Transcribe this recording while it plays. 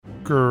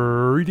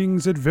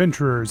Greetings,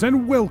 adventurers,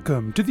 and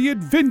welcome to the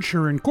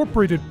Adventure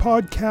Incorporated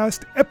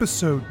podcast,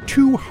 episode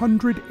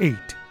 208,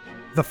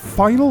 the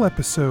final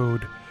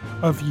episode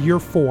of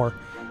Year 4.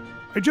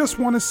 I just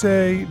want to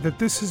say that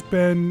this has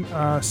been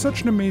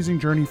such an amazing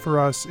journey for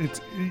us. It's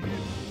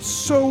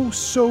so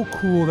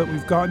cool that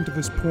we've gotten to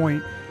this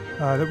point,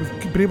 that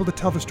we've been able to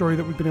tell the story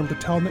that we've been able to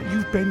tell, and that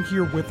you've been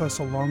here with us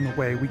along the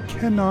way. We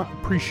cannot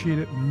appreciate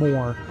it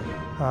more.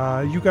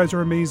 You guys are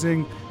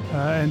amazing,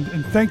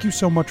 and thank you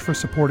so much for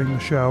supporting the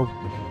show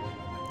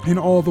in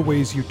all the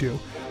ways you do.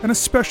 And a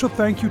special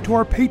thank you to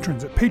our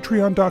patrons at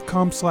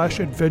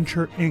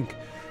patreon.com/adventureinc.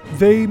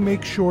 They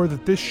make sure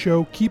that this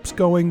show keeps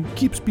going,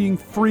 keeps being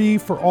free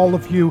for all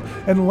of you,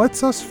 and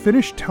lets us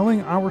finish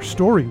telling our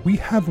story. We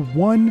have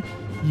 1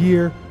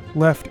 year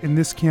left in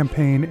this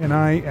campaign, and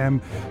I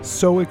am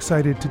so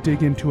excited to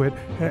dig into it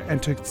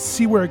and to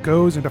see where it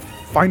goes and to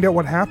find out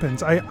what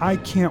happens. I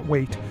can't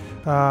wait.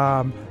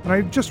 And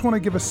I just want to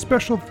give a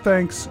special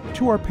thanks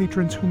to our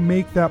patrons who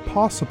make that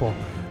possible.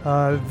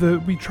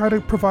 We try to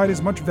provide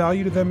as much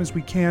value to them as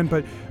we can,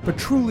 but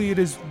truly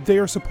they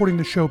are supporting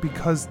the show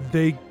because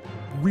they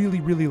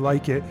really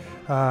like it,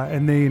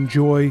 and they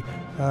enjoy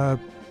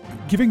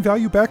giving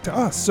value back to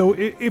us. So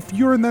if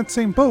you're in that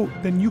same boat,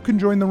 then you can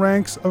join the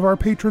ranks of our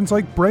patrons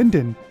like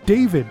Brendan,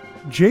 David,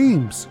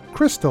 James,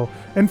 Crystal,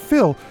 and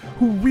Phil,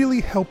 who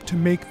really help to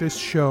make this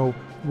show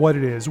what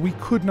it is. We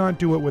could not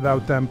do it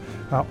without them,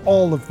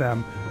 all of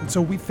them, and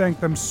so we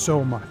thank them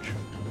so much.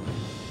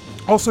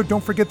 Also,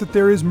 don't forget that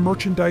there is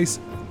merchandise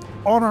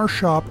on our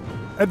shop,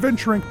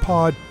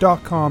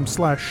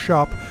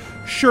 adventureincpod.com/shop.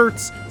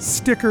 Shirts,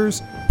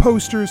 stickers,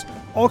 posters,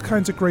 all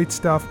kinds of great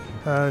stuff.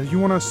 You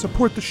want to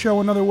support the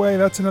show another way,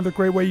 that's another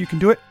great way you can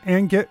do it,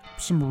 and get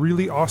some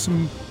really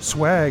awesome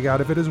swag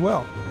out of it as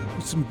well.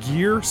 Some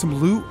gear,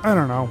 some loot, I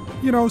don't know,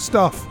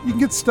 stuff. You can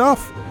get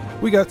stuff.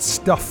 We got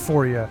stuff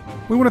for you.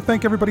 We want to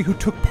thank everybody who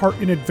took part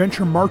in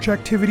Adventure March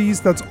activities.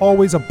 That's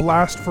always a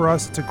blast for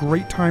us. It's a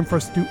great time for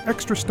us to do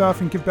extra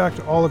stuff and give back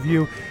to all of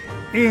you.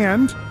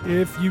 And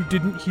if you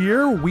didn't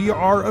hear, we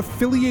are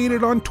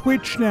affiliated on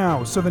Twitch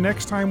now. So the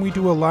next time we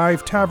do a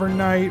live tavern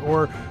night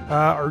or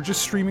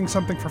just streaming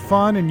something for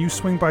fun and you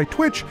swing by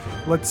Twitch,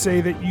 let's say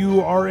that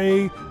you are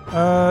a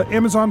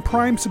Amazon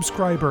Prime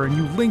subscriber and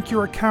you link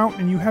your account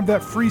and you have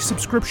that free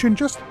subscription,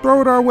 just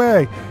throw it our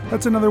way.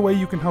 That's another way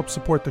you can help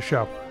support the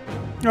show.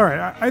 All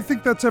right, I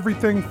think that's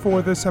everything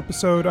for this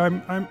episode.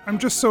 I'm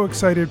just so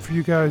excited for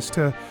you guys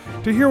to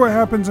hear what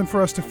happens and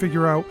for us to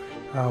figure out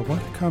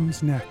what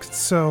comes next.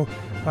 So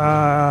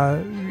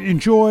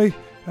enjoy.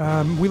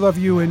 We love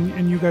you,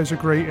 and you guys are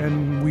great,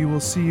 and we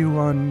will see you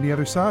on the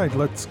other side.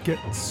 Let's get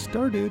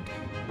started.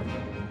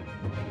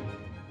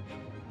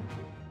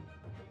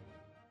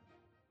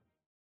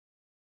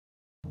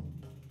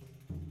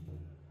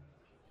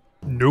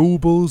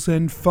 Nobles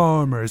and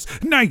farmers,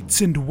 knights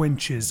and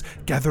wenches,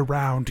 gather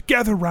round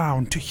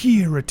to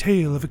hear a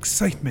tale of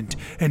excitement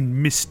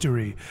and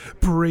mystery.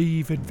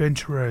 Brave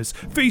adventurers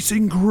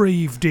facing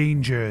grave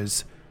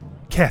dangers.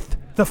 Keth,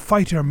 the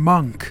fighter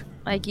monk.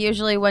 Like,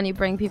 usually when you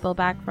bring people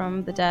back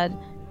from the dead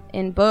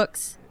in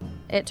books,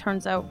 it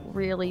turns out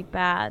really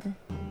bad.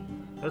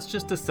 That's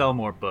just to sell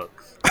more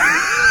books.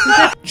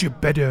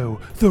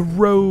 Geppetto, the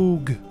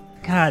rogue.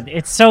 God,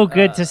 it's so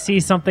good to see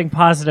something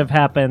positive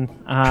happen.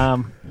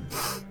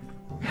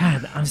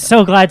 God, I'm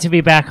so glad to be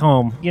back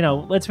home.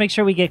 Let's make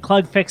sure we get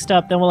Clug fixed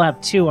up, then we'll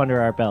have 2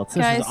 under our belts.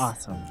 This is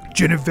awesome.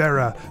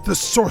 Genevera, the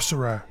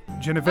sorcerer.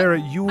 Genevera,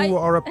 you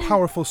are a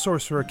powerful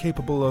sorcerer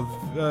capable of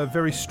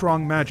very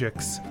strong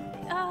magics.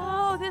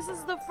 Oh, this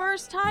is the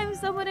first time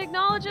someone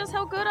acknowledges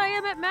how good I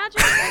am at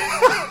magic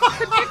and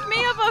convict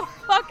me of a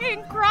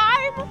fucking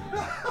crime?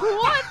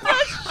 What the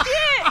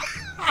shit?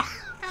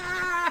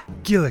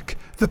 Gillick,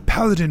 the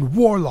paladin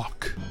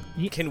warlock.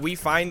 Can we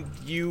find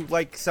you,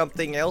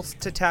 something else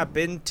to tap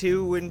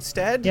into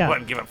instead? Yeah.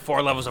 What, give it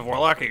 4 levels of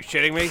warlock? Are you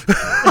shitting me?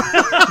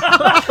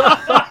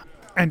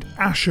 And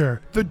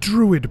Asher, the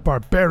druid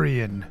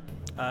barbarian.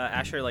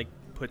 Asher,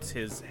 puts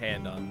his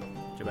hand on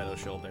Geppetto's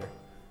shoulder.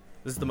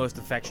 This is the most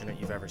affectionate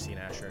you've ever seen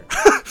Asher.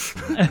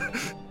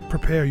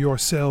 Prepare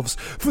yourselves,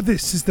 for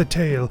this is the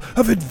tale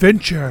of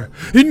Adventure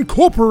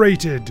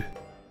Incorporated.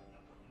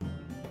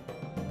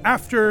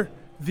 After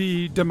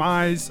the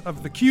demise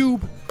of the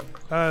cube,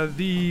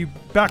 the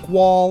back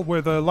wall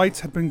where the lights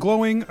had been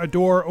glowing, a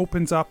door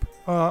opens up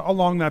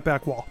along that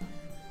back wall.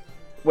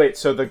 Wait,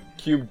 so the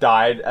cube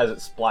died as it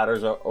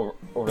splatters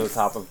over the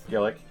top of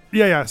Gillick?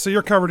 Yeah, so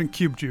you're covered in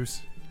cube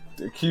juice.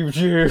 Cube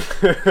juice.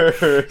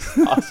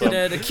 Awesome.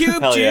 The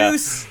cube Hell yeah.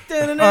 juice.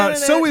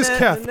 So is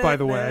Keth, by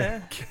the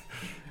way.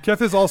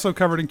 Keth is also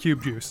covered in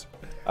cube juice.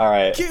 All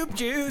right. Cube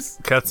juice.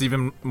 Keth's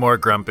even more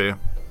grumpy.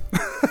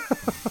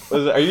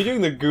 Are you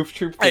doing the Goof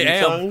Troop I theme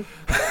am. song?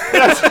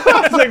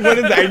 I was like, what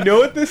is that? I know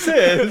what this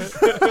is.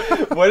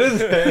 What is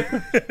it?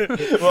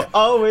 We'll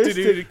always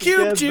stick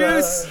Cube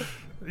together. juice.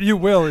 You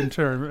will, in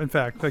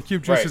fact. The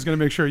cube juice is going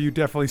to make sure you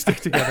definitely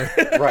stick together.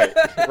 Right.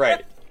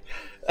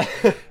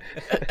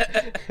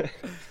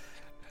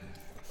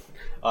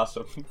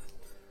 Awesome.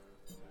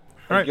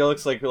 right.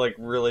 Gillick's like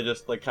really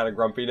just like kind of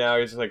grumpy now.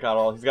 He's just like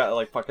he's got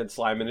like fucking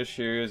slime in his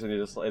shoes and he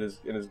just in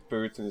his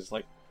boots and he's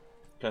like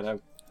kind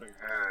of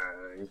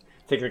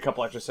taking a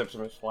couple extra sips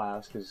from his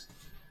flask. He's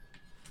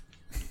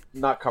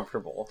not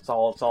comfortable. It's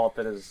all up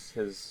in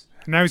his.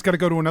 Now he's got to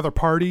go to another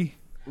party.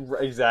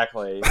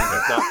 Exactly.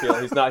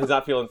 He's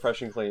not feeling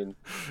fresh and clean.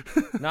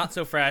 Not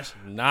so fresh,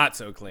 not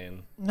so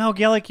clean. No,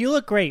 Gillick, you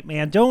look great,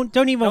 man. Don't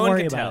even No one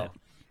worry can about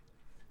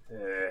tell.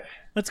 it.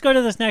 Let's go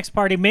to this next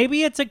party.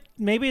 Maybe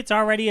it's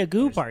already a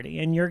goo party,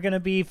 and you're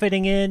gonna be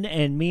fitting in,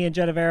 and me and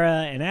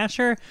Genevera and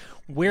Asher,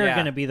 we're Yeah.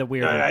 gonna be the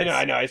weirdos.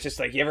 I know. It's just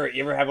like you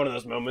ever have one of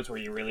those moments where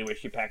you really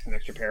wish you packed an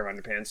extra pair of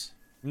underpants.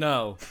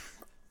 No.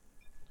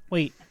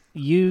 Wait,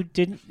 you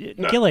didn't,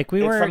 Gillick?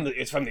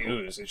 It's from the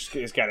ooze.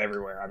 It's got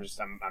everywhere. I'm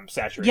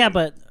saturated. Yeah,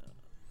 but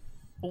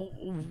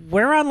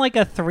we're on like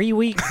a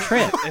 3-week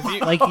trip.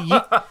 Like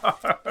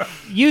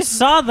you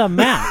saw the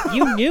map.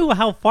 You knew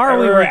how far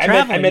we were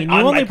traveling. I meant and you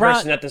on only my brought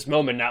person at this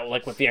moment, not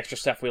like with the extra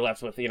stuff we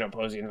left with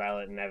Posey and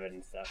Violet and Evan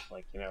and stuff.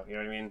 Like you know what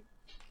I mean.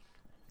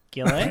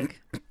 Gillick.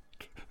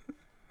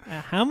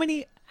 How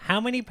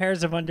many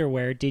pairs of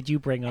underwear did you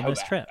bring on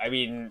this trip? I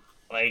mean,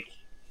 like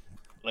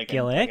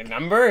Gillick? a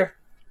number.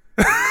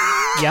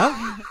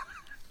 Yeah.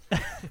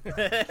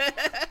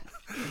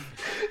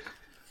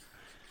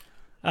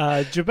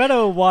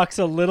 Gebetto walks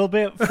a little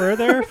bit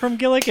further from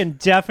Gillick and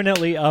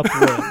definitely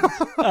upwind.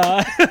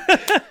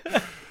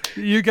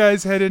 You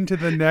guys head into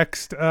the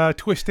next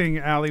twisting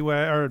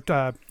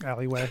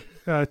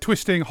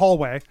twisting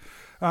hallway.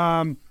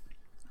 And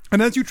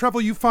as you travel,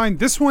 you find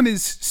this one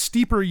is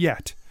steeper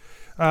yet.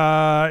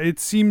 It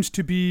seems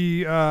to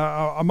be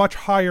a much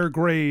higher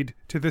grade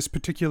to this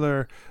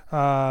particular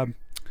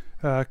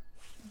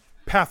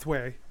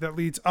pathway that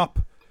leads up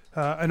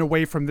and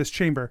away from this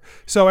chamber.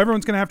 So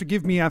everyone's going to have to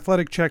give me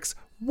athletic checks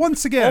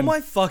once again. Oh my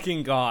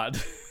fucking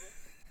god.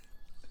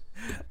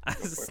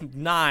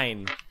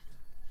 9.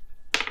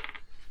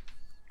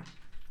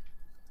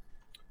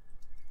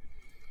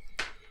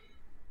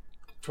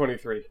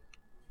 23.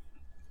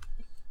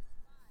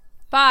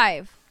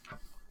 5.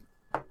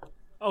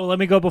 Oh, let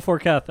me go before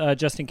Kath,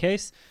 just in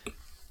case.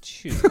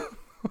 2.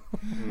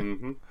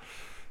 Mm-hmm.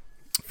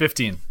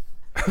 15.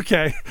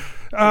 Okay.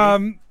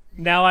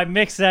 Now I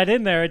mix that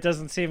in there. It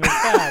doesn't seem as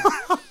bad.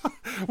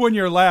 When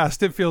you're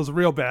last, it feels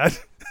real bad.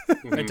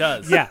 It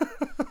does. Yeah.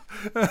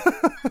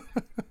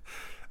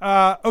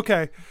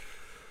 Okay.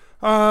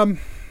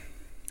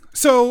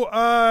 So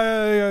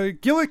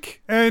Gillick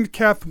and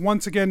Keth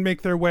once again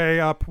make their way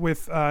up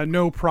with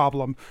no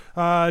problem.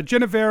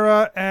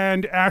 Genevera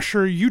and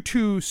Asher, you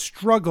two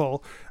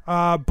struggle,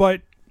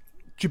 but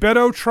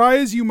Gebetto, try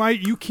as you might,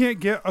 you can't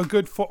get a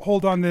good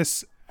foothold on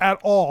this at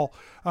all.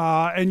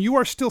 And you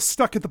are still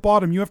stuck at the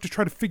bottom. You have to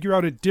try to figure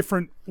out a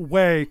different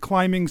way.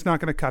 Climbing's not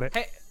going to cut it.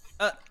 Hey,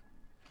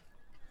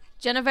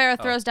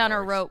 Genevera throws down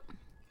her works. rope.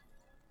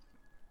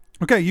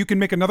 Okay, you can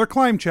make another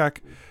climb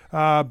check,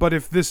 but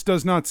if this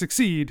does not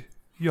succeed,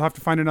 you'll have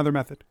to find another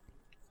method.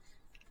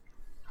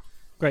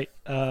 Great.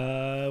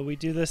 We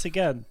do this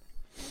again.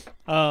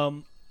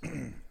 7.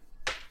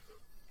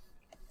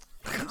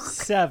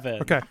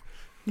 Okay.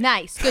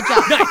 Nice. Good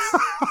job. Nice.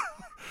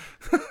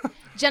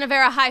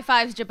 Genevera high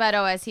fives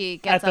Gebetto as he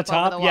gets At the up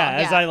top? over the wall. Yeah,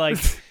 as I like,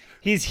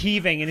 he's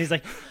heaving and he's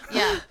like,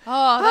 Yeah.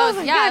 Oh,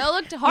 that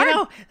looked hard. you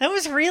know, that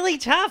was really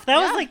tough. That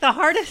was like the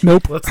hardest.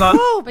 Nope. Let's not.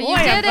 Oh But boy, you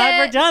I'm did glad it.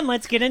 we're done.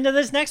 Let's get into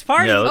this next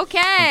party. Yeah, let's-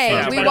 Okay.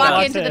 let's We not- walk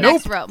Nope. into the Nope.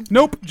 next room.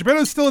 Nope.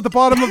 Gebetto's still at the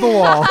bottom of the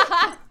wall.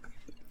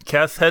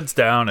 Cass heads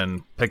down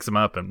and picks him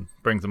up and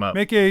brings him up.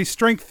 Make a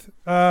strength.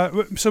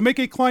 So make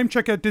a climb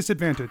check at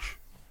disadvantage.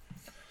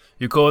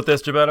 You cool with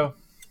this, Gebetto?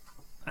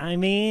 I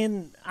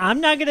mean, I'm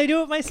not going to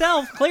do it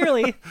myself,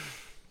 clearly.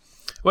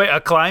 Wait,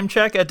 a climb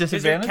check at because you're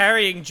disadvantage?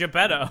 carrying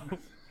Gebetto.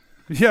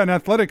 Yeah, an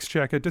athletics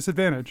check at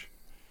disadvantage.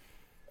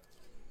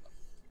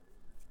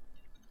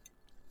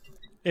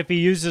 If he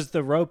uses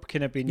the rope,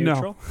 can it be No.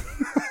 neutral?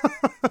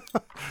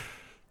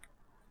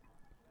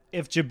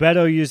 If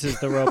Gebetto uses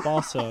the rope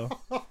also.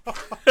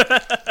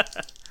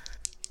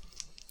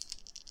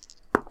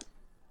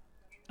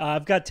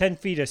 I've got 10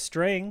 feet of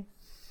string.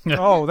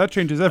 Oh, that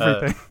changes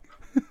everything.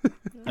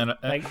 An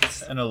Like-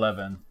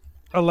 11.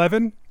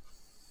 11.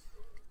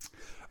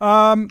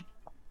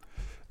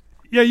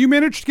 Yeah, you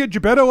managed to get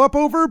Gebetto up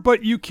over,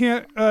 but you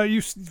can't.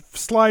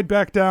 Slide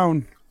back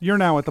down. You're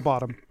now at the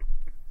bottom.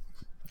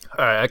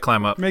 All right, I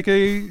climb up. Make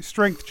a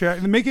strength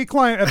check. Make a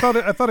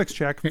athletics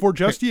check for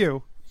just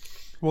you.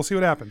 We'll see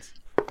what happens.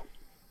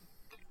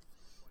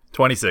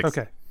 26.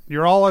 Okay,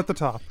 you're all at the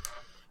top.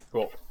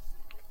 Cool.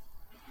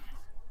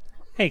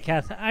 Hey,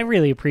 Kath, I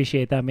really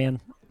appreciate that, man.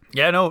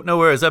 Yeah, no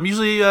worries. I'm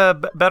usually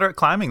better at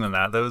climbing than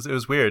that. It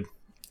was weird.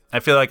 I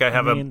feel like I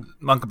have mean-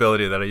 a monk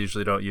ability that I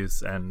usually don't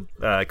use, and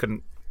I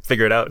couldn't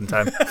figure it out in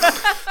time.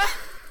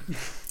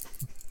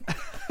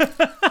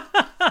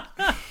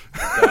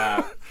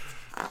 That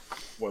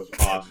was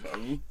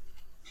awesome.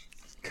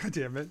 God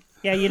damn it.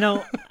 Yeah, you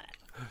know,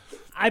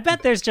 I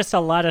bet there's just a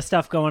lot of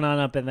stuff going on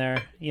up in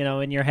there, you know,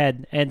 in your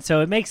head. And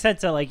so it makes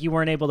sense that, like, you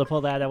weren't able to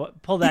pull that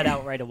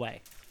out right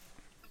away.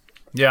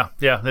 Yeah.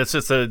 It's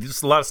just a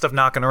lot of stuff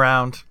knocking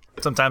around.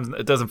 Sometimes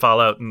it doesn't fall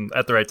out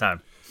at the right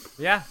time.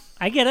 Yeah.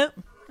 I get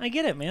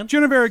it, man.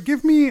 Genevera,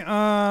 give me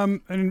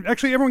and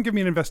actually everyone give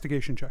me an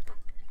investigation check.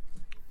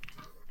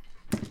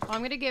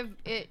 I'm gonna give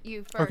it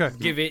you first. Okay.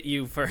 Give it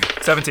you for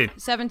 17.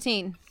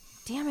 17.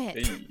 Damn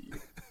it.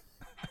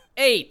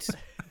 8.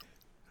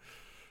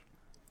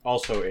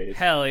 Also 8.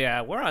 Hell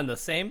yeah, we're on the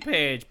same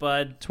page,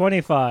 bud.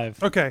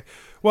 25. Okay.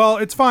 Well,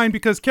 it's fine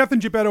because Keth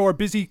and Gebetto are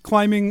busy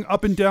climbing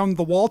up and down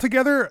the wall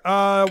together.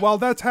 While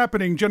that's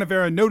happening,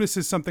 Genevera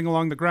notices something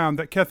along the ground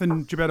that Keth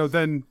and Gebetto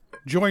then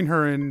join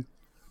her in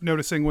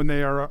noticing when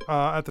they are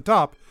at the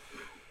top.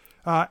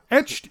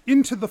 Etched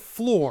into the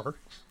floor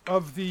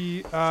of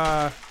the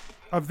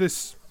of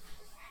this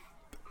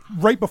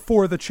right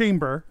before the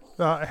chamber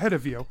ahead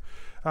of you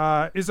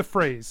is a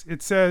phrase.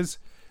 It says,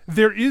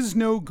 "There is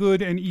no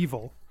good and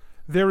evil.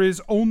 There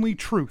is only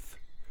truth.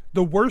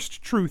 The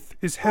worst truth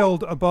is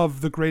held above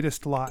the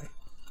greatest lie."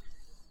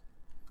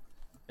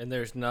 And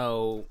there's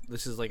no.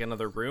 This is like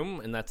another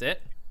room, and that's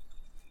it.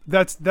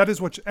 That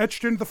is what's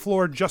etched into the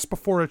floor just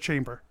before a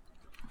chamber.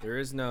 There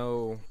is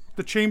no.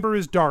 The chamber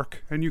is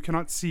dark, and you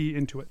cannot see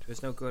into it.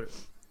 There's no good.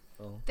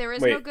 There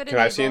is Wait, no good can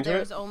and I evil. see into There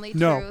it? is only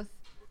No. truth.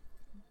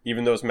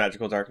 Even though it's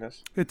magical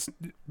darkness. It's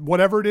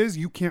whatever it is,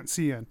 you can't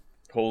see in.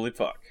 Holy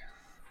fuck.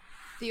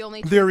 The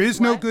only truth There is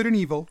no what? good and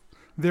evil.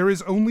 There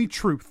is only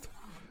truth.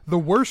 The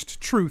worst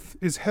truth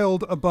is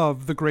held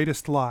above the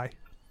greatest lie.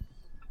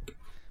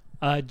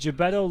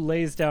 Gebetto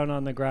lays down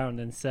on the ground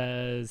and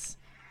says,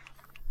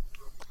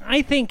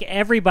 I think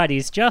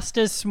everybody's just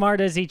as smart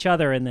as each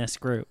other in this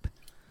group.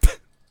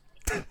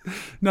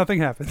 Nothing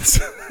happens.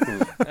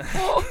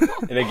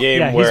 In a game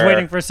Yeah, where he's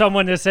waiting for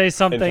someone to say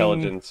something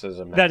intelligence is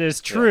a that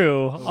is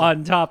true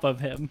on top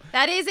of him.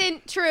 That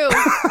isn't true.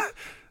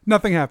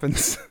 Nothing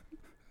happens.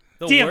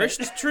 The Damn it.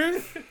 worst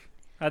truth?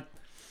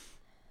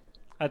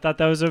 I thought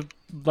that was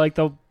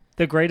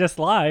the greatest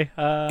lie,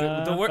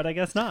 wor- but I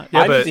guess not.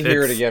 Yeah, I but need to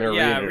hear it it's- again or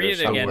yeah, read read it.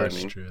 it or again.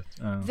 something. Truth.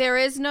 There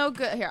is no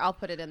good. Here, I'll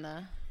put it in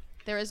the.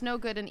 There is no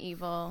good and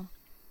evil.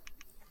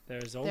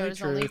 There's only There is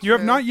truth. only You have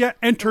truth. not yet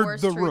entered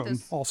worst the truth room,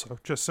 is- also,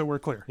 just so we're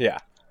clear. Yeah.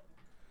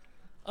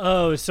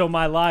 Oh, so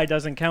my lie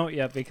doesn't count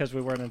yet because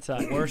we weren't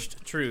inside.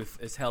 Worst truth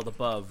is held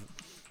above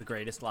the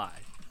greatest lie.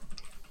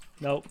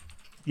 Nope.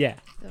 Yeah.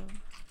 So,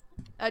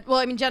 well,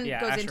 I mean, Jen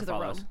Yeah, goes Asher into the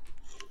follows. room.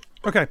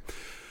 Okay.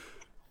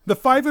 The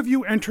 5 of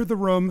you enter the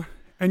room,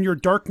 and your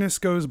darkness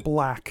goes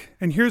black.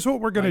 And here's what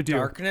we're going to do.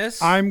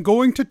 Darkness? I'm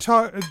going to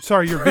talk.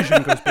 Sorry, your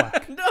vision goes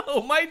black.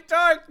 No, my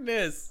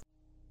darkness!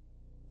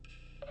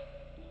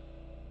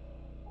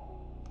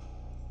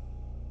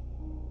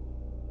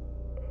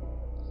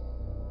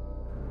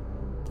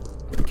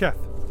 Keth,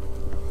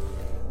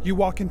 you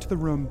walk into the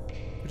room.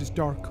 It is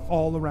dark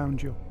all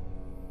around you.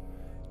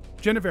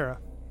 Genevera,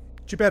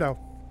 Gebetto,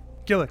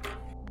 Gillick,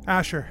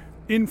 Asher,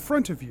 in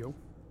front of you,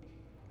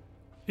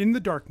 in the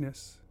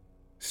darkness,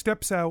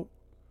 steps out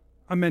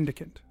a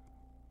mendicant.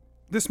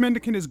 This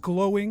mendicant is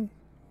glowing,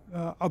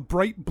 a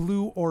bright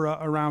blue aura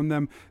around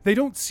them. They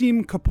don't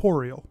seem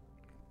corporeal.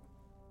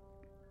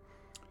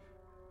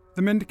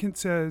 The mendicant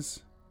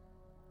says,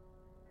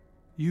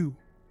 "You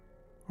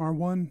are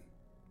one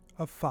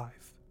of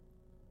 5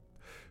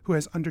 who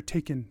has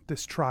undertaken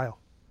this trial.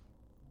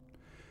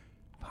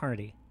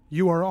 Party.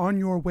 You are on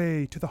your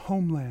way to the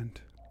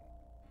homeland.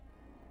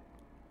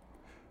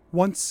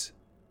 Once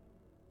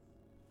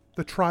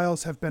the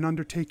trials have been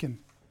undertaken,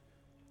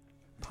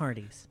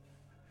 Parties.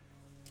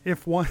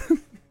 if one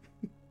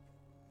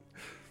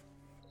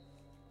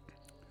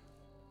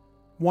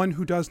one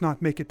who does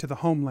not make it to the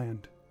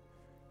homeland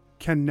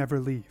can never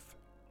leave.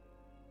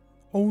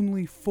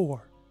 Only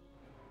 4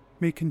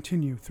 may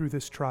continue through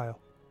this trial.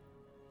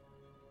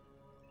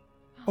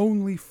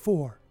 Only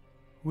 4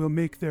 will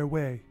make their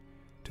way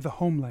to the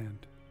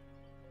homeland.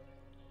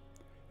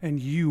 And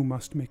you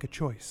must make a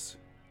choice.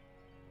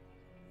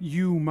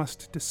 You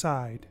must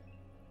decide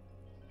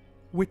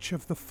which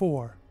of the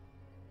 4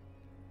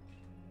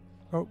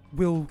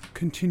 will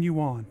continue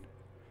on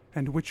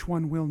and which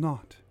one will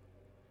not.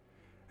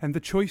 And the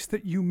choice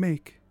that you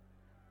make,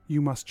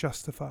 you must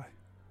justify."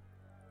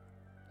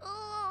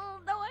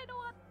 Oh, no, I don't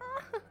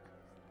want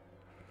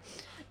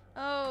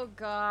Oh,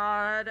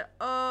 God.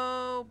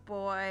 Oh,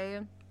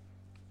 boy.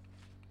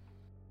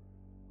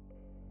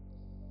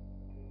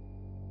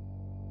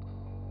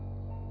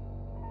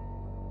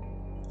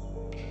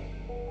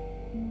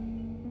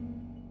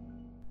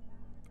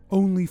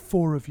 Only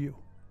 4 of you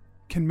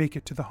can make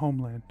it to the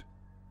homeland.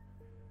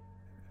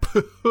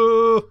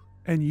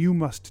 And you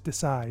must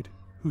decide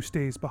who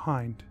stays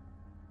behind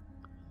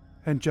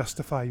and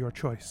justify your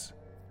choice.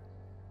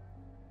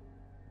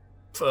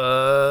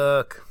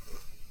 Fuck.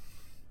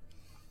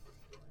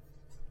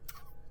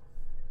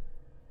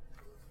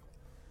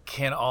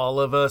 Can all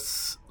of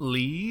us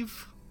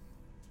leave?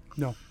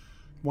 No.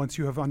 Once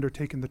you have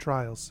undertaken the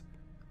trials,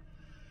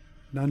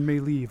 none may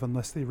leave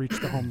unless they reach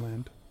the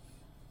homeland.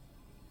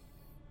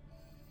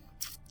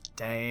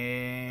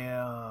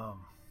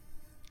 Damn.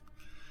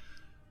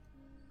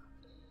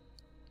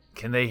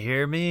 Can they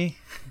hear me?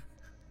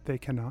 They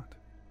cannot.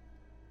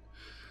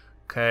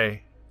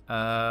 Okay.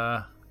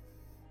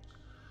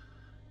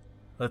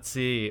 Let's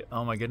see.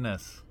 Oh my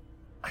goodness.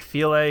 I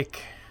feel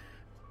like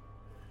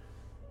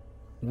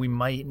we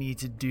might need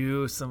to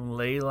do some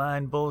ley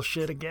line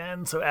bullshit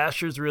again. So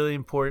Asher's really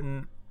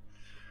important.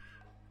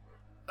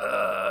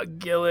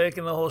 Gillick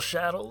and the whole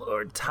Shadow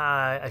Lord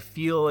tie. I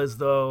feel as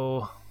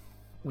though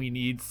we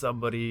need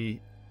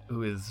somebody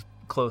who is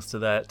close to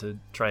that to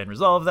try and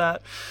resolve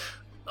that.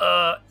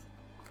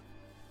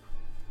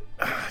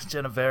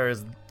 Jennifer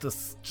is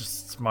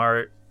just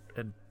smart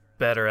and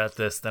better at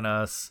this than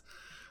us,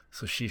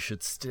 so she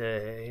should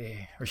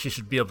stay, or she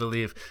should be able to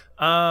leave.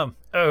 Oh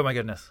my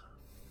goodness.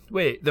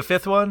 Wait, the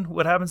fifth one?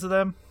 What happens to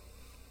them?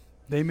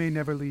 They may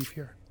never leave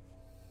here.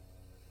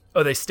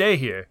 Oh, they stay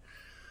here.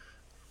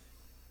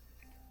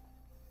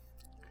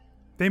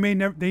 They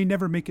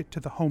never make it to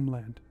the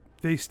homeland.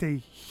 They stay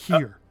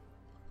here.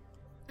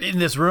 In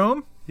this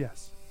room?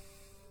 Yes.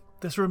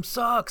 This room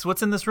sucks.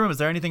 What's in this room? Is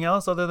there anything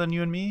else other than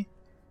you and me?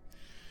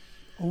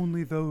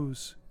 Only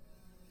those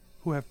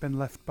who have been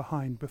left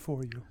behind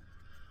before you.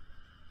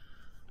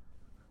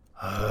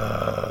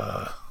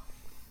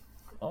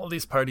 All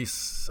these parties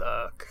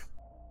suck.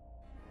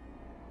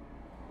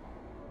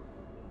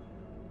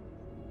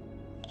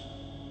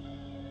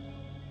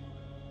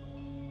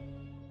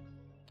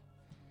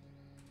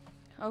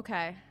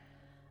 Okay.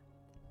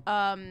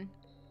 I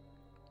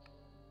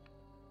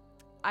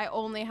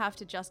only have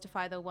to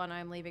justify the one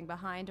I'm leaving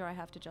behind, or I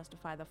have to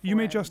justify the four. You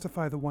may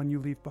justify the one you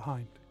leave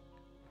behind.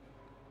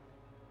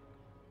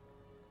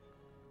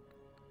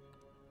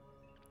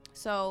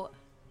 So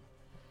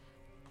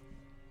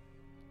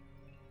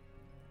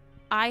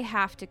I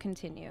have to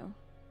continue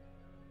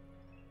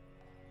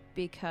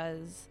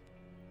because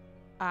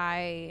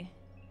I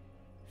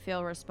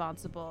feel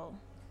responsible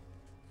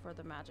for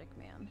the Magic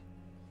Man.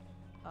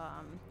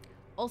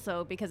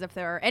 Also, because if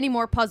there are any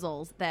more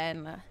puzzles,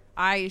 then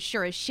I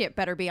sure as shit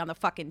better be on the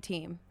fucking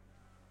team.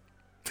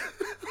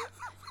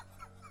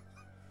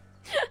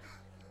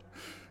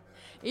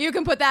 You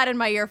can put that in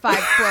my year 5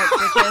 quote,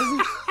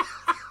 bitches.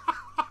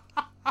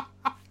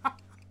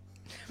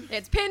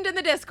 It's pinned in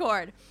the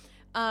Discord.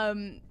 Oh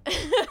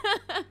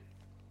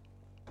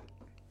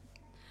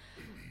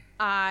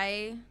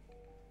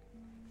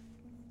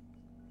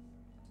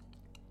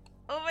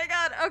my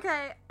god,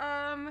 okay.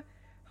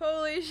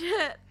 Holy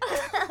shit.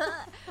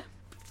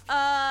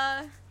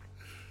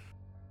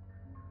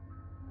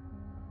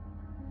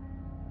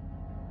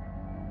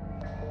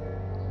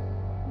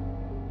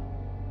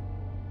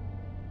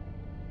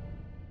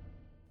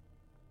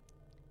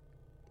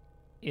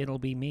 It'll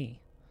be me.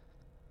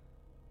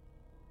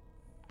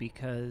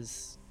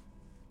 Because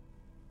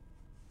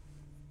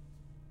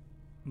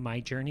my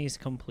journey's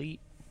complete,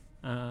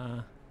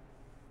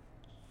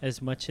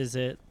 as much as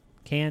it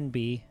can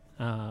be,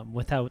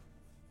 without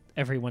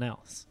everyone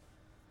else.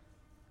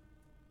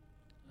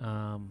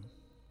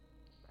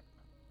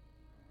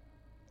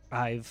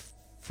 I've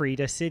freed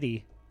a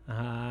city.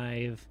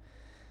 I've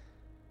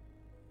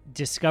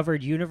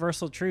discovered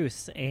universal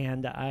truths,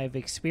 and I've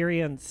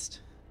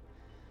experienced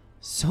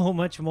so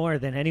much more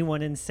than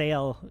anyone in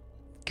Sale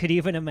could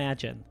even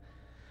imagine.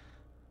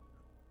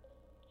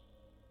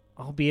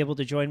 I'll be able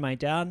to join my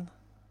dad,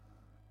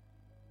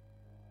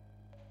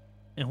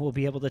 and we'll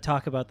be able to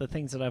talk about the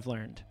things that I've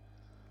learned.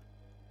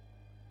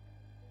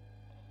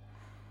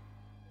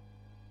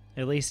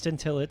 At least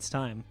until it's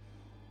time.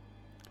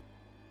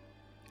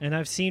 And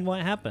I've seen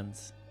what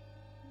happens.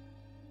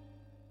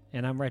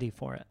 And I'm ready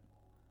for it.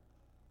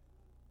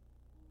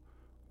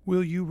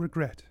 Will you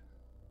regret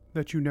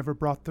that you never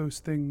brought those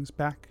things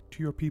back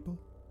to your people?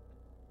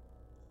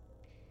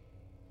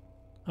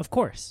 Of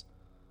course.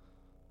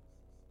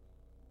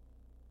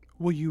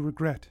 Will you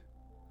regret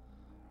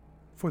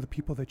for the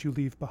people that you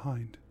leave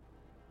behind?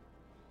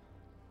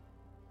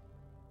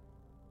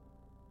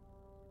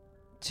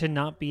 To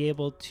not be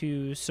able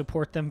to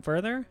support them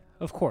further?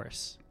 Of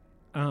course.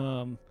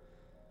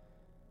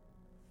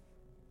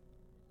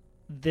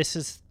 This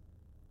is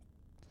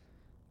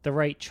the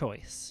right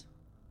choice.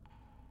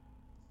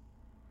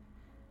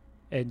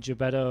 And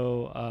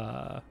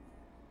Gebetto,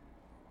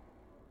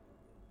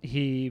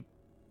 he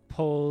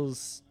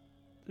pulls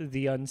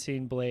the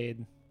unseen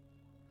blade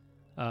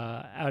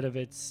out of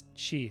its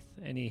sheath,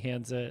 and he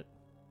hands it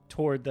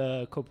toward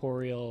the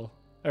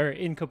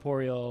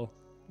incorporeal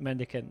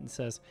mendicant and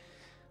says,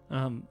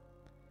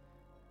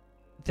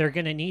 they're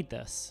gonna need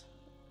this,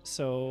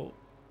 so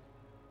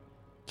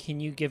can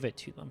you give it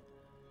to them?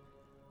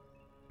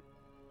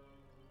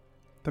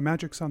 The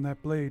magics on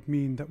that blade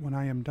mean that when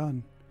I am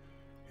done,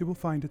 it will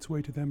find its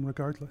way to them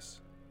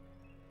regardless.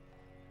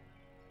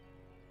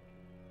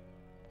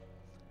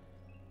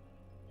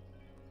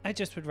 I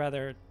just would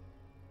rather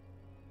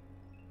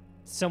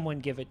someone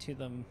give it to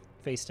them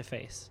face to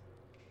face.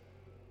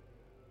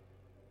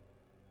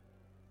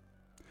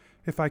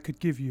 If I could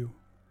give you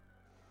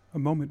a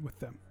moment with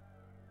them,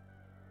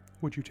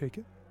 would you take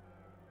it?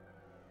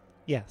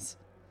 Yes.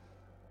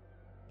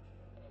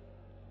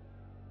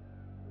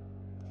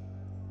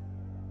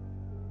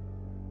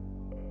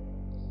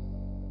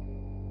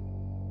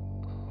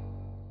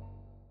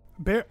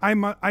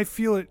 I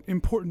feel it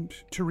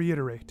important to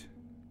reiterate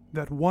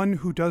that one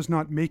who does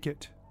not make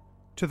it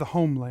to the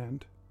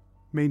homeland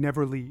may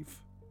never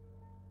leave.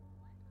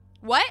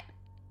 What?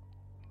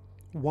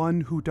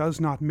 One who does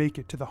not make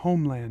it to the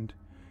homeland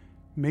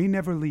may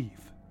never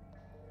leave,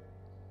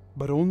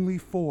 but only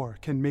 4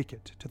 can make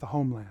it to the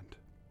homeland.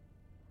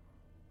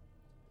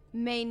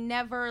 May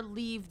never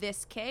leave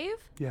this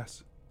cave?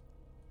 Yes.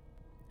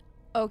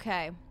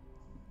 Okay.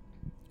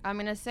 I'm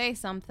going to say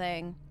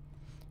something,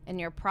 and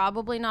you're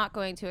probably not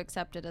going to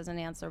accept it as an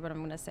answer, but I'm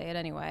going to say it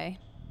anyway.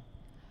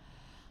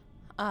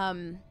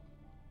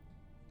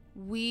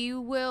 We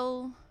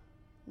will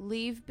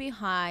leave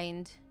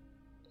behind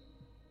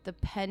the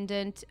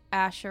pendant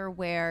Asher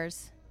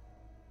wears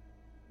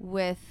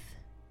with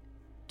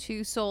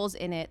 2 souls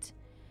in it,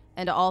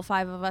 and all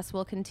 5 of us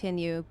will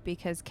continue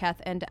because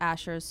Keth and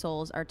Asher's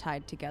souls are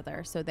tied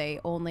together, so they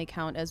only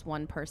count as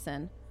one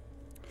person.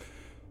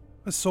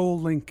 A soul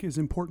link is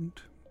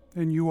important,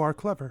 and you are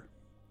clever,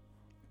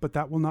 but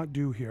that will not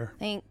do here.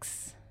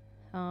 Thanks.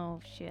 Oh,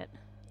 shit.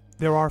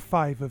 There are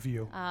 5 of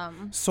you.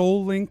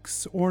 Soul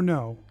links or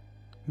no,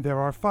 there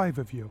are 5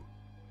 of you,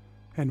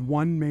 and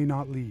 1 may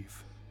not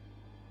leave.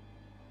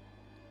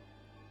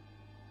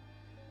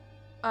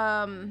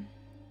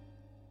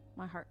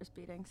 My heart is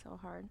beating so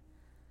hard.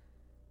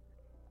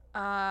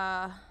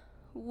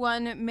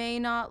 1 may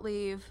not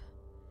leave.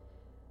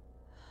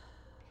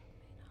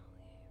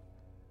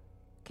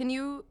 Can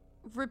you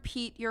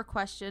repeat your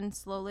question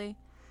slowly?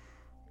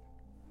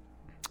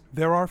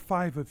 There are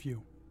 5 of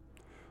you.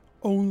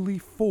 Only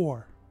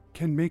 4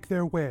 can make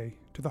their way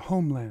to the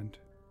homeland.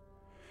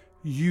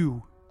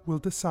 You will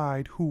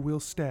decide who will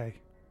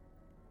stay.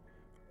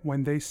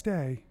 When they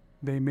stay,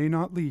 they may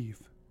not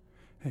leave,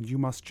 and you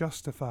must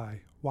justify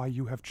why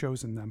you have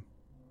chosen them.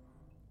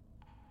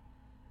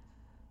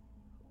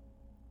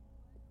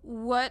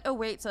 What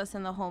awaits us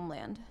in the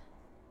homeland?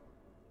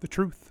 The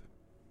truth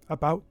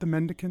about the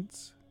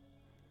mendicants,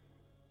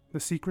 the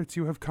secrets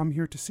you have come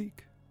here to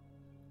seek.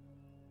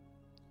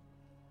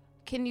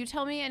 Can you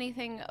tell me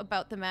anything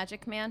about the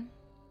magic man?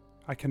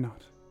 I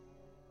cannot.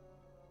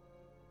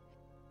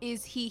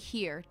 Is he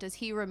here? Does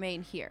he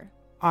remain here?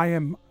 I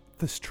am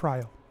this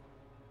trial.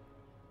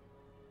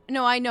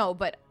 No, I know,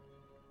 but...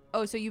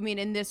 Oh, so you mean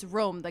in this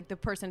room, like the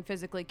person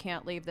physically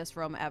can't leave this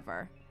room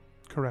ever?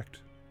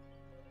 Correct.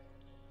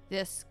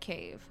 This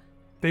cave.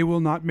 They will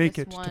not make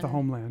This it to one. the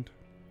homeland.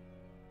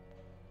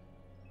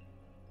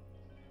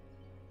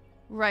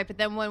 Right, but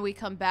then when we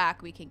come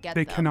back, we can get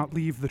They them. cannot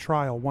leave the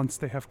trial once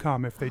they have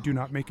come if they do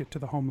not make it to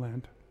the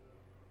homeland.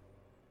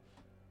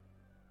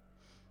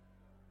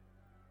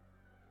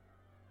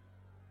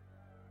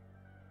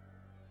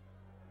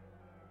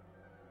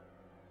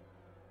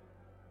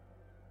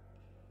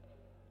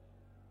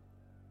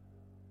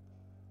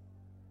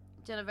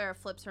 Genevera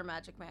flips her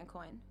magic man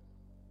coin.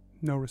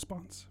 No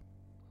response.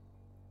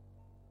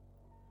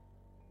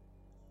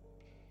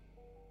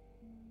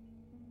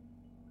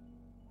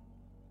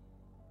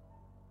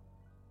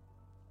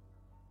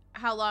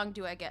 How long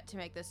do I get to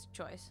make this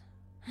choice?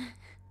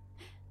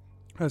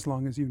 As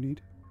long as you need.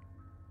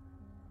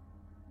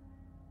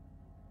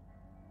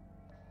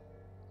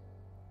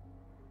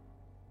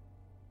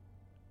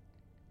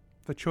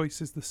 The choice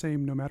is the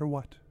same no matter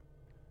what.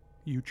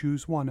 You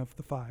choose one of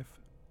the 5.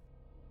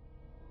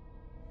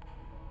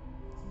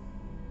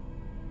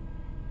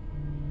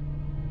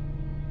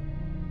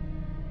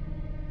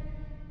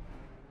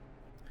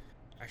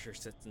 Asher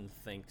sits and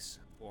thinks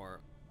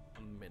for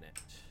a minute.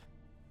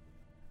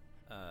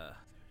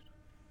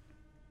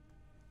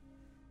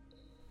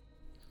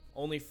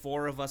 Only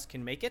 4 of us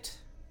can make it?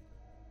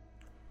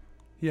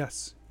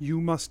 Yes,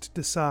 you must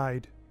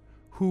decide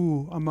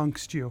who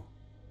amongst you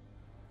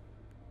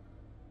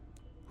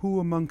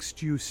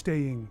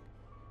staying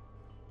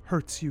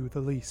hurts you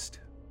the least.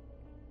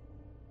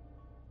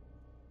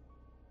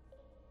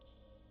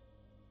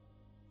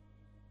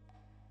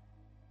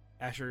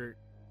 Asher,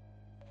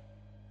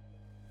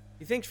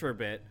 he thinks for a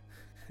bit,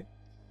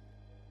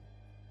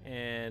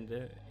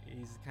 and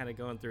he's kind of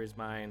going through his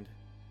mind.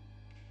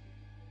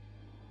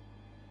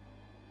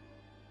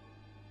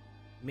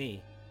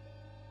 Me.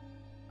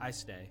 I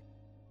stay.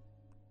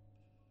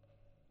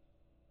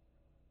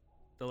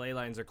 The ley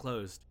lines are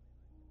closed.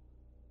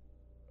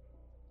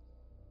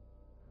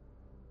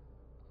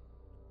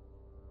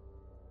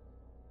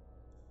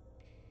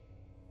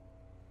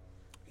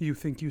 You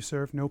think you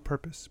serve no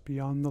purpose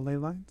beyond the ley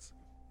lines?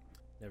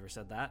 Never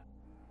said that.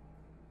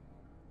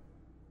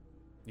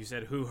 You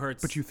said who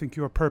hurts... But you think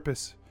your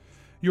purpose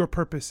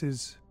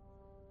is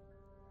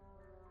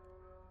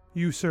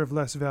you serve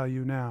less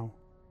value now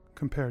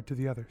compared to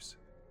the others.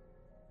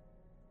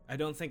 I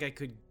don't think I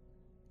could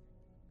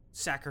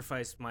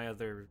sacrifice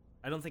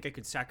I don't think I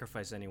could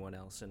sacrifice anyone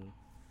else, and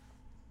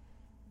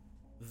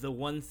the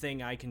one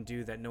thing I can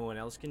do that no one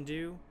else can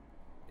do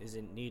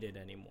isn't needed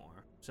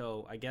anymore.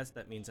 So I guess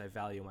that means I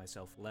value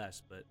myself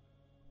less, but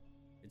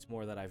it's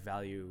more that I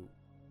value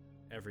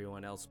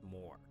everyone else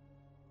more.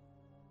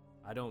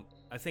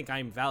 I think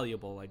I'm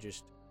valuable, I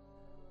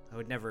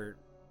would never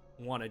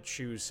want to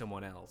choose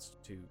someone else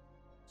to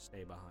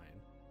stay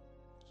behind.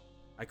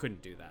 I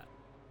couldn't do that.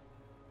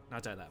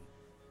 Not to them.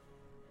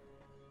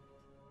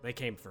 They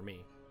came for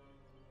me.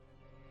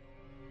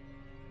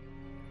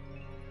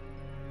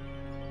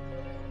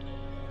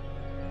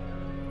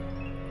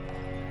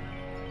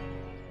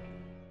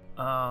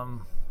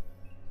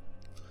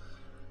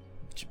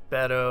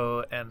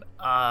 Geppetto and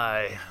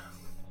I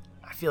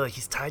feel like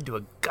he's tied to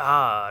a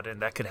god,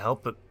 and that could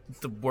help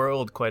the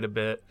world quite a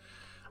bit.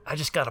 I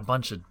just got a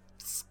bunch of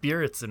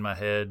spirits in my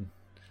head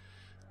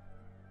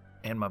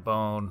and my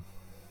bone.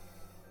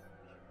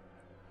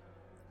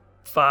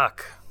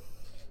 Fuck.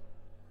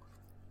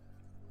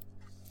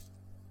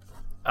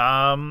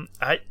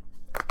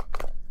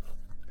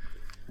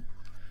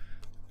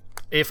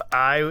 If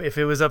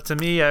it was up to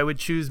me, I would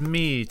choose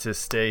me to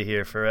stay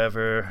here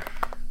forever,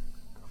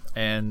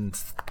 and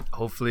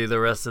hopefully the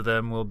rest of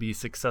them will be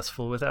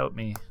successful without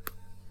me.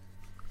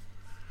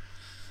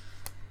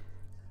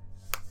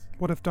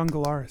 What of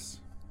Dungalaris?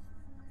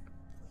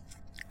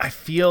 I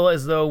feel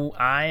as though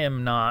I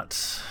am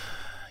not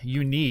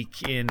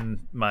unique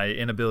in my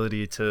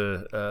inability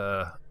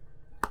to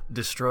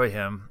destroy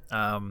him.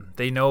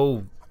 They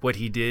know what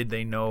he did.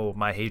 They know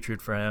my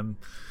hatred for him.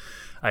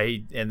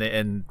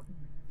 And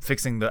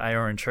fixing the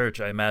Ioran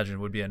Church, I imagine,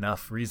 would be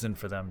enough reason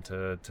for them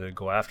to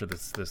go after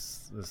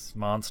this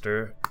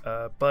monster.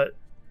 But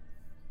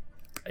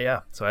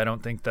yeah, so I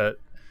don't think that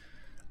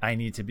I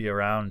need to be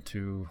around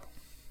to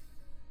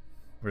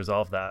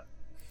resolve that.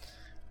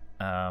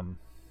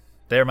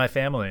 They're my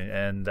family,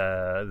 and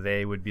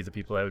they would be the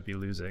people I would be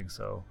losing.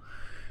 So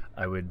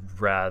I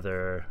would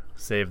rather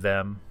save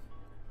them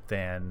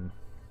than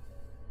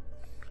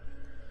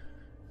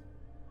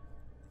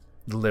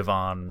live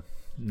on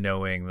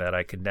knowing that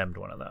I condemned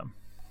one of them.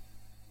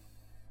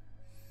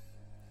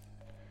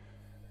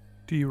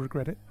 Do you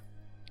regret it?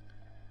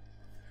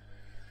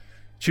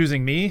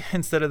 Choosing me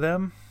instead of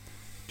them?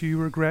 Do you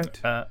regret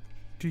that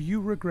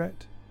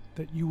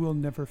you will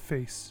never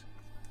face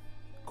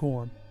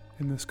Gorm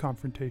in this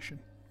confrontation?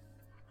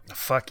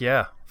 Fuck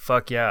yeah.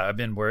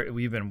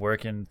 We've been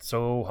working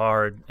so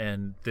hard,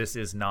 and this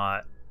is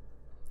not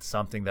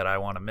something that I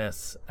want to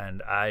miss,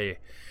 and I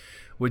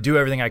would do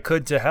everything I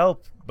could to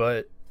help,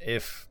 but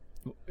if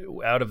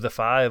out of the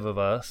 5 of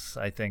us,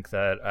 I think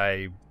that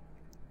I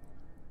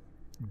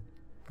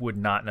would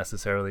not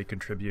necessarily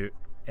contribute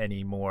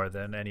any more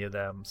than any of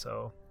them.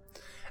 So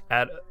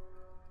at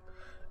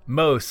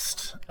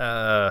most,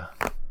 we'll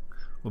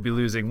be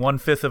losing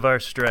 1/5 of our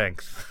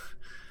strength.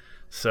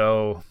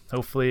 So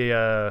hopefully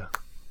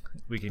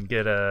we can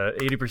get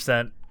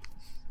 80%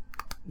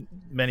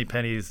 many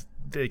pennies.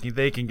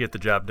 They can get the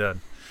job done.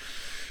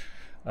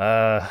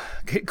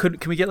 Can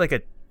we get like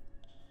a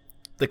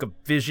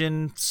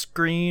vision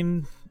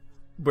screen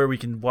where we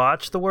can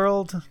watch the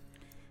world?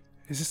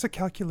 Is this a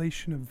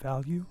calculation of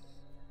value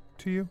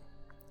to you?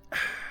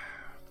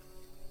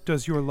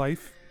 Does your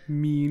life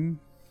mean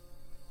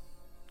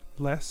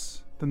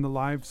less than the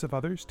lives of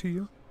others to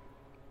you?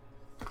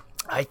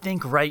 I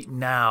think right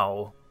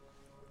now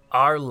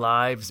our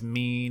lives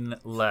mean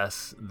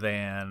less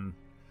than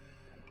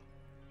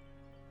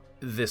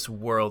this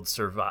world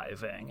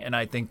surviving, and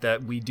I think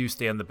that we do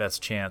stand the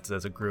best chance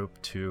as a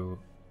group to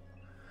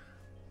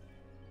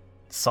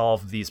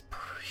solve these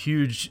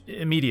huge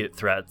immediate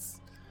threats.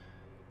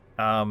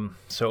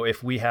 So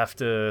if we have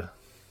to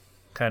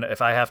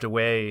if I have to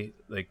weigh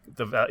like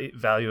the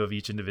value of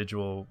each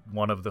individual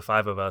one of the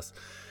 5 of us,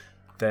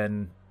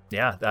 then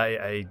yeah,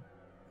 I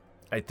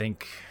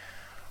think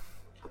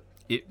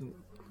you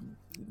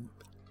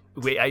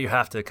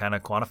have to kind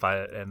of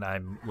quantify it, and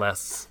I'm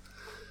less,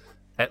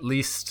 at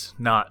least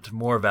not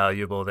more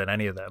valuable than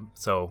any of them.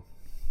 So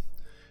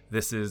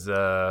this is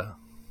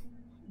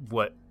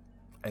what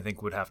I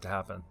think would have to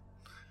happen.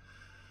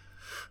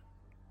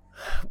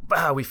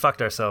 Wow, we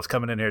fucked ourselves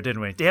coming in here,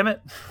 didn't we? Damn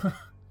it.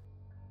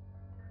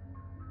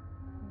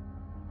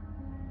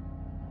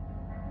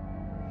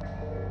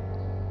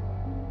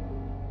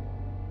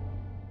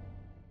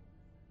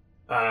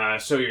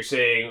 So you're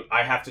saying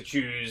I have to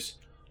choose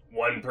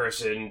one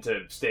person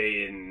to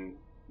stay in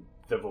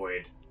the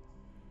void?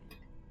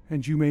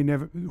 And you may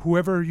never,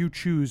 whoever you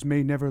choose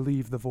may never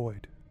leave the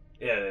void.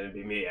 Yeah, that'd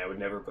be me. I would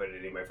never put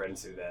any of my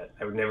friends through that.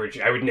 I would never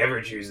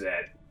choose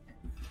that.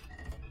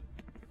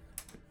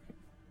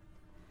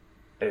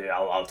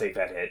 I'll take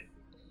that hit.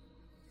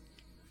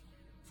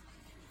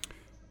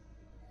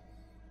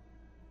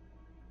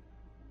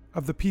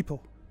 Of the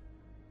people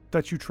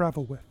that you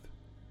travel with,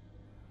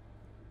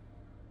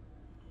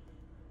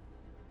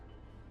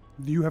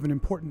 you have an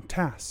important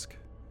task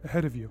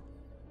ahead of you.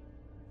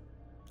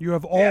 You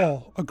have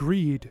all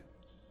agreed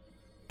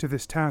to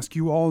this task.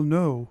 You all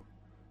know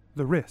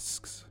the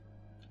risks.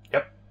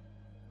 Yep.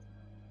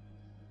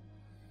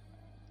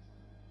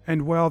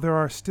 And while there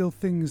are still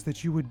things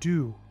that you would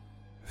do,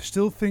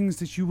 still things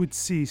that you would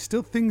see,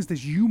 still things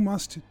that you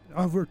must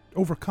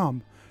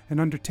overcome and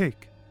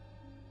undertake,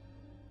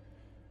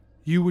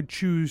 you would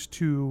choose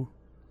to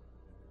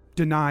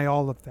deny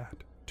all of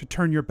that, to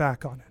turn your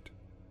back on it.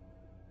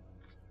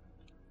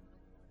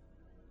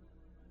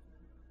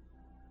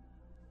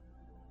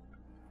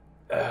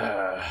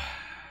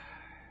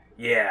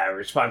 Yeah,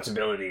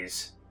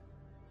 responsibilities.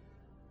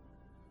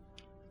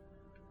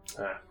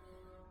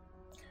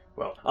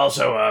 Well,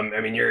 also,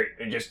 I mean, you're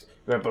just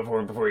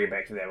before we get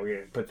back to that,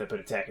 we're gonna put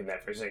a tack in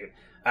that for a second.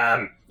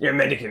 You're a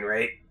mendicant,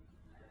 right?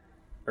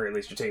 Or at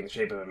least you're taking the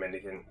shape of a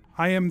mendicant.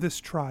 I am this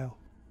trial.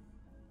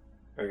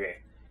 Okay.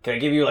 Can I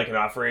give you like an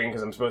offering?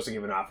 Because I'm supposed to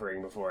give an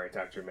offering before I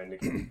talk to a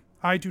mendicant.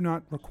 I do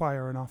not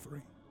require an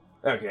offering.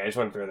 Okay, I just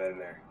want to throw that in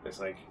there. It's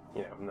like,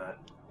 I'm not,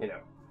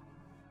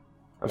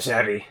 I'm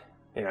savvy.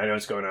 I know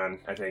what's going on,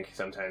 I think,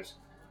 sometimes.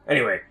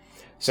 Anyway,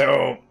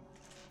 so,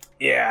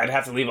 yeah, I'd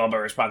have to leave all my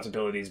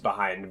responsibilities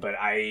behind, but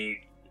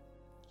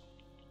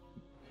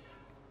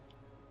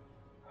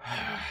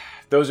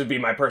those would be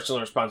my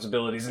personal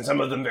responsibilities, and some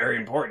of them very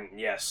important,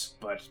 yes,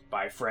 but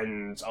my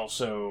friends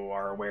also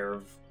are aware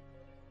of,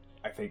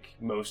 I think,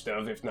 most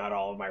of, if not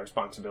all of my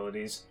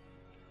responsibilities.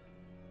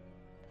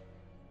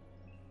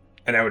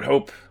 And I would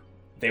hope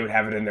they would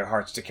have it in their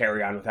hearts to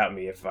carry on without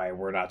me if I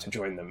were not to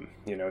join them.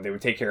 They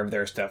would take care of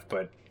their stuff,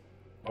 but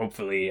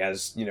hopefully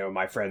as,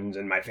 my friends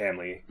and my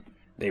family,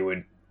 they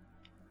would,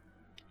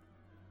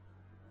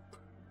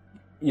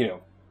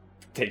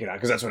 take it on,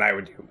 because that's what I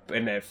would do.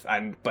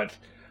 But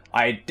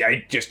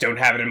I just don't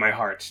have it in my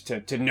heart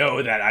to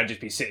know that I'd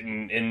just be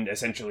sitting in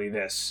essentially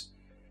this,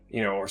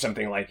 or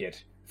something like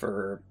it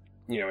for,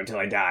 until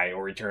I die,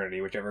 or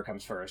eternity, whichever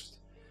comes first.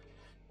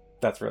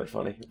 That's really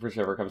funny.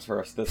 Whichever comes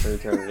first, this or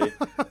eternity.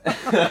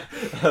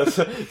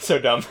 so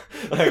dumb.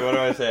 Like, what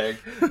am I saying?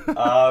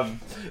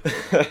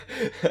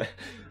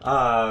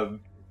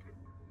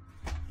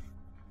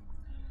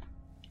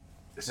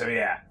 So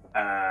yeah,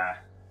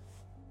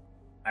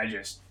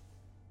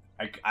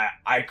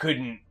 I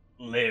couldn't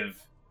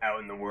live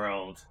out in the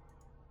world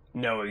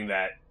knowing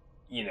that,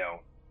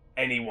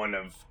 any one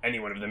of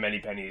the many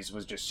pennies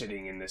was just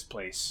sitting in this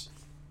place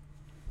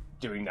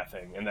doing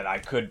nothing, and that I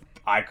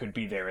could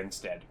be there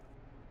instead.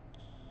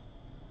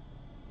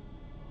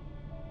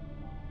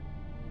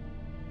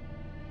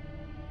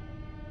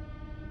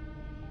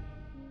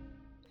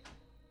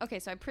 Okay,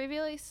 so I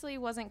previously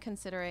wasn't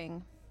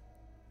considering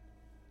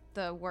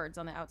the words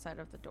on the outside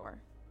of the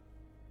door.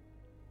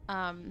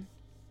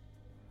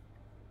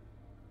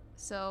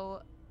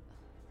 So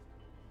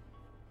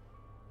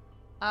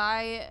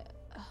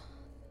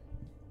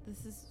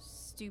this is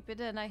stupid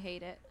and I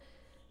hate it.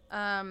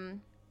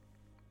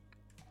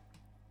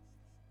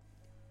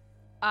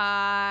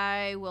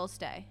 I will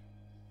stay.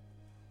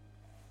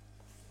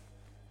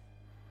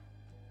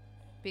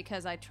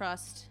 Because I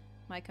trust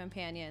my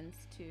companions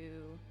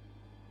to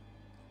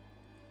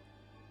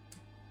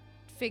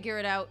figure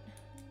it out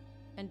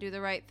and do the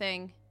right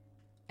thing,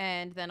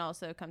 and then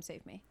also come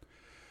save me.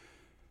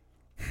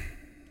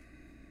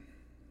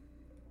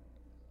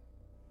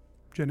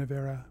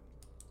 Genevera,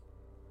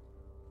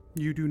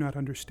 you do not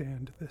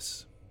understand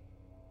this.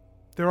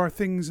 There are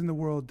things in the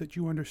world that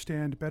you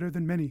understand better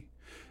than many,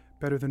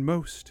 better than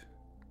most.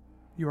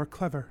 You are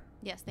clever.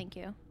 Yes, thank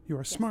you. You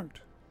are smart.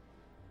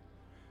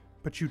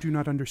 But you do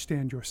not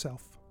understand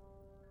yourself.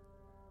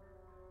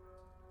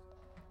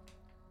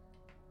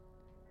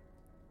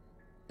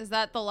 Is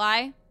that the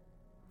lie?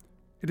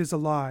 It is a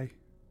lie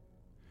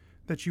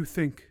that you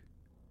think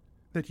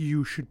that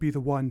you should be the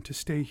one to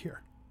stay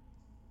here.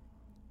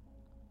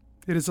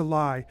 It is a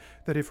lie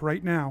that if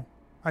right now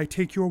I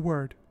take your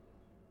word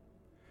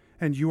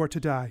and you are to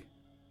die,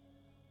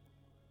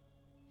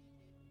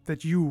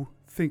 that you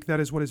think that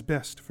is what is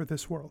best for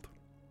this world.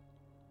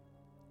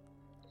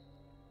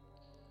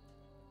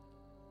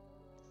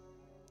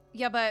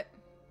 Yeah, but...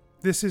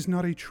 This is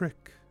not a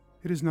trick.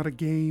 It is not a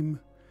game.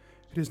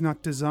 It is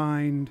not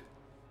designed.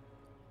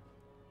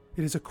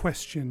 It is a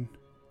question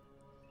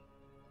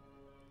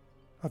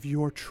of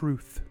your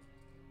truth.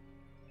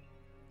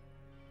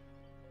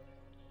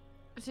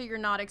 So you're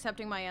not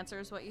accepting my answer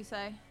is what you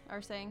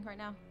are saying right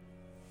now?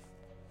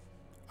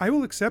 I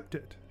will accept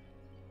it.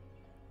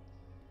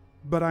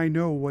 But I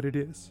know what it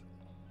is.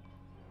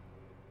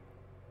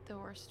 The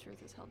worst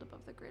truth is held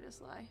above the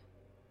greatest lie.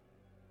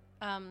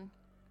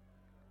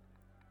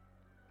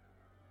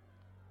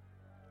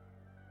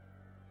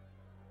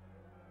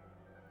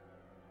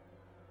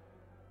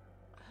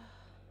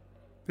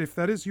 If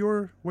that is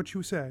what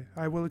you say,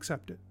 I will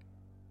accept it.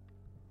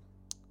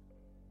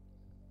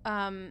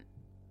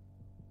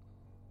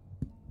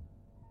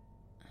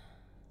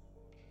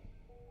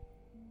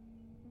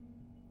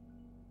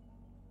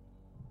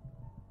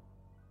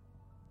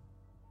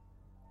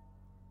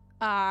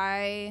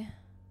 I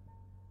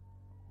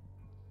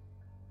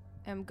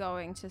am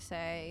going to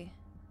say,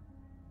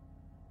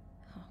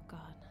 oh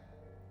God,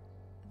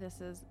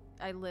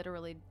 I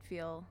literally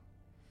feel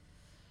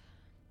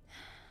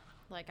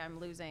like I'm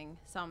losing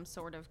some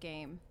sort of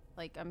game,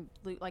 like I'm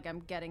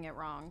getting it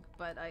wrong,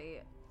 but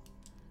I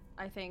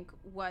think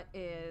what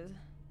is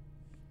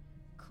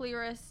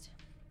clearest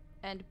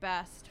and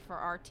best for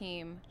our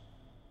team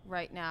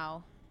right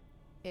now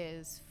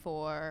is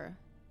for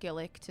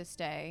Gillick to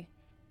stay.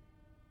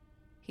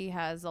 He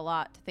has a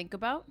lot to think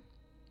about.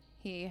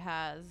 He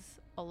has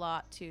a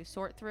lot to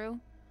sort through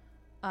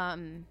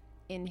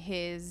in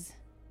his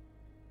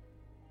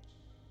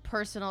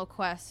personal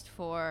quest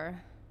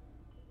for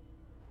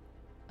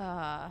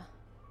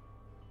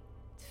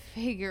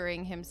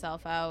figuring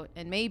himself out,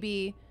 and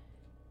maybe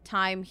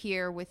time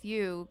here with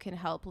you can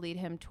help lead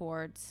him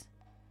towards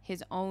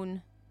his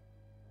own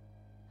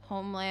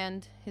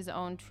homeland, his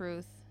own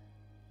truth,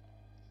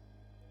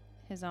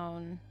 his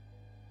own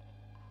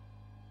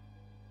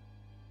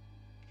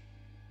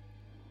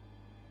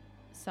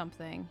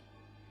something.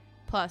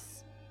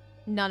 Plus,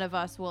 none of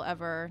us will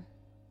ever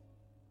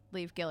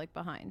leave Gillick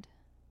behind.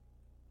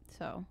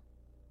 So,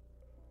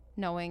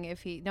 knowing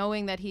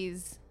that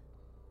he's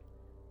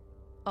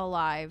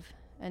alive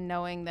and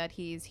knowing that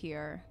he's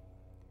here,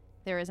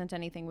 there isn't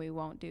anything we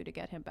won't do to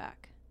get him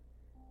back.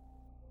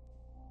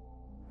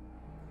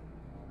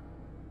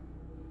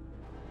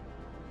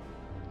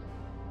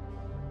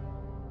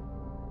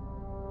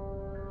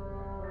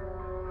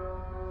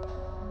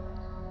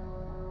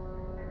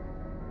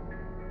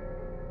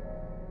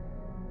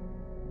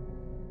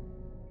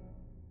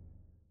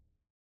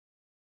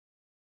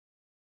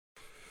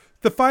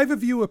 The five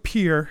of you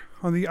appear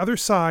on the other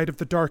side of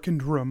the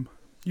darkened room.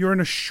 You're in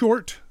a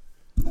short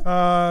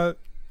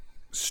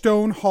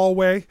stone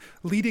hallway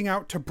leading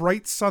out to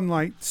bright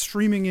sunlight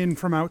streaming in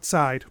from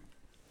outside.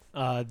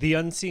 The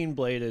unseen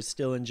blade is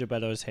still in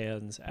Gebetto's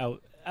hands,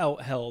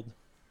 out held.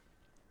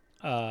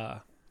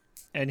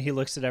 And he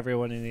looks at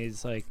everyone and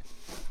he's like,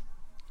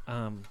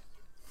 I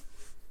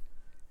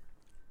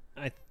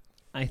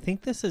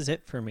think this is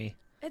it for me.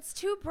 It's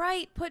too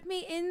bright. Put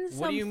me in something.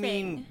 What do you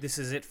mean, this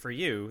is it for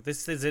you?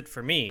 This is it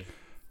for me.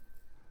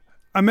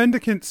 A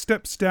mendicant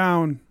steps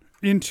down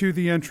into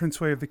the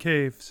entranceway of the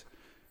caves,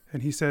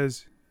 and he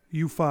says,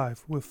 "You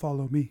five will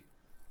follow me."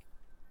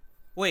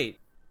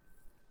 Wait.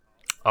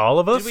 All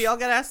of us? Did we all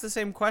get asked the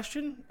same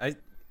question?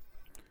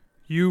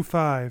 You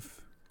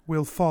five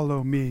will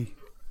follow me.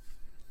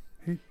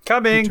 He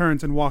Coming.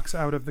 turns and walks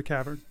out of the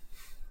cavern.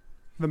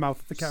 The mouth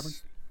of the cavern.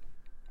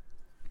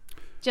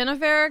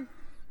 Jennifer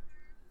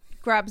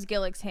grabs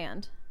Gillick's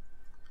hand.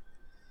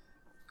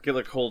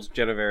 Gillick holds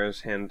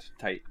Genevera's hand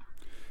tight.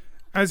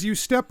 As you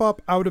step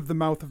up out of the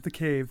mouth of the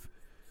cave,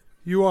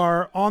 you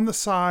are on the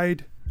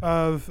side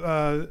of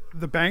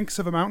the banks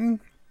of a mountain,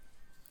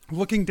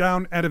 looking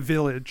down at a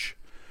village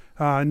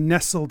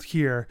nestled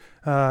here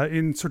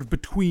in sort of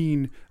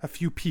between a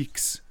few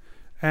peaks.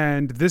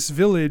 And this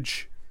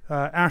village,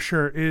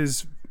 Asher,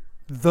 is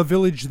the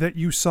village that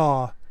you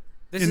saw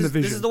in the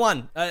vision. This is the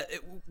one.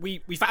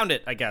 We found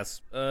it, I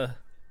guess.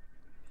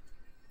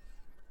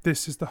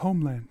 This is the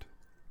homeland.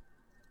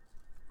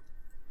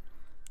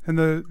 And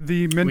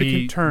the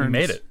mendicant turns. We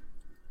made it.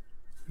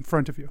 In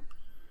front of you.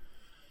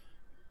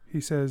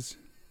 He says,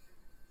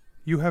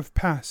 "You have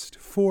passed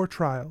 4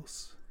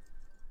 trials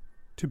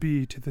to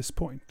be to this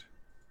point.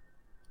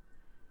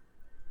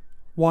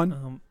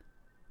 1,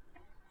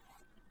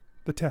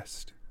 the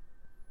test.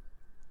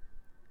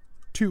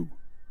 2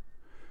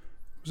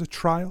 was a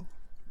trial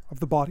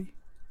of the body,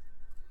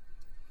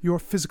 your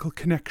physical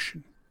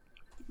connection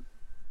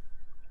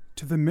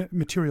to the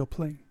material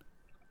plane.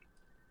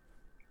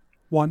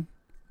 1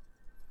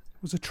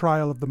 was a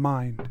trial of the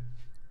mind.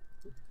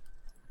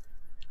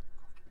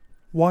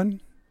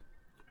 1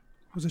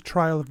 was a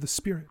trial of the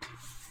spirit.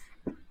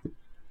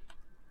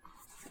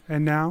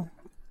 And now,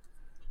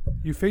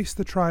 you face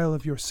the trial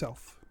of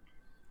yourself.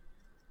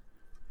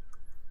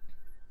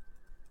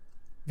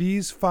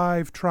 These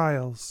 5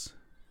 trials,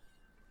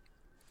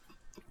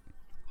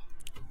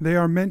 they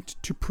are meant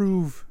to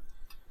prove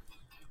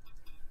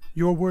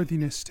your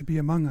worthiness to be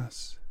among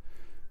us,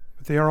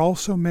 but they are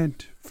also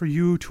meant for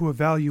you to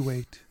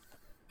evaluate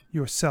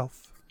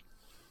yourself,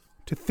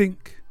 to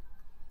think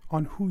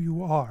on who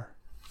you are.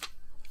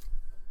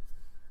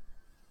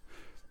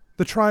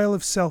 The trial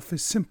of self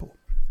is simple.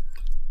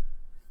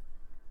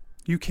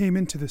 You came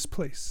into this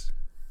place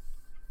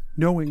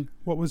knowing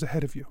what was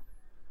ahead of you,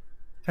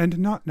 and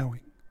not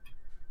knowing.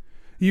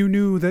 You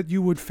knew that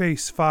you would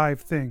face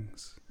 5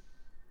 things,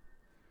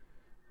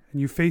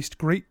 and you faced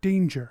great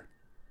danger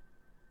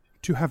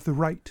to have the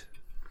right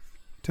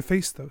to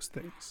face those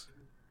things.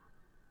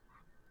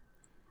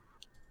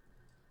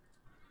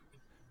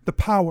 The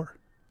power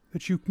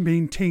that you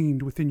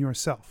maintained within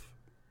yourself,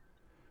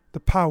 the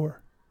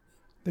power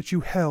that you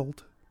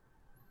held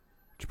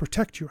to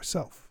protect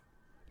yourself,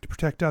 to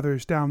protect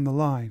others down the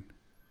line,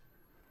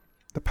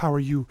 the power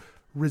you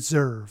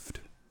reserved.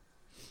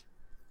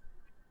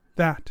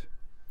 That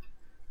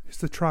is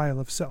the trial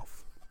of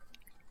self.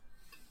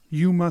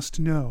 You must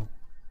know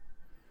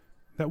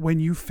that when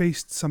you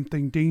faced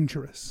something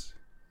dangerous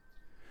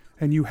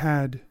and you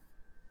had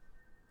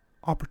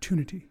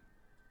opportunity,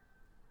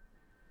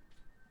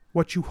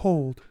 what you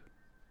hold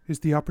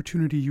is the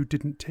opportunity you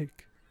didn't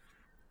take.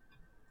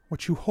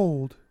 What you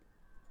hold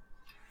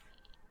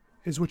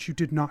is what you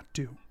did not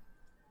do.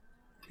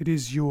 It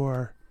is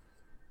your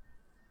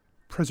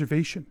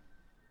preservation.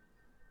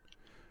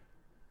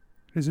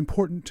 It is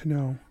important to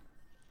know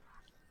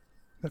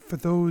that for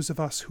those of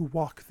us who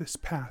walk this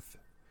path,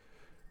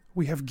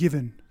 we have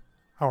given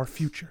our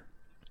future.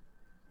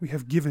 We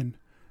have given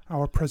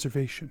our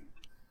preservation.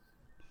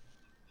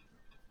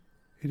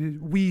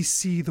 We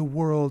see the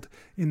world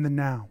in the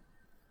now.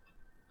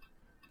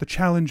 The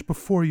challenge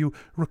before you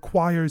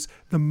requires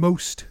the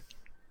most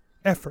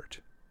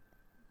effort,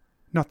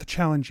 not the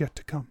challenge yet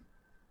to come.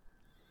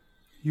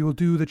 You will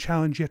do the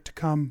challenge yet to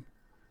come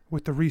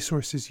with the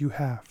resources you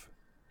have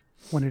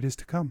when it is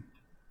to come.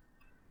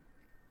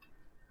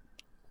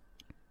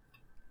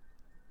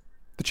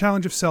 The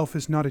challenge of self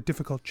is not a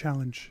difficult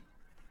challenge,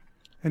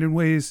 and in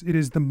ways it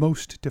is the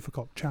most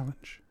difficult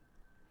challenge,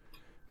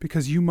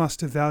 because you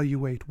must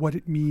evaluate what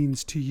it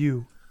means to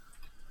you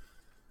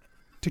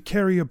to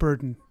carry a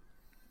burden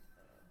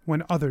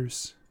when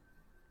others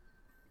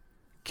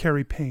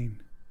carry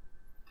pain.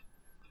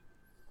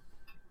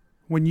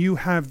 When you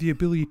have the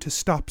ability to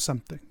stop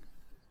something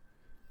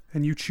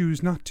and you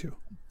choose not to.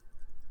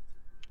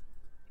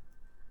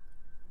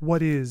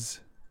 What is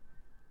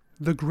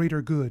the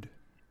greater good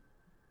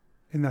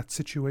in that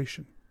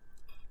situation?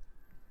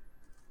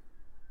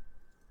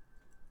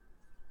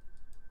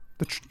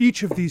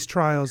 Each of these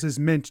trials is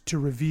meant to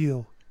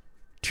reveal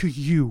to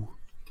you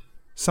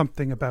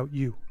something about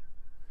you.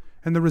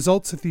 And the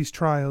results of these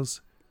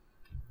trials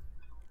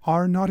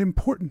are not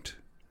important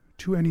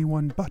to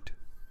anyone but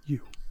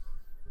you.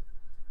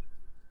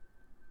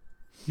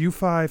 You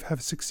 5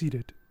 have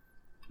succeeded,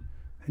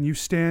 and you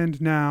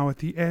stand now at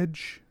the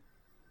edge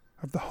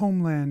of the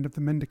homeland of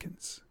the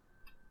mendicants.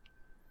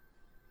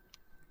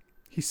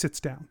 He sits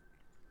down.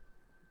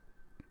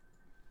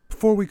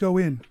 Before we go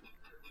in,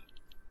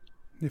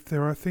 if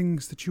there are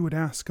things that you would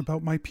ask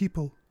about my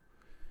people,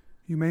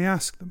 you may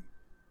ask them.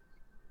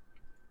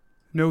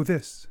 Know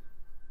this: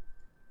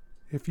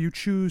 if you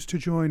choose to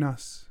join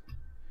us,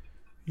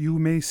 you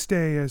may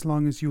stay as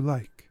long as you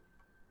like.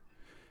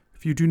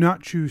 If you do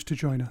not choose to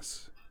join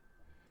us,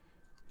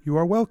 you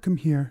are welcome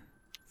here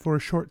for a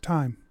short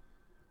time,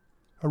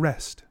 a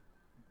rest,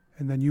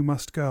 and then you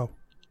must go.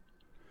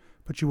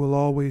 But you will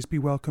always be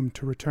welcome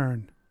to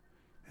return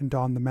and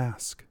don the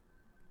mask.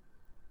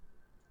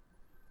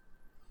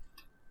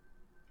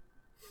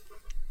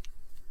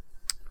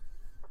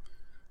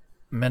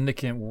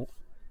 Mendicant,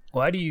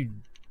 why do you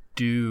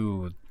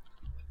do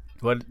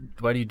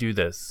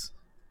this?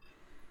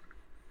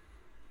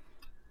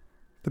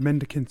 The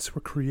mendicants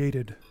were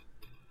created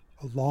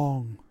a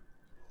long,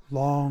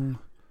 long,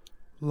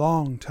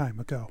 long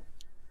time ago.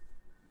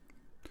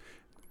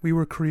 We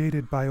were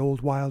created by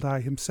old Wild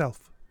Eye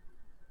himself.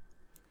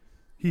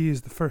 He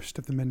is the first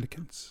of the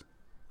mendicants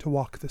to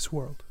walk this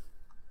world.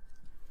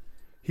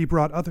 He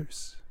brought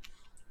others.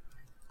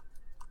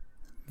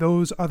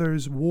 Those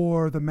others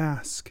wore the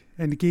mask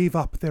and gave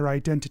up their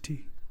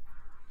identity.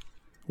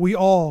 We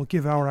all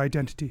give our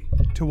identity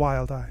to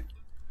Wild Eye,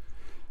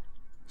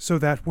 so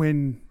that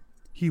when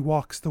he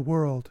walks the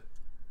world,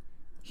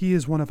 he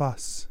is one of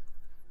us,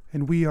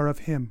 and we are of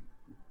him,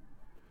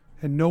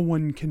 and no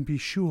one can be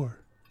sure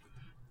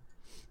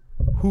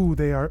who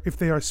they are, if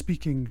they are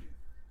speaking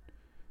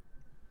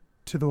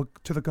to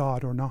the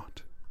god or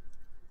not.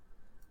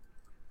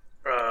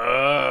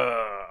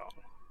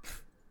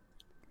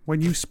 When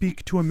you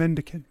speak to a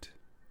mendicant,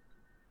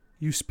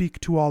 you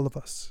speak to all of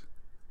us,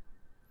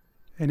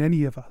 and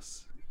any of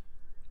us,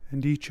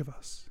 and each of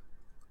us.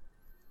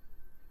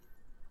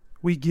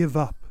 We give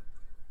up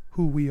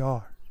who we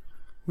are.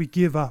 We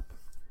give up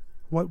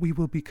what we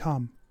will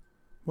become,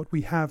 what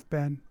we have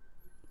been.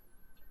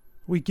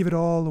 We give it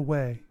all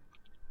away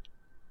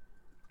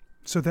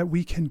so that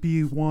we can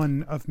be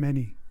one of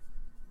many.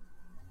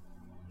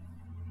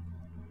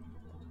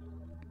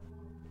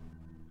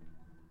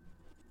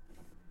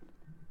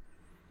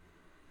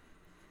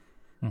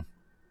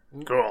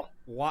 Cool.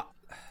 Why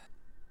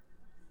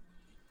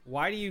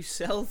do you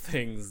sell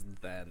things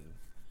then?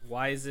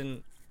 Why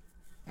isn't...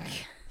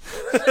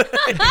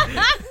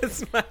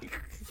 It's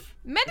like...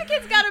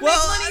 Mendicants gotta make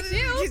money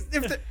too.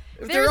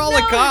 If they're all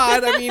a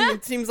god, I mean,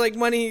 it seems like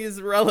money is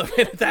irrelevant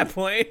at that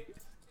point.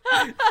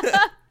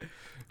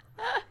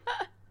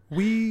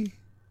 We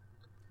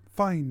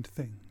find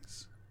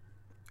things,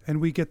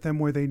 and we get them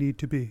where they need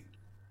to be.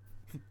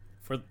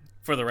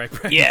 For the right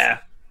price. Yeah.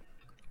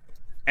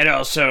 And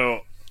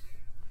also,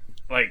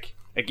 like,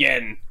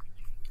 again,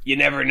 you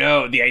never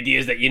know. The idea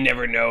is that you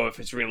never know if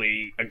it's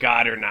really a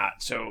god or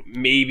not. So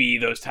maybe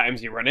those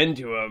times you run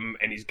into him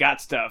and he's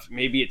got stuff,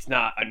 maybe it's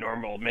not a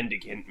normal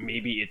mendicant.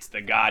 Maybe it's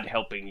the god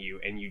helping you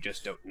and you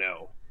just don't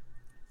know.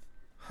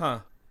 Huh.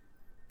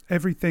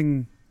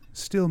 Everything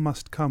still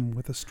must come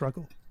with a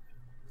struggle.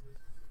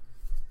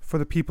 For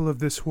the people of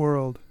this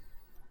world,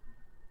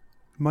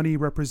 money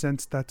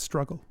represents that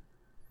struggle.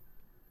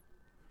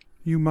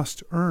 You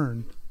must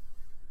earn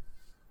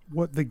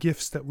what the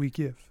gifts that we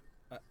give.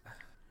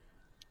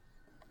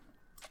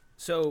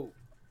 So,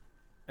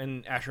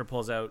 and Asher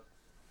pulls out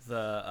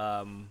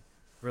the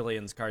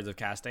Brilliant's Cards of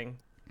Casting.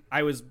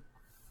 I was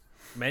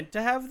meant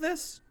to have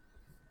this?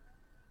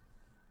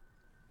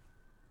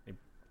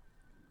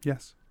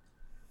 Yes.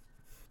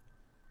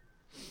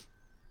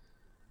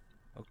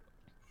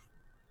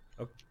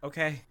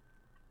 Okay.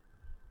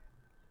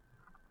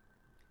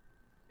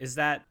 Is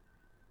that...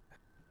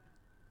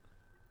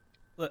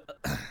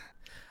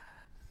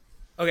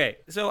 Okay,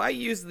 so I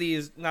used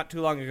these not too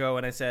long ago,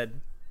 and I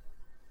said,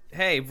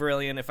 "Hey,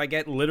 Virillion, if I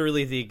get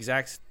literally the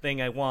exact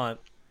thing I want,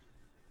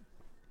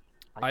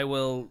 I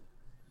will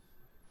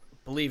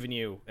believe in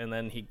you." And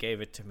then he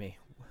gave it to me.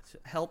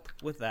 Help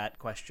with that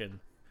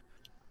question.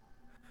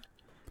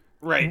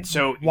 Right,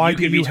 so Why you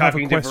do could be you have a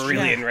talking to question?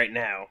 Virillion right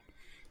now.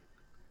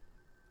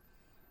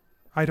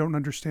 I don't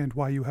understand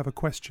why you have a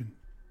question.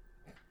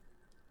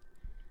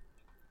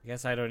 I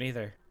guess I don't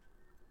either.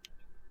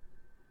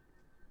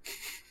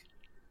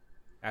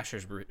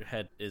 Asher's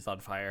head is on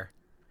fire.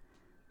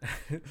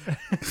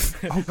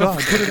 Oh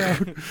God, put it out.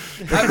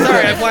 I'm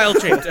sorry, I'm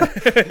wild shaped.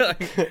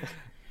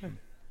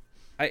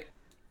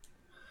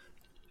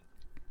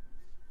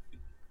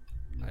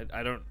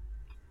 I don't.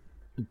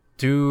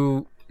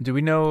 Do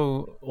we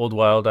know Old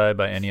Wild Eye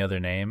by any other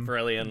name?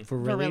 Virillion.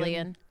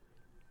 Virillion.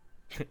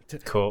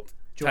 Cool.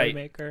 Tight.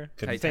 Joymaker,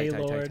 Tight,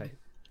 Feylord. tight.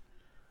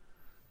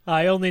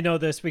 I only know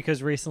this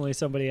because recently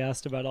somebody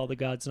asked about all the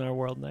gods in our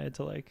world, and I had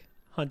to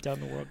hunt down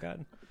the world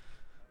god.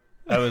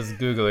 I was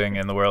Googling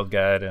in the World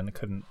Guide and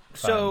couldn't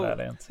find that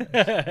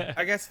answer.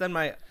 I guess then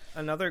my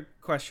another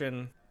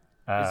question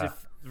is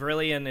if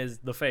Virillion is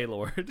the Fey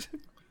Lord,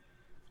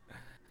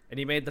 and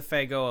he made the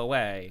Fey go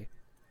away,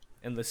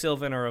 and the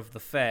Sylvan are of the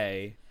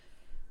Fey.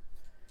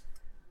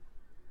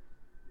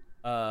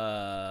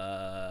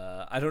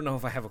 I don't know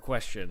if I have a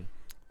question.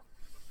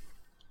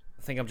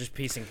 I think I'm just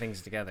piecing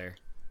things together.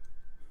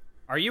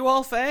 Are you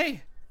all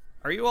Fey?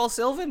 Are you all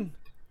Sylvan?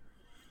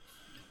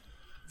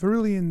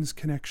 Virillion's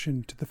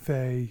connection to the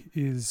Fae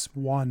is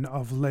one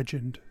of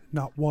legend,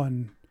 not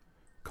one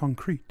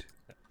concrete.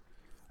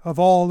 Of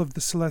all of the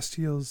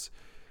Celestials,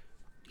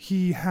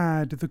 he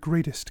had the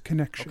greatest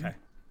connection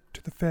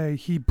to the Fae.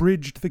 He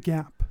bridged the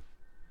gap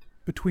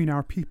between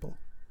our people.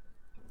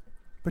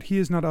 But he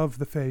is not of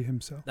the Fae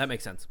himself. That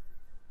makes sense.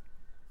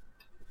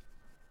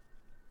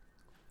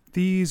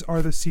 These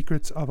are the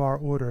secrets of our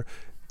order.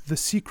 The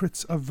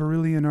secrets of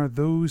Virillion are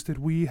those that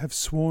we have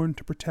sworn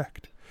to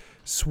protect,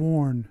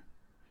 sworn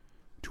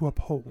to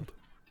uphold.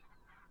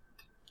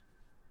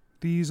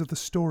 These are the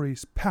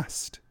stories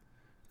passed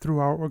through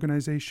our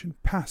organization,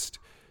 passed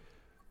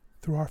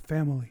through our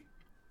family,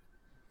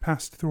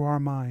 passed through our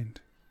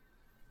mind.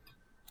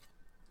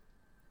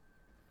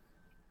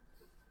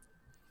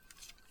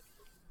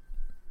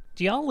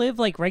 Do y'all live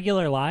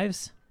regular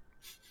lives?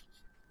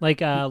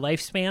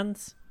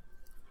 Lifespans?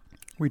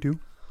 We do.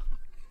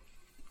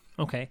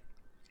 Okay.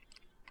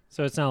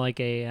 So it's not like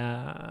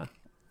a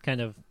kind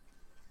of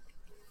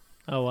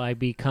I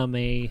become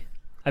a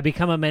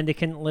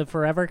mendicant, live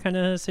forever kind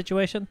of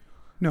situation?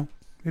 No.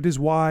 It is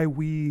why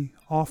we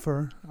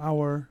offer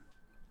our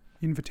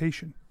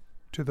invitation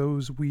to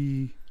those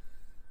we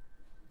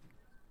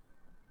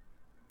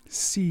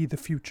see the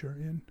future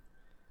in,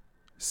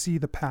 see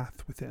the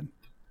path within.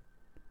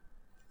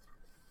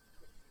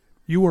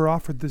 You were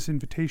offered this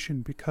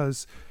invitation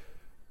because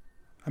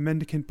a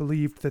mendicant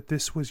believed that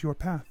this was your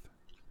path.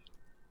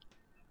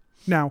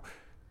 Now,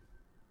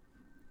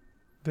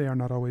 they are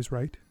not always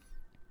right.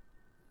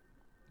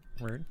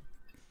 Word.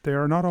 They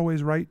are not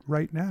always right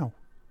now.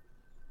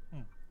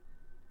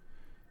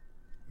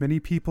 Many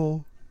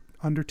people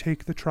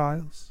undertake the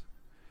trials.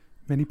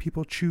 Many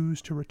people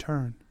choose to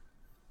return.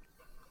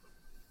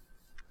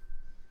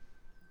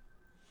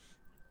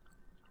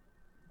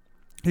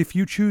 If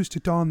you choose to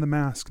don the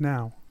mask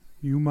now,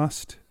 you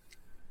must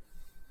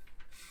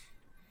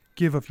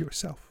give of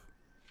yourself.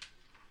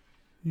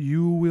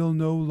 You will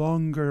no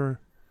longer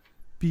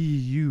be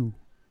you.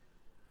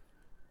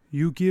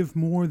 You give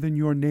more than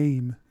your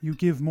name. You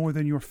give more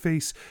than your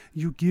face.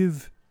 You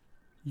give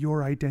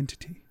your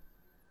identity.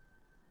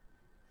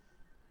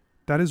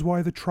 That is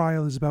why the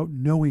trial is about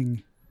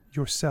knowing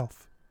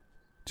yourself,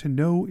 to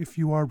know if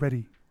you are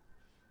ready,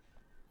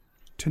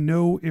 to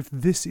know if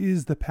this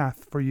is the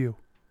path for you.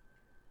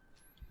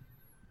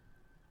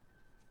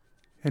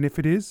 And if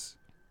it is,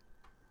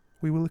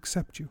 we will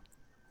accept you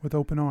with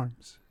open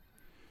arms.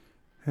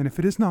 And if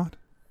it is not,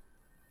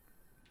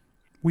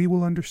 we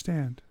will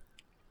understand,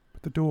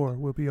 but the door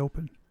will be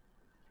open.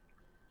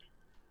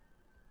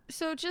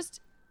 So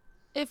just,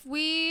 if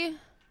we,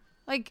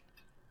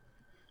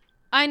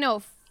 I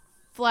know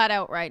flat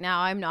out right now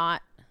I'm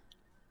not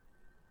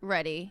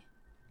ready.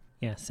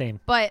 Yeah, same.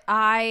 But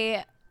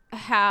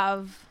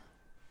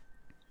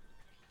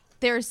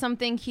there's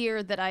something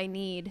here that I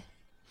need.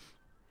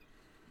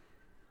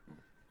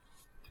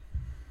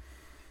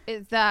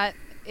 Is that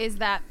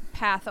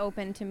path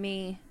open to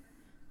me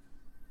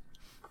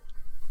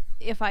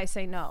if I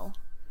say no?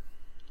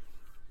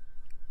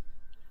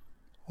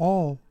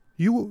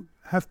 You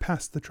have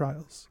passed the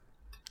trials.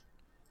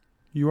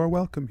 You are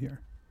welcome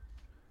here.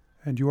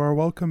 And you are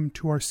welcome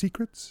to our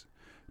secrets,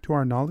 to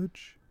our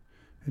knowledge,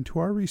 and to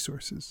our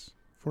resources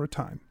for a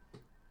time.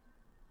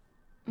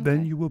 Okay.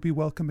 Then you will be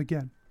welcome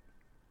again.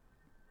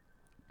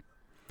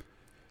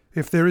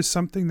 If there is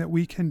something that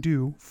we can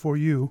do for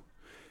you,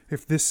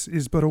 if this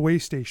is but a way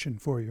station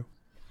for you,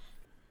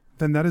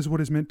 then that is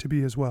what is meant to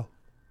be as well.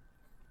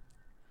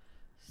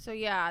 So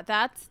yeah,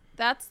 that's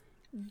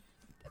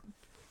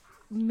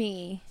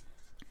me.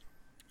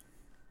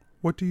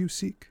 What do you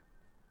seek?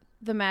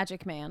 The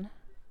magic man.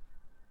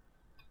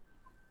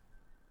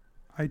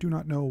 I do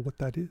not know what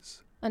that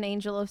is. An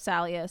angel of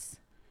Salius.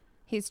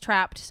 He's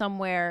trapped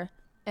somewhere,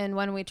 and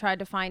when we tried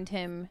to find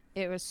him,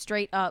 it was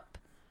straight up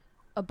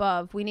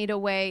above. We need a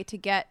way to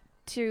get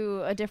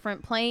to a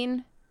different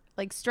plane,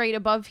 like straight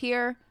above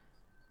here.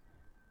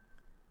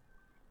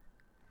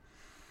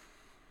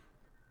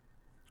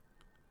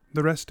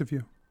 The rest of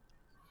you,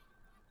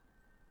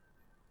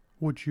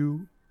 would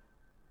you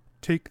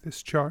take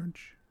this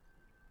charge?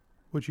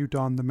 Would you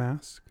don the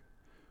mask?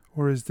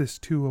 Or is this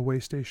too a way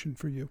station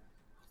for you?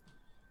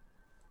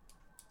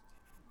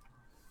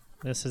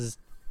 This is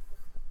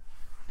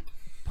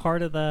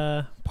part of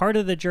the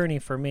journey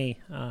for me.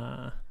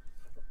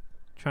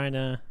 Trying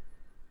to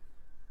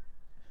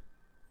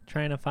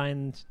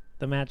find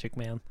the magic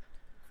man.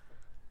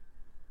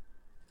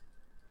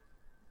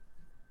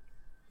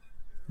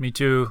 Me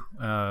too.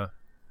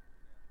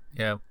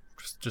 Yeah,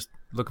 just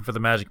looking for the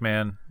magic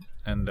man,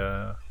 and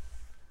it's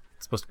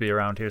supposed to be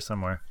around here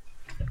somewhere.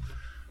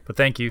 But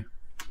thank you.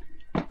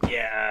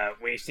 Yeah,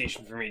 way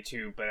station for me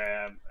too. But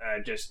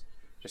just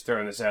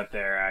throwing this out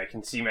there, I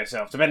can see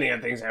myself, depending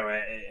on things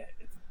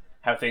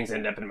how things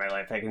end up in my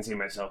life, I can see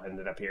myself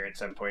ended up here at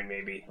some point,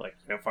 maybe like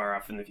far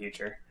off in the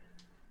future.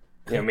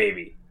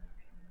 Maybe.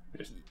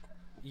 Just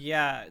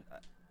Yeah,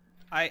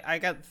 I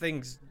got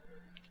things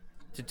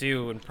to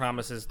do and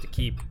promises to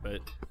keep,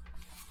 but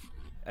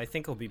I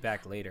think I'll be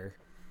back later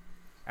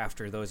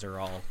after those are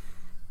all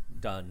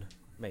done.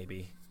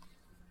 Maybe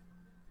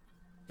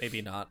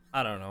not.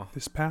 I don't know.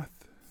 This path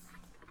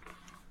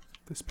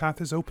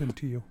is open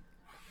to you.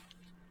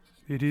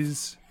 It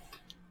is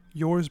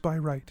yours by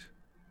right.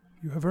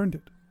 You have earned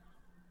it.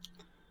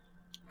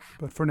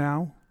 But for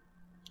now,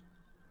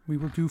 we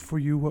will do for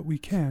you what we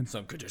can.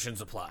 Some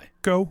conditions apply.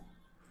 Go.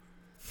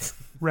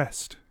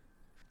 Rest.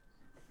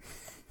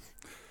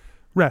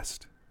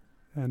 Rest.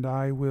 And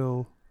I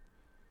will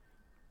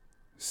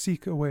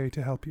seek a way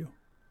to help you.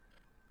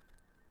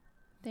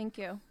 Thank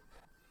you.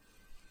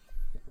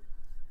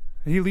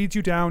 And he leads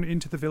you down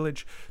into the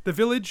village. The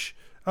village,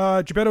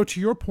 Gebetto, to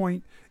your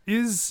point,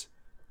 is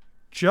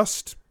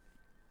just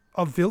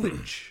a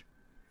village.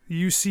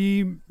 You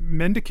see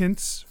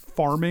mendicants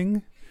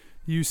farming.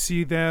 You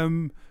see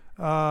them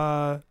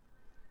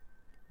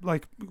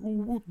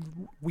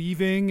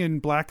weaving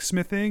and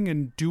blacksmithing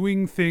and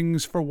doing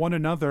things for one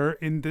another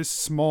in this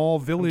small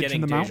village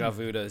in the mountains. I'm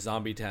getting deja vu to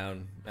Zombie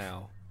Town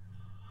now.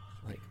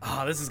 Like,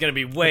 this is going to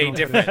be way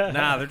different.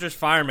 Nah, they're just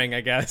farming,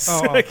 I guess.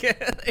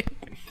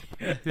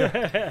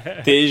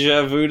 Yeah.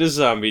 Deja vu to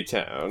Zombie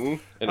Town,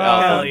 an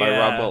album by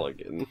Rob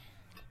Mulligan.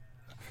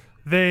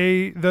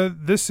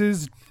 This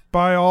is,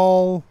 by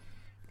all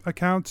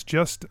accounts,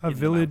 just a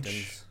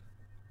village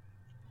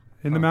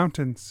in the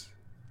mountains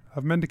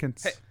of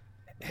mendicants.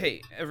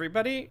 Hey,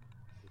 everybody,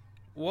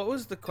 what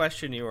was the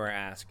question you were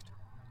asked?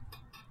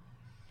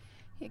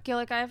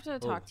 Gillick, I have to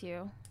talk to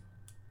you.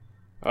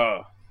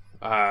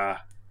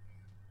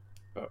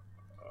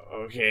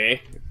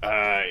 Okay.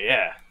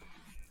 Yeah.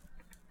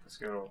 Let's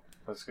go.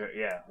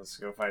 Yeah, let's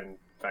go find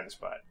a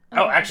spot.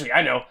 Oh, actually,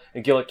 I know.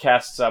 And Gillick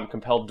casts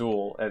Compelled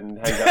Duel and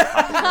hangs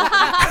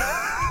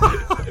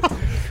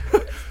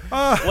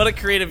out. What a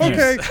creative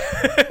okay. use.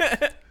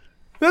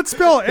 That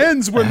spell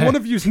ends when one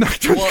of you's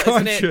knocked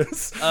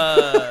unconscious.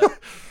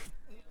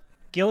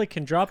 Gillick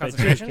can drop it.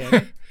 Too,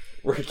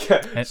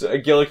 So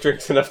Gillick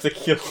drinks enough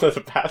tequila to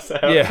pass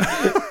out. Yeah.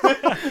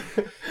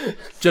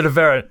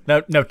 Genevera,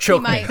 now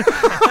choke me.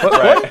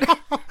 Right.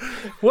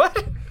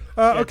 What?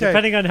 Okay.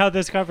 Depending on how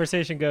this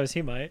conversation goes,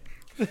 he might.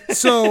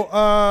 So,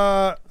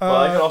 well,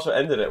 I can also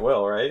end it at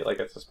will, right? Like,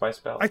 it's just my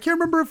spell. I can't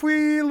remember if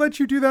we let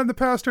you do that in the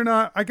past or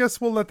not. I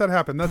guess we'll let that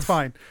happen. That's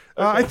fine.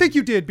 Okay. I think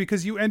you did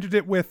because you ended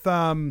it with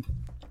ended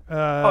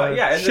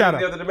Shadow.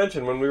 in the other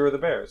dimension when we were the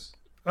bears.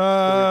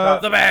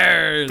 The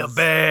bears. The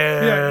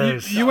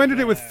bears. Yeah, you ended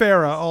it with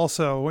Farah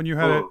also when you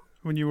had it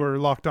when you were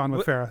locked on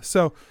with Farah.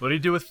 So what do you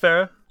do with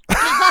Farah?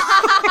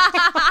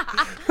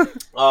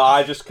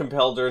 I just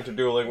compelled her into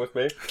dueling with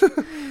me.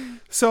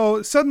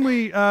 So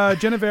suddenly,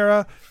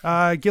 Genevera,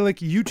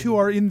 Gillick, you two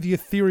are in the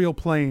ethereal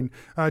plane,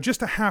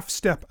 just a half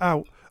step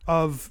out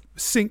of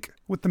sync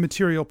with the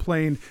material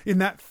plane in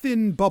that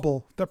thin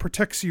bubble that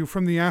protects you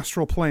from the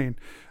astral plane.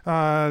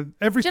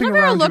 Everything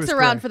Genevera around looks you is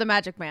around gray. for the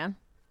magic man.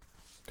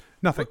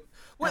 Nothing.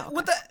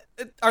 What the?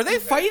 Are they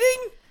fighting?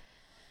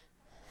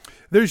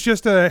 There's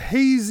just a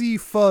hazy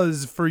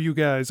fuzz for you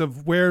guys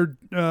of where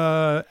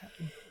Genevera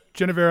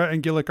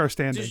and Gillick are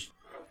standing.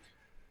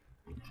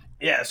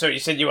 Yeah, so you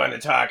said you wanted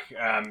to talk.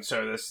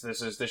 So this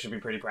should be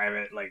pretty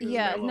private. Like, this is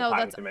a little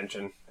pocket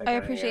dimension. I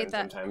appreciate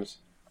that. Sometimes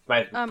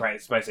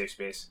it's my safe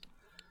space.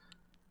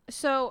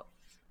 So,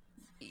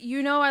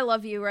 I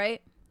love you,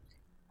 right?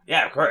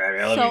 Yeah, of course. I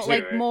mean, I love you too. So,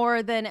 like, right?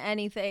 more than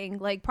anything,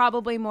 like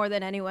probably more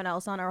than anyone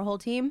else on our whole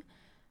team.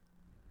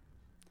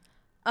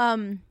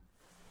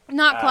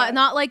 Not Clyde,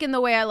 not like in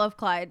the way I love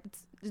Clyde.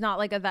 It's not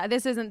like that.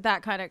 This isn't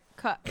that kind of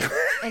cut.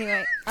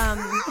 Anyway,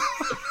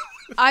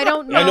 I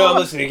don't know. I know. I'm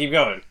listening. Keep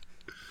going.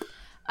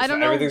 I don't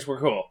know. Everything's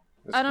cool.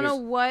 I don't know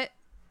what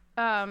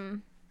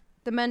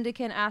the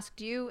mendicant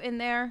asked you in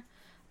there.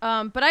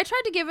 But I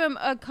tried to give him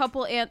a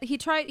couple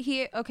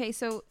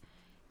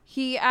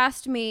he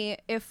asked me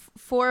if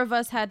 4 of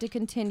us had to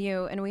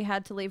continue and we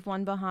had to leave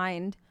one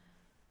behind,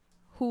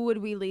 who would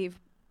we leave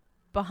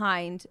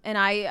behind? And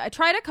I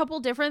tried a couple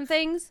different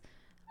things,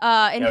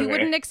 and he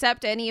wouldn't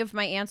accept any of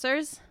my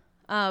answers.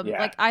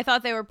 Like, I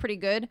thought they were pretty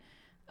good,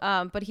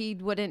 but he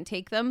wouldn't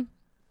take them.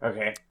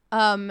 Okay.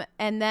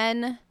 And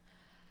then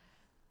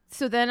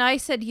I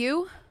said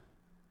you,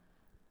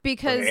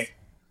 because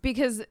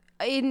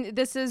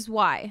this is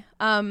why.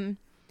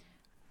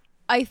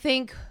 I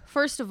think,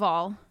 first of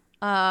all,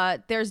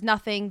 there's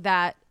nothing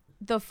that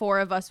the 4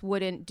 of us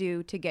wouldn't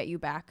do to get you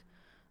back.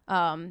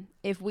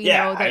 If we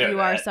know that you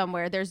are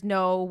somewhere, there's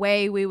no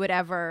way we would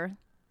ever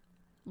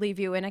leave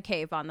you in a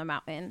cave on the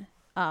mountain.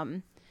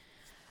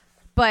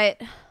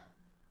 But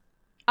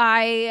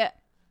I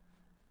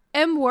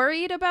am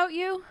worried about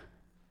you.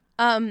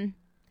 Thank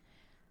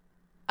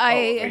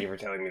you for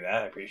telling me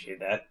that. I appreciate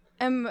that.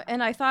 And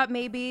I thought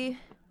maybe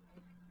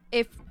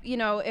if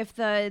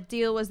the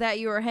deal was that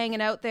you were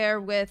hanging out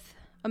there with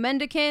a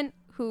mendicant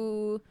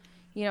who,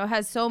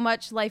 has so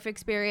much life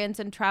experience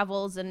and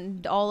travels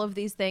and all of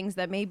these things,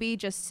 that maybe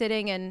just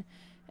sitting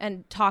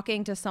and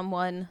talking to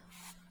someone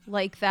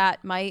like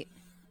that might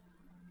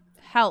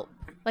help.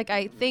 Like,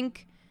 I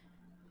think...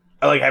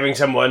 I like having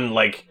someone,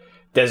 like,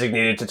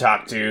 designated to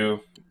talk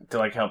to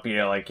like, help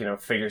you, like,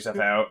 figure stuff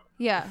out.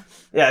 Yeah.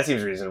 Yeah, that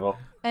seems reasonable.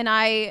 And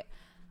I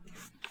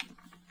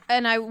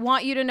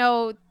want you to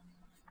know,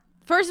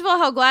 first of all,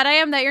 how glad I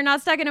am that you're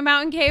not stuck in a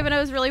mountain cave, and I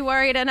was really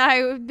worried, and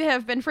I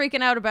have been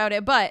freaking out about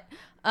it, but...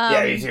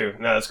 yeah, me too.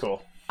 No, that's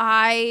cool.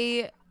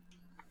 I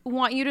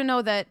want you to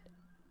know that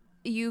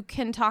you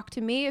can talk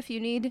to me if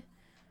you need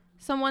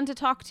someone to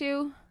talk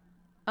to.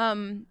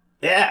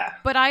 Yeah.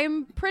 But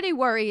I'm pretty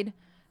worried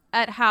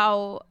at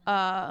how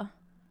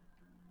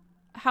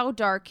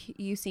dark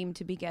you seem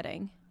to be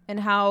getting, and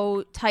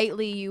how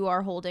tightly you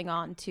are holding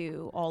on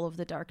to all of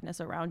the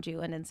darkness around you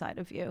and inside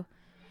of you.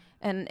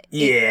 And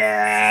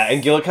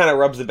and Gil kind of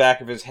rubs the back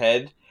of his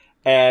head,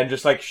 and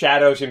just like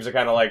shadow seems to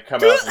kind of like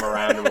come out from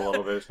around him a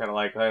little bit. It's kind of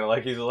like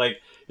he's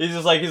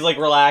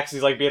relaxed.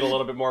 He's like being a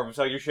little bit more.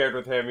 So you shared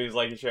with him. He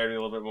shared me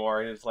a little bit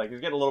more. He's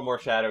getting a little more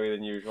shadowy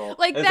than usual.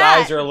 Like his that.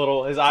 eyes are a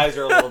little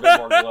bit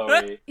more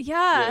glowy.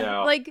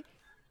 Yeah, like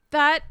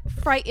that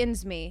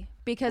frightens me,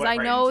 because I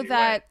know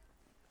that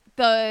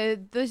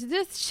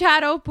this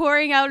shadow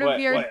pouring out of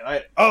your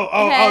head.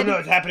 Oh no,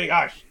 it's happening.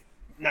 Gosh,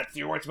 nuts!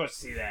 You weren't supposed to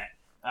see that.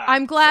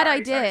 I'm glad I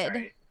did.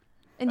 Sorry.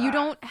 And you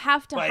don't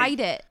have to hide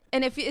it.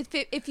 And if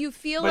you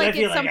feel like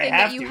it's something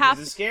that you have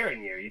to... It's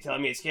scaring you. You're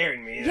telling me it's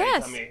scaring me. And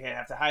yes. You tell me I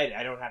have to hide it.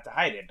 I don't have to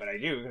hide it, but I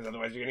do, because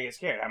otherwise you're going to get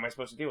scared. How am I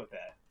supposed to deal with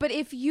that? But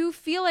if you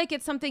feel like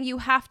it's something you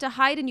have to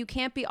hide and you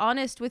can't be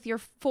honest with your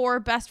 4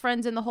 best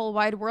friends in the whole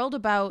wide world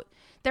about,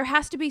 there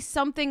has to be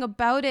something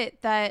about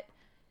it that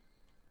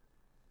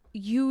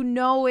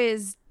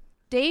is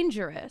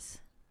dangerous.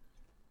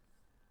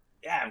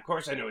 Yeah, of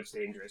course I know it's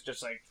dangerous.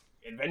 Just like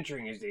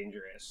adventuring is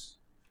dangerous.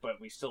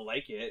 But we still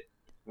like it.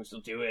 We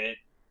still do it.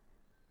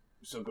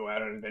 We still go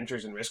out on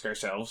adventures and risk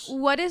ourselves.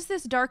 What is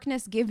this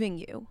darkness giving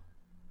you?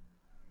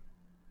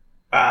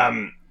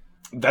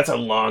 That's a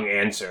long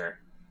answer.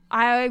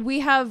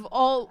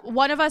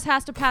 One of us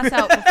has to pass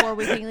out before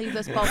we can leave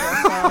this bubble.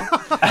 So.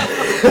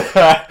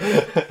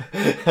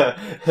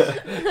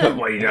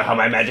 Well, you know how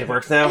my magic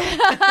works now?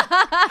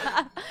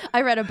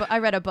 I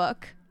read a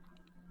book.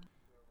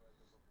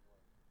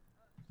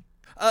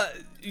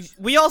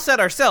 We all said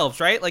ourselves,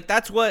 right? Like,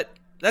 that's what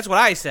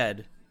I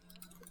said.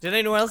 Did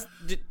anyone else?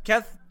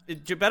 Keth?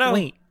 Geppetto?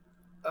 Wait.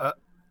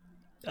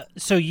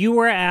 So you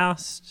were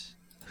asked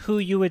who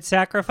you would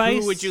sacrifice?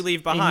 Who would you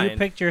leave behind? And you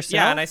picked yourself?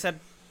 Yeah, and I said...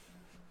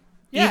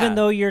 Yeah. Even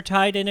though you're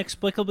tied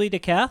inexplicably to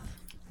Keth?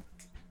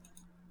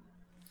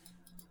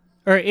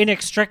 Or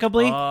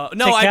inextricably No,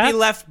 to I'd Keth? be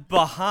left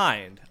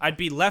behind. I'd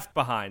be left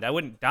behind. I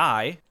wouldn't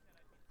die.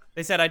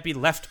 They said I'd be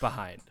left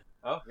behind.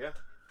 Oh, yeah.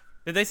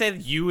 Did they say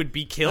that you would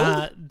be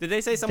killed? Did they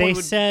say someone They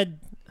would...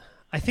 said...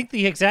 I think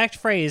the exact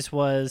phrase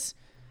was,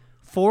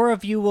 4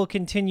 of you will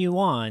continue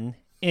on,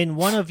 and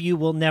 1 of you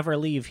will never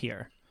leave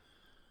here.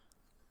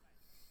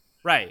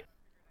 Right.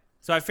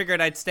 So I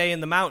figured I'd stay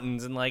in the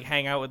mountains and, like,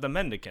 hang out with the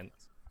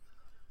mendicants.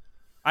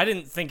 I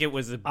didn't think it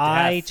was a death.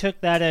 I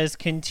took that as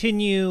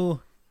continue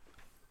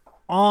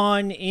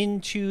on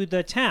into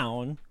the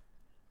town,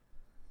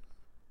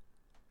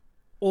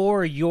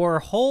 or your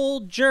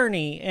whole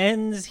journey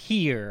ends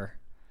here.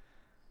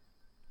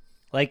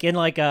 Like in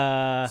like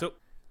a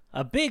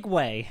big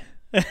way.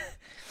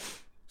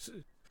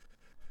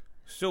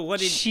 So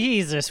what did...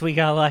 Jesus, we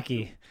got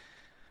lucky.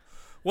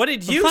 What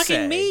did you say?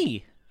 Fucking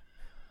me.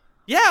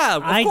 Yeah,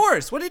 of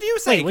course. What did you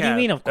say, Wait, what do you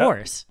mean, of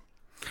course?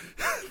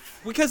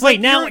 Because wait,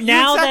 like,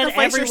 now that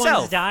everyone's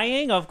yourself.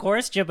 dying, of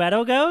course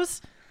Geppetto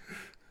goes?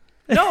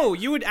 No,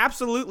 you would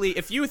absolutely,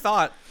 if you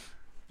thought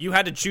you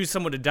had to choose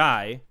someone to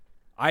die,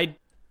 I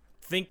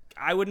think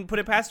I wouldn't put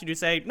it past you to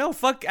say, no,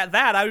 fuck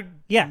that,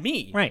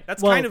 me. Right.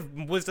 That's kind of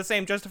was the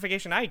same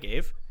justification I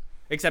gave.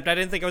 Except I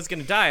didn't think I was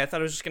gonna die. I thought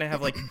I was just gonna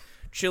have like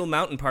chill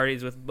mountain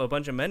parties with a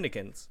bunch of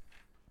mendicants.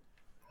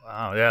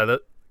 Wow, yeah,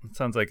 that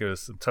sounds like it was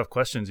some tough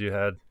questions you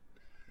had.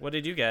 What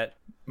did you get?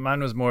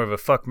 Mine was more of a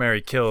fuck,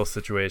 marry, kill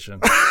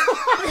situation.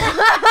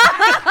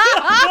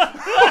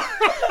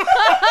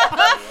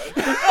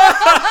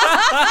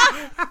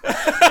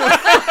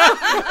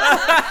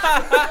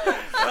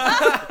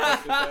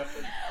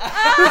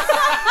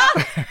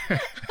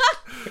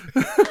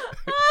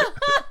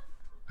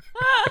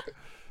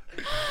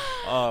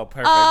 Oh,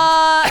 perfect.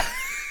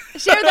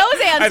 Share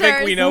those answers. I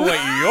think we know what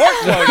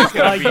your quote is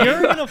going to be.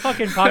 You're in a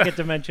fucking pocket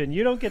dimension.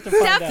 You don't get to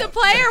find Except out. the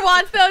player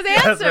wants those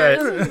That's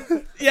answers.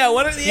 right. Yeah,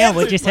 what are the Yeah, answers?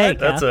 what'd you say? bud?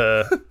 That's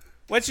a.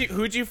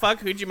 Who'd you fuck?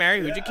 Who'd you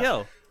marry? Who'd you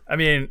kill? I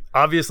mean,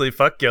 obviously,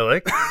 fuck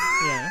Gillick,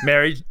 Yeah.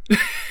 marry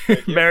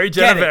Get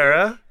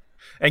Genevera,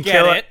 and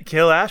Get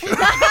kill Asher.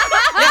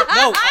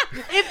 No,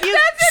 If you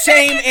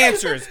same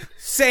answers.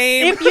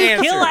 Same if you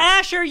answers. kill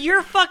Asher,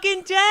 you're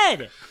fucking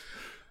dead.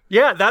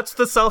 Yeah, that's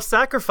the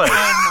self-sacrifice.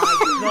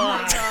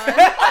 Oh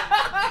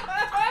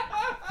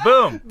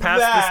Boom,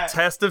 pass this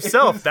test of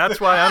self.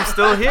 That's why I'm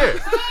still here.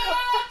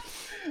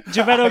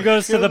 Geppetto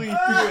goes to the.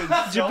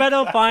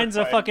 Geppetto finds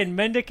a fucking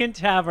mendicant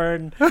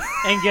tavern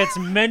and gets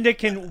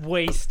mendicant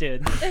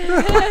wasted.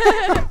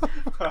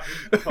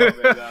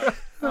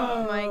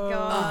 Oh my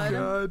god.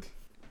 God.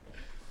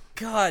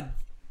 God.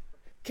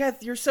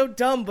 Keth, you're so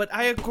dumb, but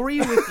I agree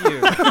with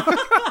you.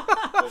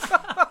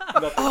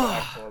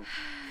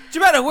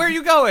 Geppetto, where are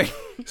you going?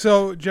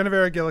 So,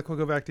 Genevera Gillick, we'll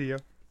go back to you.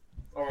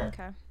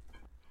 Okay.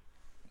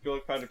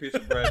 Gillick found a piece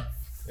of bread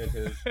in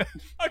his.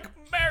 Fuck,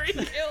 marry,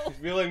 kill. He's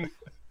feeling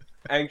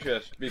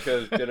anxious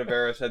because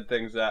Genevera said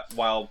things that,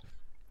 while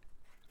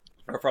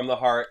are from the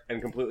heart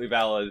and completely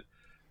valid,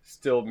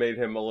 still made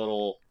him a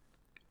little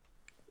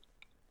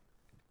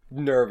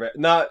nervous.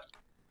 I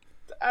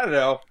don't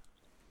know.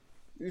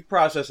 He's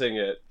processing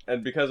it,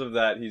 and because of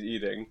that, he's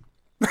eating.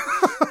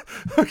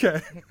 Okay.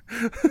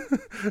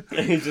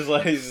 he's just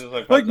like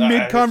Like "Ah,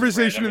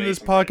 mid-conversation in this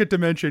this pocket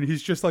dimension,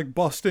 he's just like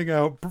busting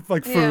out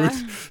like food.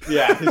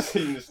 Yeah. Yeah, he's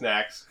eating the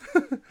snacks.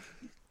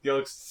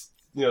 Gillick's,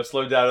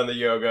 slowed down on the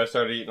yoga,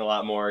 started eating a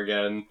lot more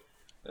again.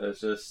 And it's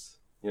just,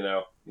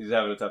 he's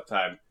having a tough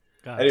time.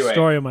 God, Anyway.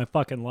 story of my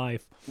fucking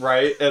life.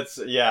 Right?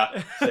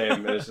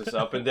 Same. It's just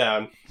up and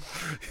down.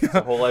 It's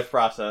a whole life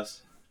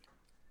process.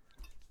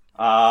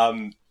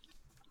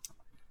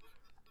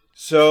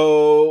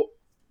 So,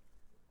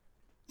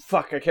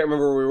 fuck, I can't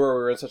remember where we were.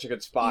 We were in such a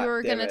good spot. You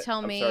were Damn gonna it. tell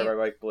I'm me sorry,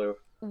 my mic blew.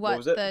 What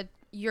was it?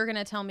 You're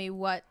gonna tell me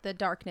what the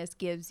darkness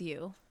gives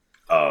you.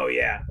 Oh,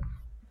 yeah.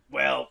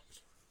 Well,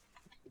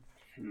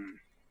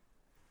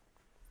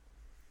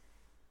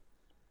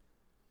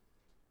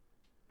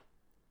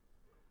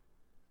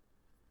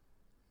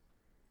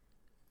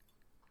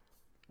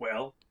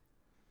 Well,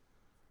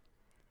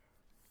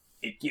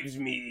 it gives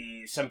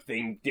me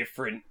something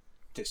different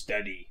to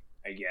study,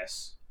 I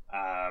guess.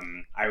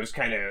 I was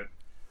kind of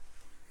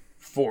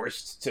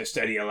forced to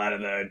study a lot of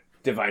the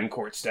Divine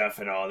Court stuff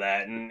and all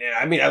that. And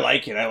I mean, I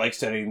like it. I like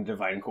studying the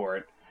Divine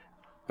Court.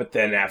 But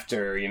then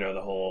after,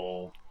 the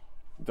whole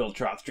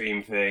Viltroth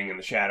Dream thing and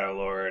the Shadow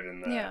Lord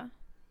and the,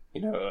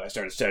 I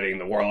started studying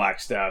the Warlock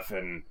stuff,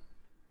 and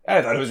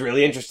I thought it was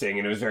really interesting,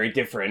 and it was very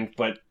different,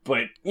 but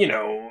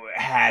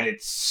had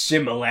its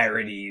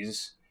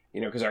similarities,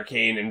 because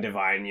Arcane and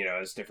Divine,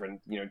 is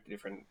different,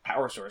 different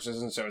power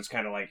sources, and so it's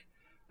kind of like,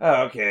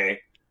 oh, okay,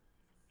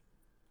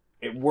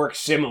 it works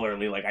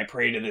similarly. Like, I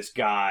pray to this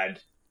god,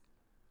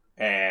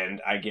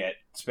 and I get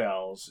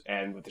spells,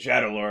 and with the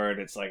Shadow Lord,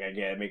 it's like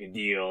I make a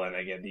deal, and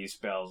I get these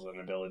spells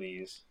and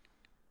abilities.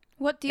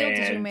 What deal did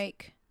you And-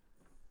 make?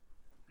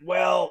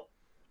 Well,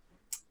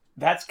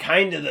 that's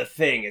kind of the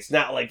thing. It's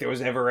not like there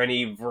was ever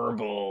any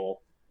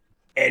verbal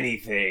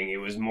anything. It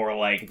was more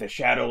like the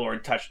Shadow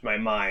Lord touched my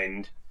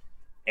mind,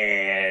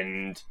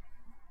 and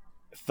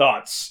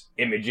thoughts,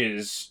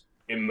 images,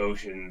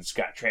 emotions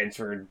got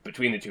transferred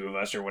between the two of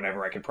us, or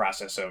whatever I could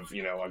process of,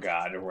 a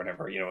god or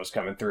whatever, was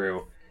coming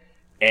through,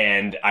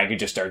 and I could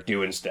just start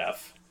doing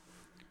stuff.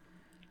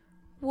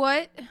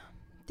 What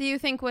do you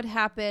think would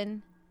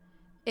happen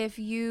if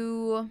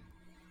you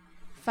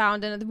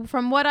found another?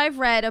 From what I've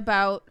read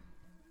about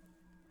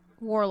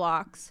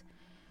warlocks,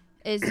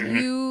 is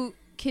you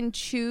can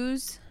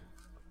choose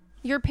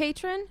your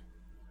patron.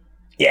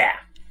 Yeah.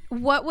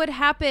 What would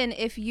happen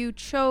if you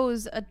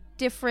chose a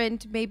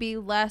different, maybe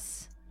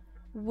less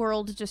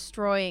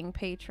world-destroying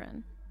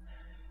patron?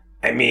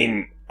 I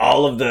mean,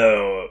 all of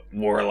the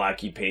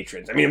Warlocky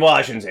patrons,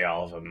 I shouldn't say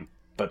all of them,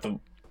 but the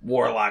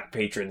Warlock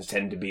patrons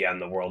tend to be on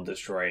the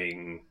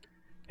world-destroying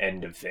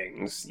end of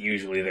things.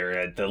 Usually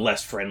they're the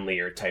less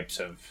friendlier types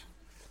of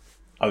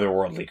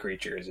otherworldly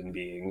creatures and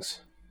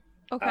beings.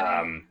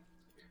 Okay.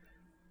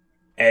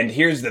 And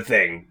here's the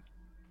thing.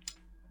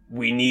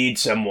 We need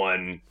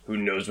someone who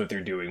knows what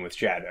they're doing with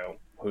Shadow.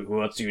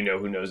 Who else do you know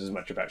who knows as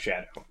much about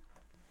Shadow?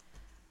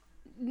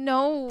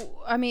 No,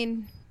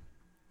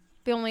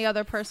 the only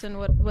other person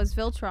was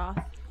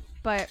Viltroth,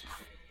 but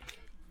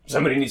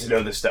Somebody needs to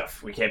know this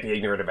stuff. We can't be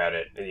ignorant about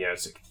it.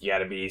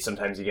 And,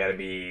 sometimes you gotta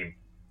be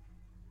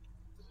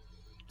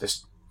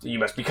you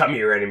must become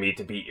your enemy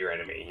to beat your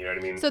enemy. You know what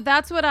I mean? So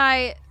that's what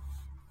I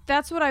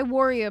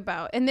worry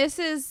about. And this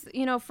is,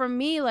 from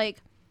me, like,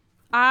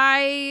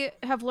 I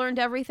have learned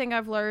everything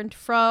I've learned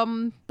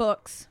from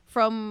books,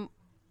 from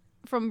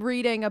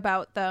reading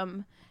about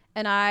them.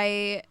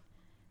 And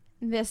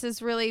this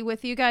is really,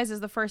 with you guys, is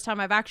the first time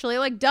I've actually,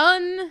 like,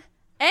 done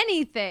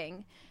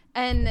anything.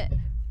 And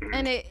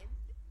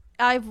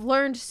I've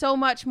learned so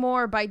much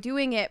more by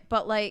doing it,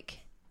 but, like,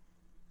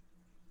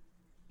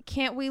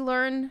 can't we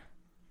learn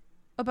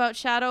about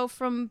Shadow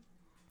from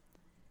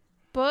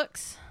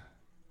books?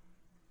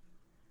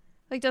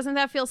 Like, doesn't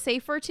that feel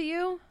safer to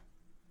you?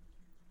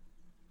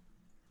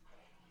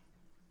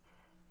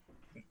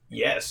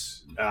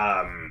 Yes.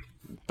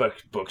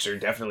 Books are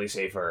definitely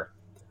safer,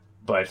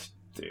 but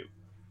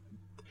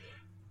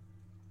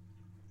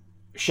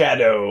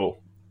Shadow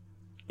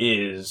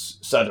is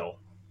subtle.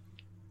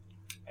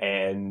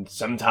 And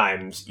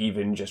sometimes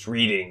even just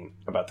reading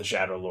about the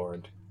Shadow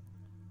Lord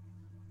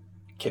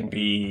can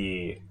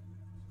be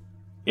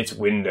its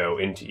window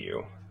into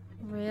you.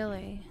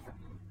 Really?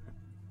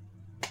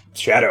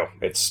 Shadow.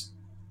 It's,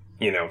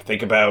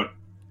 think about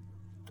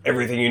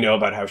everything you know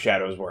about how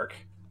shadows work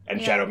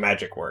and shadow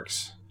magic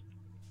works.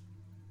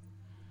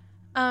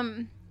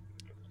 Are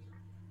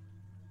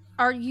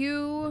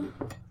you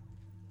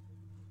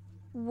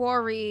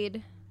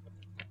worried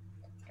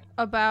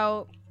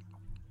about...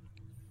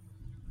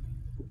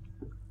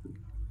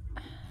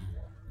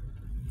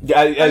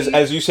 Yeah,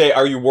 as you say,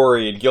 are you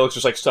worried? Gillick's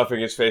just like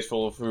stuffing his face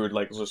full of food,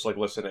 like just like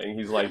listening.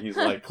 He's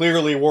like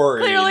clearly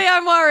worried. Clearly,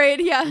 I'm worried.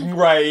 Yeah.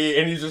 Right,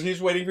 and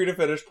he's waiting for you to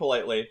finish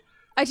politely.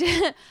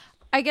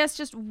 I guess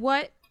just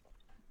what?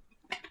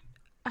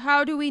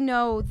 How do we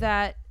know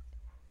that?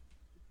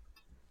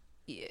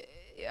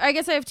 I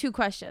guess I have two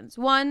questions.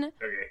 One,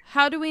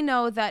 how do we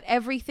know that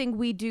everything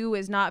we do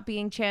is not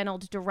being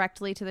channeled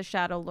directly to the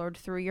Shadow Lord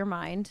through your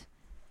mind?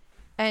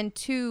 And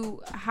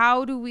two,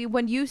 how do we,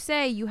 when you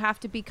say you have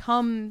to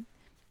become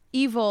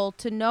evil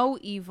to know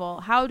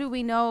evil, how do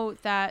we know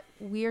that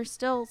we're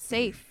still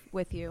safe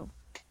with you?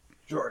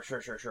 Sure.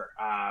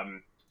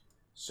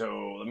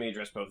 So let me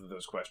address both of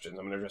those questions.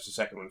 I'm going to address the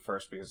second one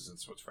first because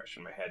it's what's fresh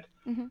in my head.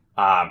 Mm-hmm.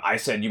 I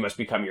said you must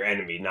become your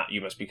enemy, not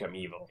you must become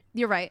evil.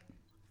 You're right.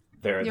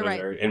 Those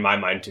are, in my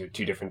mind,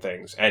 two different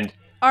things. And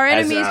our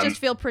enemies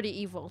just feel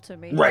pretty evil to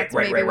me. Right.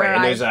 Where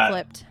And there's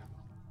flipped.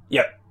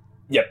 Yep.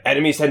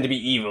 Enemies tend to be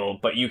evil,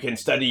 but you can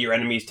study your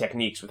enemies'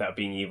 techniques without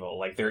being evil.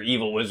 Like, they're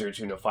evil wizards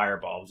who know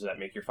fireballs. Does that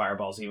make your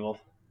fireballs evil?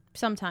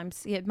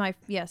 Sometimes.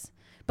 Yes.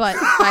 But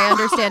I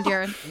understand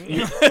your...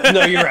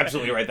 No, you're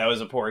absolutely right. That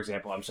was a poor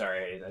example. I'm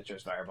sorry. I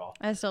chose fireball.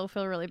 I still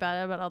feel really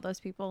bad about all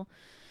those people.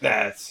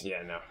 No.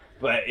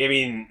 But, I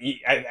mean,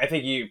 I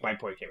think my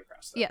point came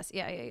across, though. Yes.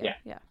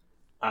 Yeah.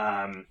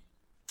 And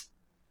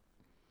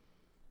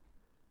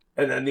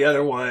then the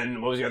other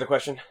one, what was the other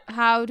question?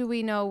 How do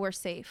we know we're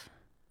safe?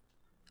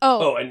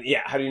 And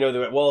how do you know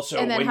that? Well, so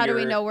and then how do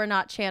we know we're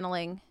not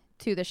channeling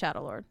to the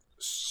Shadow Lord?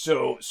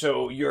 So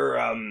you're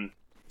a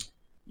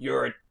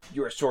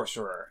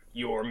sorcerer.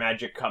 Your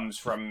magic comes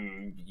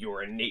from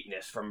your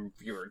innateness, from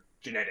your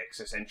genetics,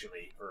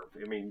 essentially. Or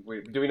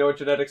do we know what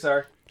genetics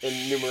are in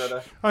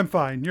Numerata? I'm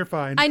fine. You're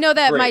fine. I know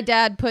that Great. my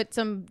dad put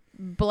some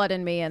blood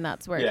in me, and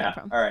that's where it came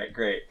from. All right,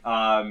 great.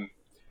 But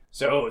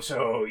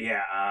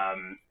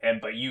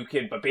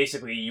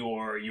basically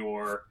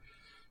your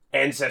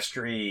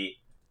ancestry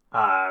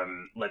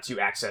lets you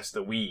access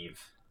the weave,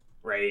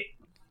 right?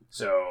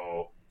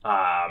 So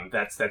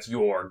that's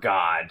your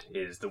god,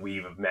 is the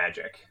weave of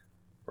magic,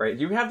 right?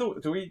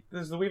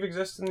 Does the weave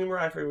exist in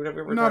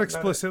Numerata? Not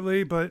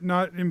explicitly, but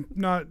not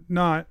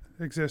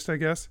exist, I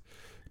guess.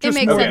 It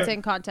makes sense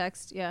in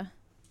context, yeah.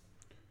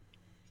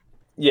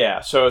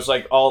 Yeah, so it's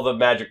like all the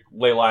magic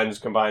ley lines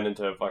combined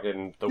into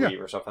fucking the weave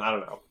or something. I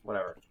don't know.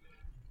 Whatever.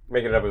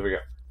 Make it up as we go.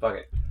 Fuck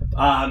it.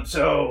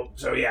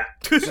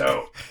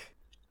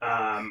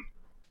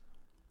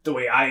 The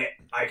way I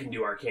can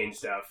do arcane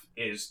stuff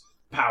is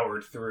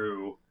powered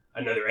through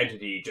another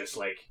entity, just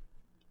like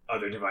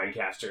other divine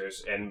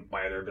casters, and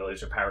my other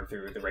abilities are powered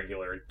through the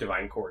regular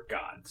divine court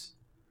gods.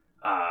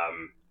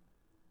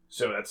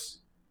 So that's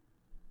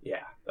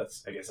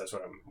I guess that's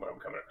what I'm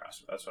coming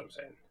across. That's what I'm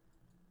saying.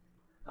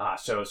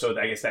 So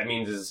I guess that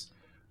means is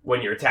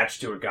when you're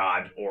attached to a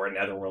god or an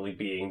otherworldly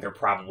being, they're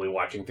probably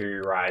watching through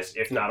your eyes,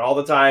 if not all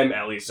the time,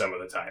 at least some of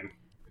the time.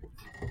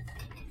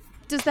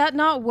 Does that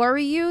not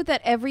worry you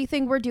that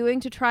everything we're doing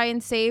to try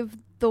and save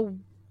the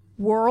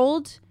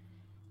world,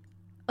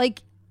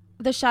 like,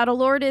 the Shadow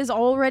Lord is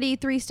already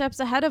 3 steps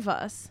ahead of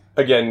us?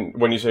 Again,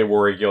 when you say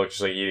worry, Gillick's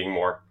just like eating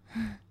more.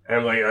 And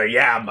I'm like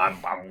yeah,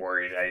 I'm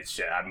worried.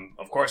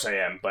 Of course I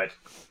am, but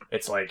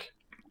it's like,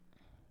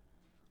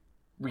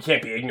 we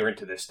can't be ignorant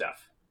to this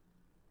stuff.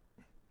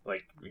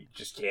 Like, we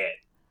just can't.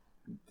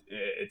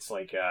 It's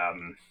like,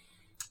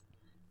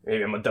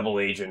 maybe I'm a double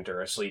agent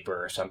or a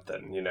sleeper or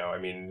something,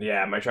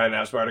 am I trying to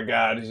outsmart a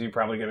god? Is he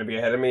probably going to be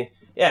ahead of me?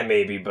 Yeah,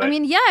 maybe, but...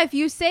 if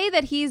you say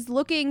that he's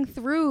looking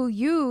through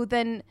you,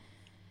 then...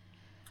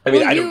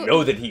 I don't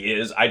know that he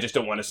is. I just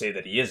don't want to say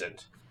that he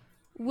isn't.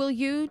 Will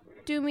you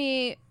do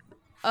me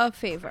a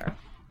favor?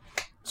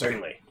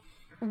 Certainly.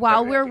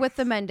 While we're with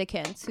the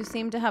mendicants, who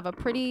seem to have a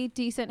pretty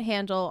decent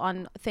handle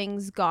on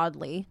things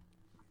godly,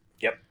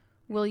 Yep.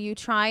 will you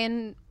try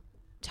and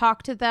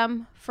talk to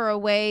them for a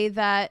way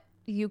that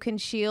you can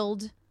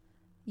shield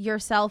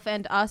yourself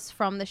and us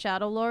from the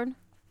Shadow Lord?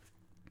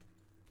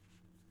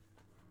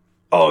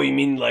 Oh, you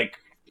mean like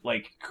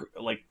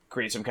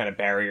create some kind of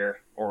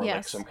barrier or like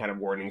Yes. some kind of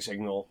warning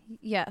signal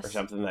Yes. or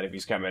something that if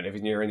he's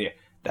near India,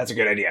 that's a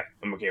good idea.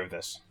 I'm okay with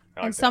this.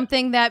 I like And that.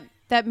 something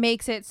that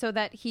makes it so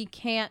that he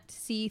can't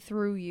see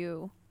through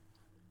you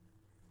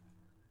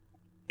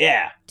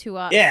Yeah. to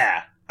us.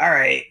 Yeah. All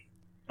right.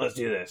 Let's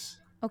do this.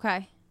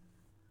 Okay.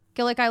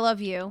 Gillick, I love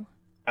you.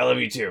 I love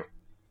you too.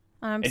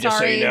 I'm And sorry. just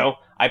so you know,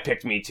 I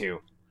picked me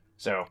too.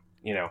 So,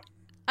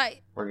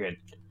 we're good.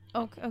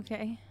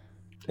 Okay.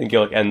 And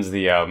Gillick ends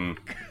the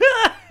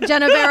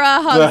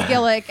Genevera hugs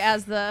Gillick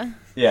as the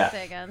yeah.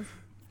 thing ends.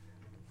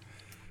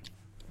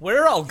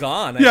 We're all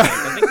gone. Yeah.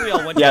 I think we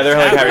all went. Yeah, to the they're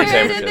like tavern.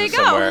 having Where did they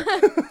sandwiches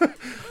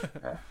go?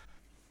 somewhere.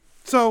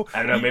 So I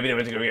don't know. Maybe they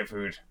went to go get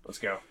food. Let's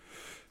go.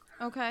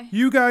 Okay.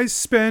 you guys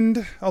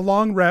spend a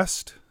long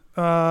rest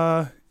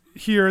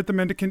here at the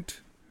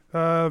Mendicant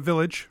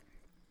village.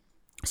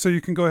 So you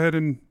can go ahead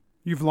and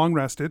you've long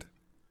rested.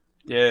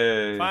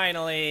 Yay.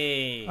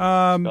 Finally.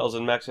 Spells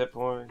and max hit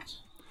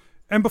points.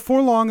 And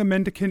before long, a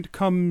mendicant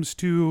comes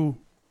to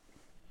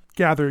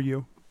gather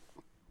you.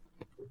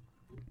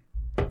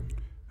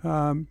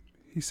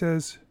 He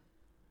says,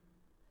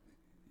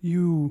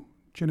 "You,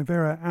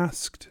 Genevera,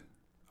 asked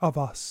of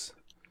us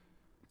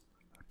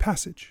a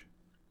passage,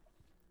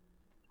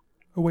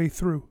 a way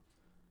through.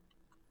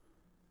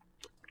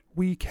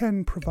 We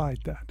can provide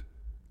that,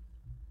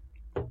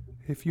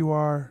 if you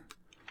are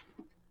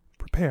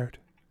prepared."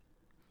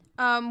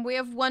 We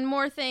have one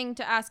more thing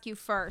to ask you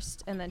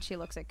first, and then she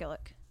looks at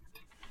Gillick.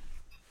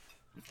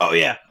 Oh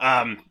yeah.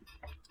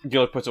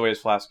 Gillick puts away his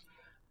flask.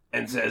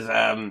 And says,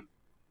 I'm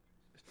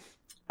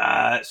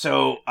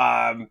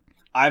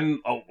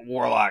a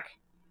warlock,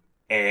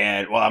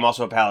 and I'm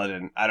also a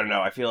paladin. I don't know.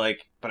 I feel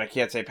like, but I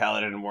can't say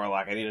paladin and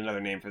warlock. I need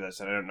another name for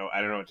this, and I don't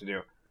know what to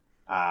do.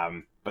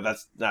 But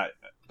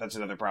that's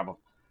another problem.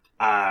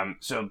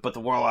 But the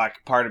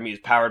warlock part of me is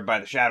powered by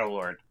the Shadow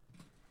Lord.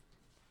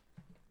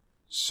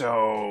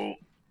 So,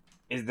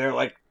 is there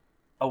like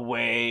a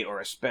way or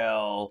a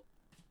spell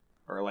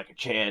or like a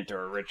chant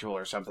or a ritual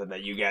or something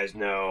that you guys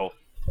know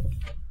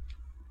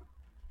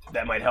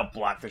that might help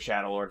block the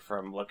Shadow Lord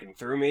from looking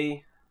through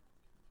me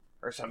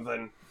or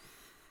something?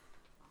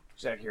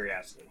 Just out of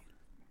curiosity.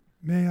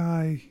 May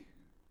I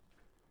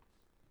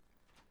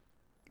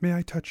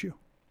touch you?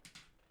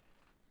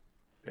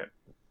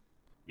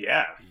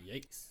 Yeah.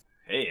 Yikes.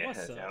 Hey,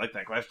 What's up? I like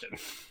that question.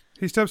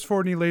 He steps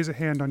forward and he lays a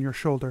hand on your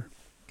shoulder.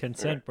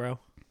 Consent, bro.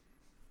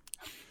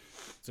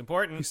 It's He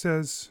important.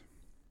 says,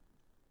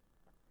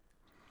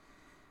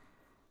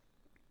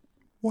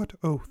 "What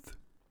oath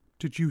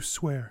did you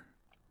swear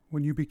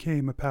when you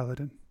became a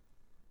paladin?"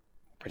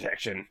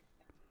 Protection.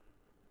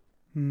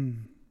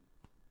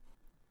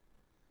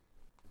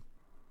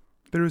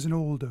 There is an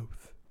old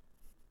oath,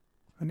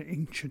 an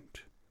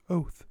ancient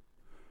oath,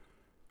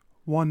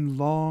 one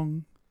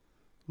long,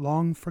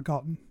 long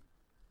forgotten,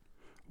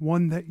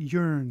 one that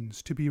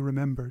yearns to be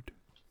remembered,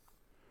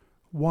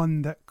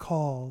 one that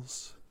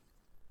calls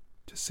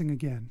to sing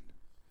again.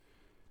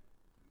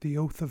 The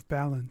oath of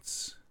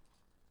balance,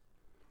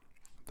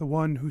 the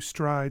one who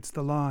strides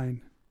the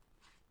line,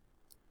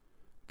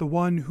 the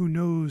one who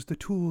knows the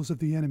tools of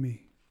the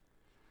enemy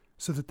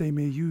so that they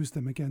may use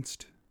them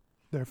against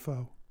their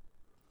foe.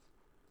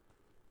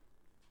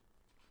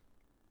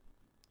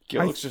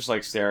 Gillick's just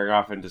like staring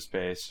off into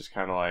space, just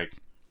kind of like.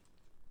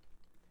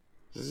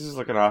 He's just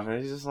looking off,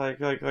 and he's just like,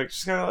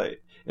 just kind of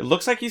like. It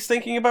looks like he's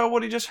thinking about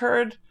what he just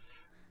heard,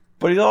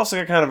 but he's also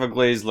got kind of a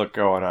glazed look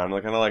going on,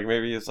 like kind of like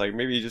maybe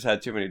he just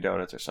had too many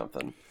donuts or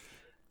something.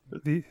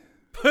 The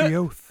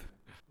oath.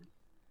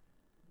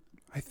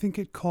 I think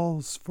it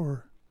calls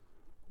for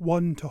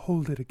one to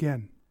hold it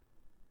again.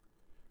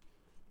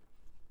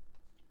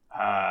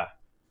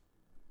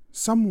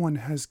 Someone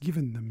has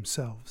given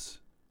themselves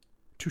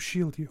to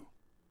shield you.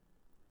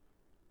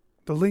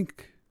 The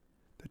link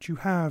that you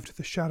have to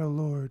the Shadow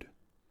Lord,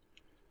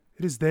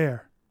 it is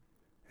there,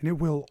 and it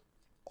will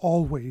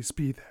always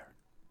be there.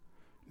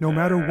 No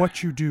matter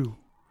what you do,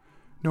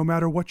 no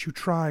matter what you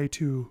try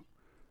to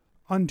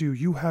undo,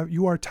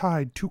 you are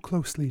tied too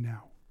closely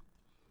now.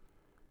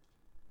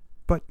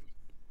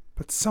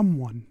 But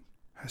someone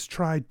has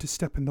tried to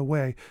step in the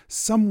way.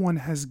 Someone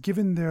has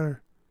given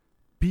their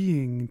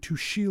being to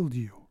shield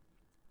you.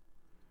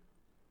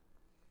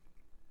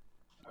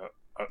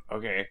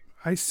 Okay.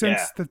 I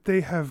sense that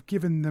they have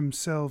given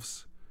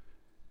themselves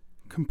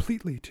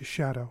completely to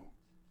Shadow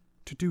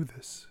to do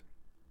this.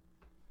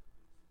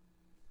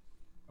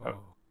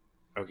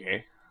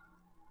 Okay.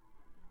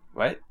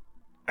 What?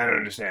 I don't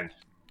understand.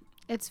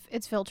 It's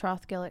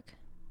Viltroth, Gillick.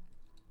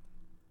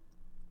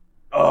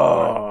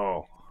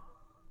 Oh.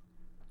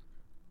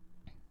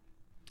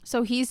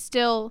 So he's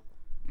still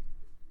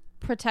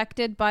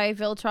protected by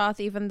Viltroth,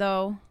 even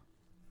though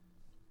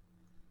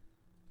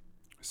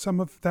Some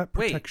of that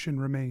Wait. protection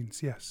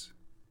remains, yes.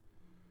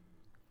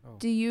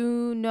 Do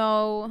you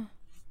know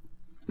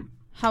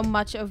how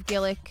much of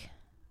Gillick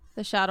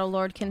the Shadow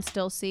Lord can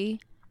still see?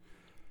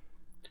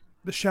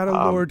 The Shadow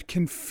Lord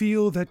can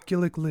feel that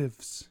Gillick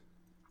lives.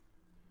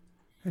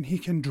 And he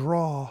can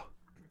draw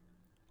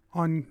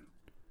on...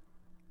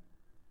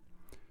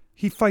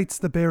 He fights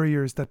the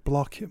barriers that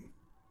block him.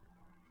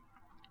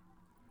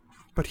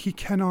 But he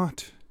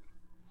cannot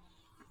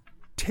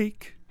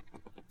take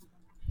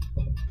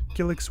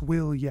Gillick's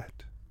will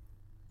yet.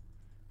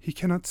 He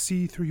cannot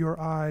see through your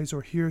eyes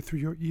or hear through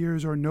your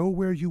ears or know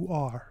where you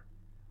are.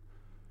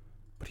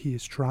 But he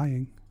is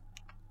trying.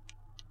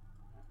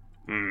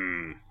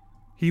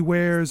 He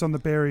wears on the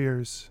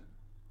barriers,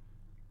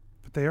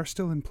 but they are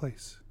still in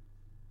place.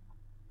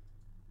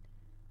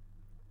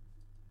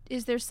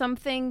 Is there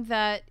something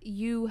that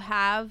you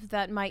have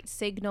that might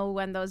signal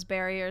when those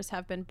barriers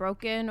have been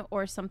broken,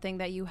 or something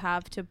that you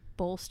have to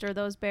bolster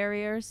those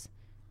barriers?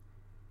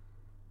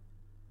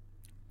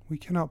 We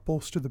cannot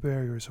bolster the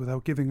barriers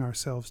without giving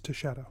ourselves to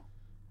Shadow.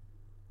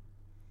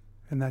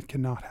 And that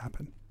cannot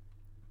happen.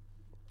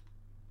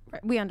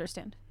 Right, we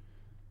understand.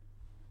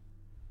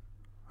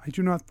 I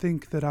do not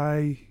think that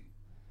I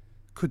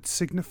could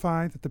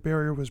signify that the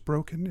barrier was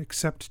broken,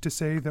 except to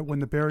say that when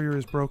the barrier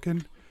is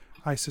broken,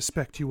 I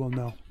suspect you will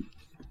know.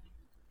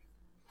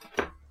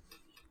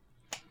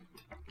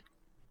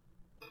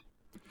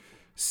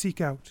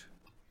 Seek out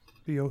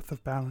the Oath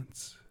of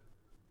Balance.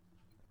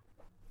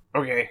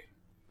 Okay.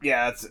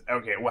 Yeah, that's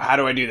okay. Well, how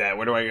do I do that?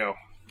 Where do I go?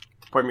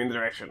 Point me in the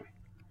direction.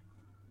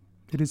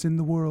 It is in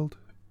the world,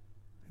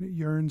 and it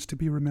yearns to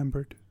be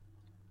remembered.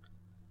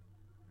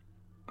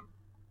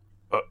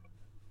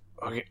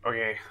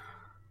 Okay.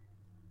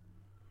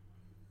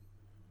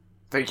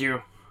 Thank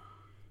you.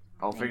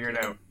 I'll figure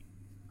it out.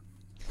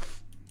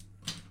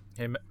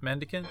 Hey,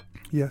 Mendicant?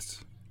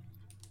 Yes.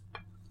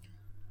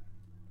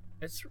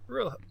 It's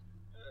real...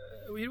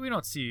 we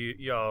don't see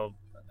y'all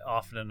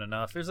often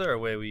enough. Is there a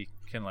way we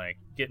can, like,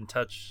 get in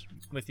touch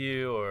with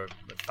you or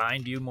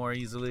find you more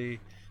easily?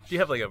 Do you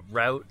have, like, a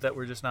route that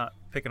we're just not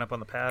picking up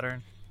on the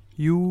pattern?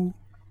 You,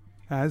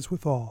 as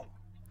with all,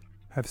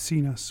 have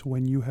seen us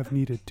when you have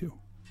needed to.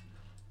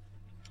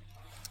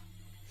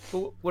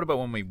 Well, what about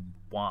when we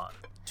want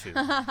to?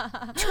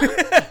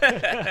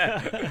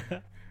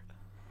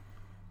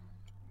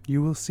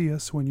 You will see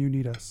us when you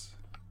need us.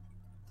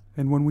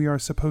 And when we are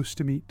supposed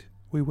to meet,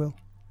 we will.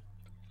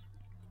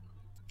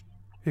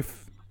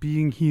 If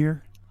being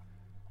here,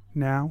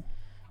 now,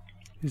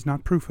 is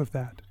not proof of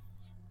that,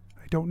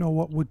 I don't know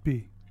what would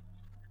be.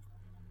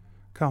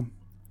 Come.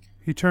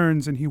 He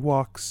turns and he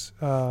walks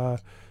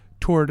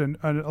toward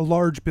a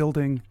large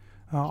building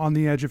on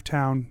the edge of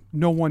town.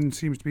 No one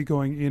seems to be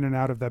going in and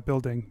out of that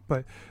building,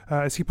 but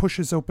as he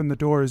pushes open the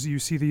doors, you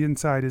see the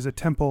inside is a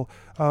temple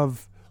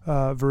of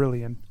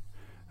Virillion.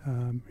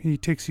 He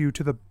takes you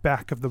to the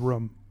back of the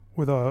room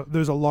with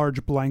there's a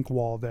large blank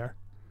wall there.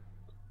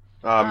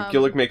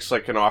 Gillick makes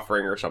like an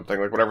offering or something,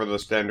 like whatever the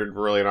standard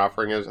Virillion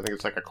offering is. I think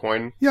it's like a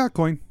coin. Yeah,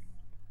 coin.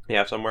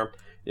 Yeah, somewhere.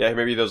 Yeah,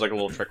 maybe he does like a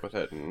little trick with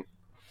it,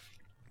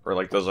 or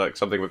like does like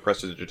something with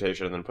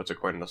prestidigitation and then puts a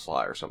coin in a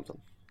slot or something.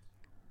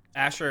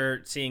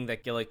 Asher, seeing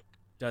that Gillick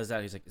does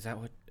that, he's like, "Is that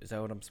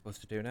what I'm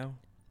supposed to do now?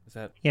 Is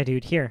that?" Yeah,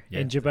 dude. Here,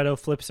 Yeah. and Gebetto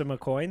flips him a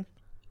coin.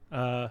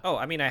 Oh,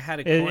 I mean, I had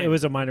a coin. It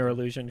was a minor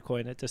illusion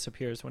coin. It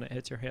disappears when it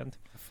hits your hand.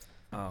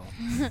 Oh.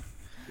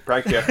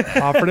 Prank you.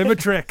 Offered him a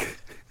trick.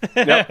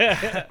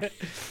 Yep.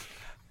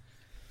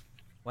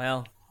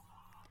 Well,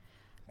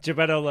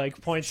 Gebetto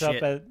like points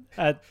Shit. up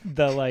at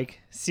the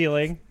like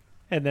ceiling,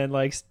 and then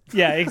like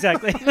yeah,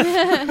 exactly,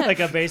 like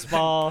a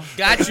baseball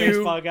Got you.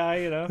 baseball guy,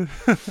 you know.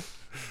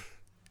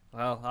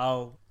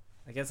 well,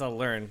 I guess I'll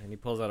learn. And he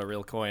pulls out a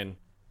real coin,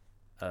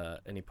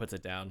 and he puts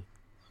it down.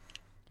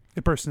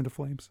 It bursts into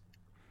flames.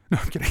 No,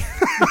 I'm kidding.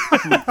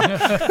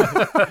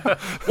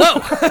 Whoa!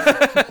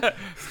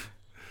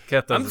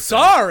 Kept those I'm the same.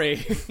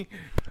 sorry.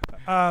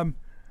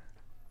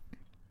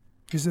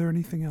 Is there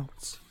anything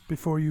else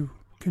before you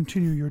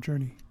continue your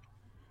journey?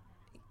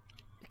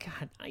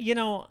 God, you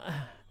know,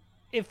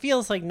 it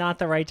feels like not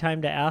the right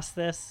time to ask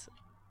this,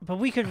 but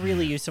we could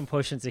really use some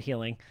potions of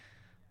healing.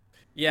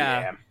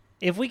 Yeah.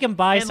 If we can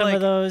buy And, some like-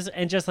 of those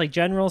and just like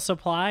general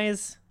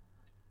supplies.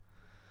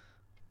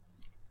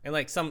 And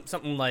like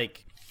something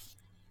like.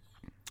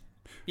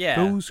 Yeah.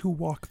 Those who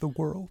walk the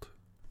world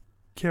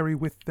carry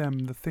with them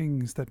the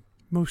things that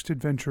most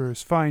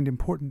adventurers find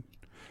important.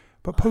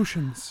 But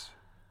potions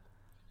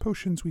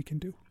we can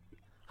do.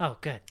 Oh,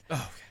 good.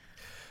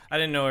 I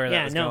didn't know where that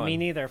Yeah, was no, going. me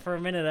neither. For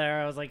a minute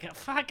there, I was like,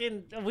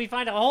 fucking, we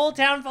find a whole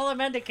town full of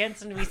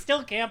mendicants and we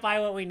still can't buy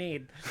what we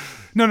need.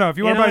 No, if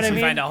you You want know to buy what I some,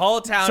 mean? Find a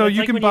whole town. so of- you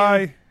like can when you-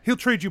 buy. He'll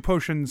trade you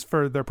potions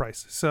for their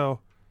price. So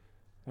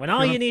When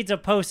all you need's a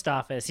post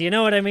office, you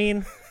know what I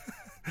mean?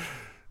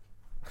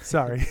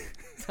 sorry.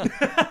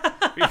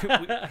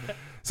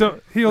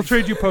 So he'll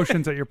trade you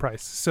potions at your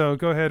price. So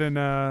go ahead and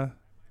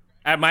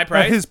at my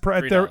price. at his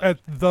 $3. at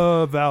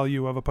the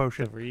value of a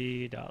potion.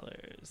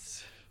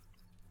 $3.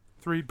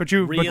 3, but it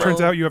Real turns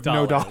out you have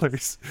no dollars.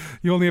 dollars.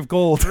 You only have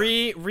gold.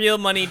 3 real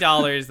money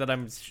dollars that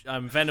I'm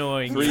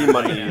Venmoing 3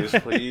 monies,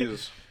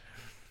 please.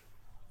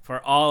 for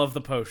all of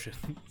the potions.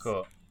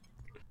 Cool.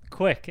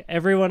 Quick,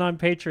 everyone on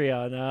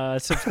Patreon,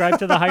 subscribe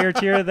to the higher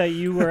tier that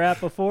you were at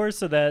before,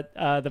 so that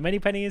the many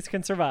pennies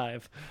can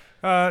survive.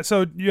 Yeah,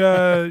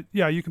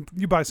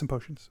 you buy some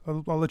potions.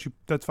 I'll let you.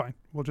 That's fine.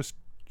 We'll just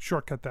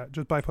shortcut that.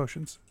 Just buy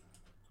potions.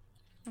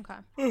 Okay.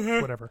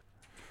 Whatever.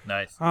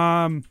 Nice.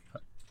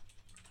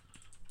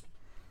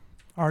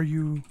 Are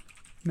you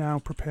now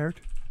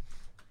prepared?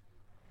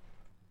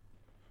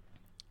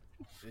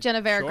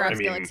 Genevera Sure. grabs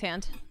I mean- Gillick's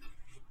hand.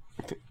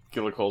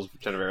 Gillick holds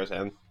Genevera's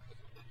hand.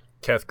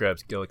 Keth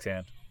grabs Gillick's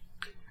hand.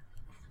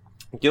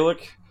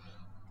 Gillick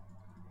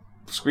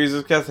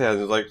squeezes Keth's hand.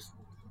 He's like,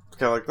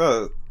 kind of like,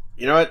 oh,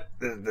 you know what?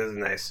 This is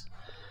nice.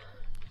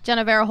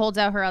 Genevera holds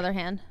out her other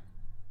hand.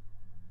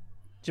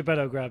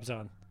 Geppetto grabs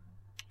on.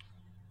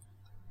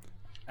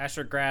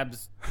 Asher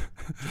grabs.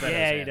 Geppetto's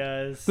Yeah, he hand.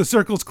 does. The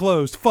circle's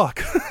closed.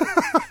 Fuck.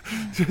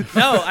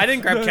 No, I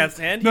didn't grab Keth's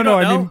hand. No, You no.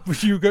 don't I know?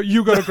 mean,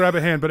 you go to grab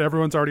a hand, but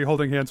everyone's already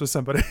holding hands with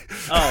somebody.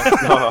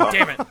 Oh,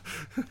 damn it!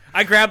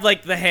 I grabbed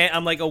like the hand.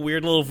 I'm like a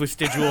weird little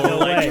vestigial. No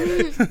like,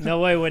 way. No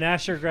way. When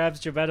Asher grabs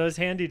Geppetto's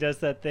hand, he does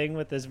that thing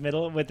with his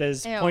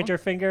Ew. pointer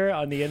finger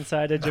on the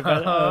inside of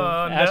Geppetto,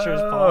 Oh, of Asher's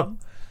no. palm.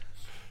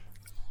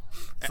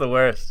 It's the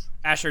worst.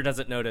 Asher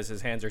doesn't notice.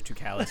 His hands are too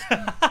callous.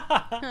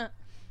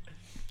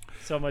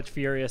 So much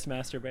furious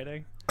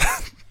masturbating.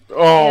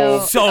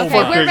 Oh, Ew. so okay,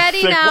 we're fucking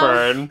ready sick now.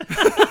 burn.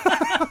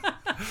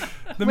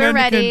 We're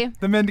ready.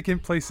 The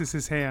mendicant places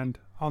his hand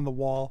on the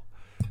wall,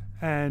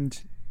 and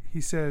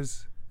he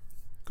says,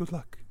 "Good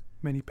luck,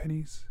 many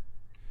pennies,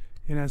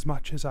 in as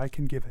much as I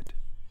can give it."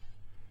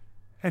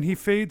 And he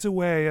fades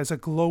away as a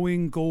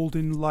glowing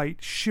golden light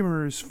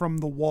shimmers from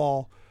the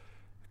wall,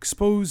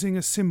 exposing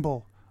a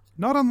symbol,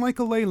 not unlike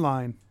a ley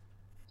line.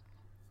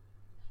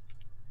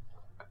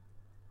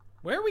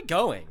 Where are we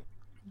going?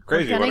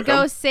 Crazy. We're gonna wanna go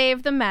come?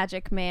 save the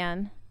magic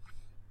man.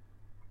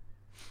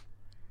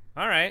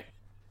 All right.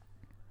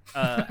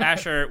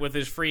 Asher, with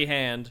his free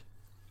hand,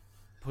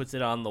 puts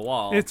it on the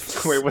wall.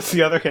 It's Wait, what's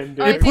the other hand I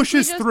doing? think we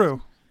pushes just-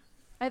 through.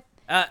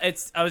 I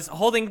was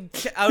holding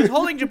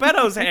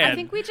Geppetto's hand. I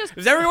think we just.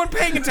 Is everyone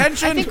paying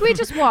attention? I think we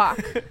just walk.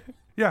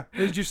 Yeah,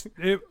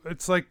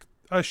 it's like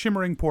a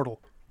shimmering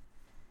portal.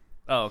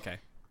 Oh, okay.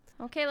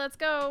 Okay, let's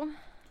go.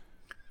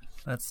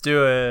 Let's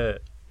do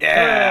it.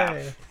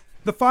 Yeah.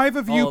 The five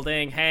of you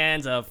Holding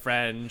hands of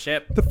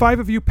friendship. The 5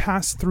 of you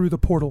pass through the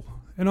portal,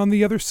 and on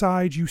the other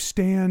side you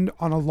stand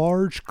on a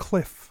large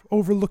cliff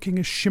overlooking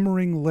a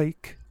shimmering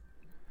lake.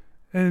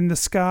 And in the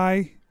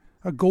sky,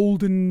 a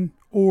golden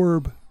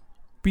orb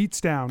beats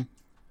down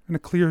in a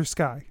clear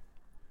sky.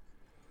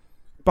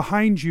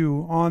 Behind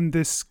you on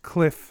this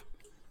cliff,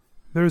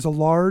 there is a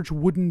large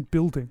wooden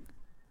building.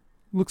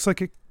 Looks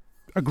like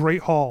a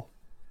great hall.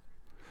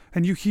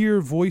 And you hear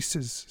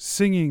voices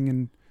singing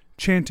and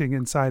chanting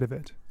inside of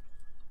it.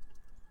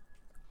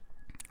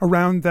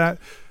 Around that,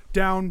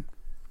 down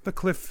the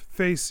cliff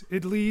face,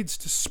 it leads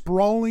to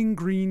sprawling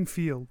green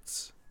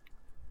fields.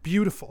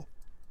 Beautiful,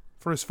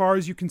 for as far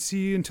as you can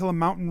see until a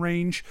mountain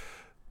range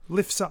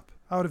lifts up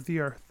out of the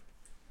earth.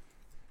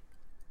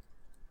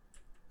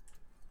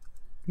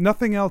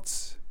 Nothing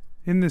else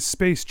in this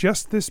space,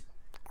 just this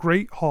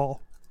great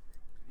hall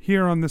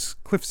here on this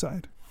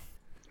cliffside.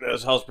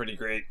 This hall's pretty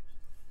great.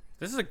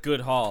 This is a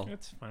good hall.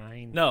 That's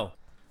fine. No,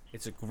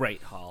 it's a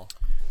great hall.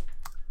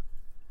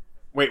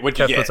 Wait, what'd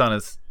you Keth get? puts on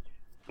his.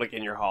 Like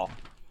in your hall.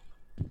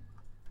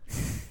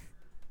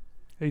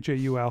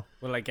 H-A-U-L.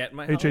 Will I get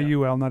my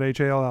H-A-U-L, not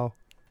H-A-L-L.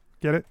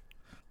 Get it?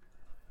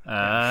 Great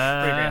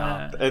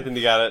hall.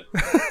 Anthony got it.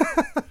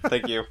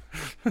 Thank you.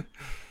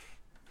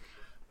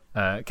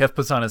 Keth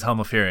puts on his helm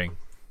of hearing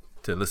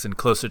to listen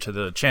closer to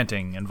the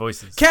chanting and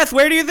voices. Keth,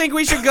 where do you think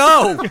we should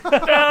go?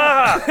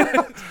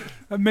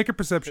 Make a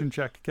perception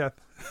check, Kath.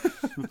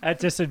 At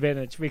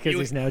disadvantage because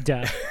he's now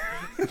dead.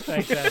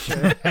 Thanks,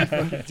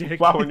 Asher. Dick.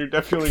 Wow, when you're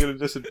definitely at a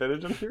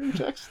disadvantage on hearing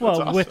checks? That's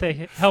Well, awesome. with a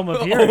helm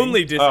of hearing.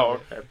 Only did. Oh,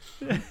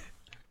 okay.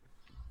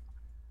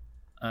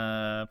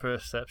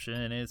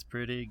 Perception is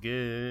pretty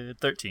good.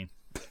 13.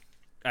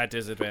 At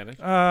disadvantage.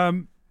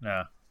 No.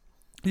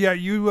 Yeah,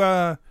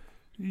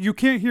 you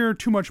can't hear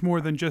too much more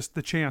than just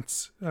the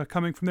chants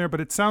coming from there, but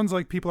it sounds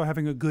like people are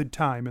having a good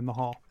time in the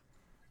hall.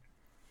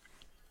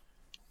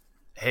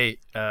 Hey,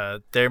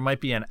 there might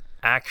be an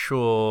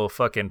actual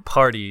fucking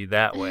party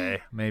that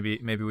way. Maybe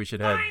we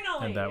should head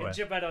that way.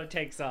 Geppetto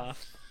takes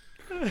off.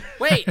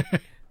 Wait.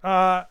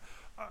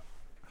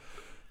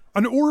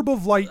 An orb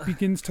of light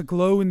begins to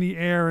glow in the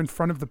air in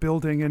front of the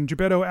building, and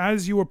Geppetto,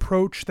 as you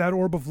approach, that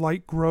orb of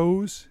light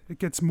grows. It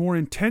gets more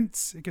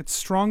intense, it gets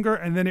stronger,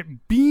 and then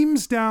it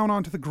beams down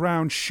onto the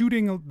ground,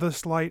 shooting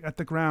this light at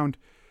the ground.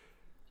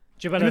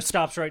 Geppetto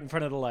stops right in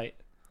front of the light.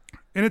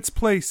 In its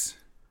place,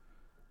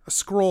 a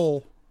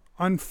scroll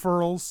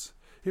unfurls,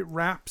 it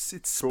wraps,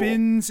 it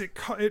spins, it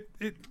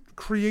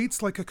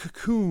creates like a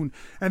cocoon,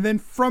 and then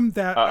from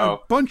that, a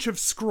bunch of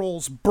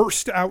scrolls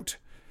burst out,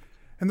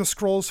 and the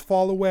scrolls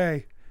fall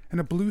away, and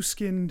a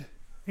blue-skinned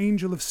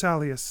Angel of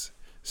Salius,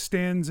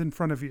 stands in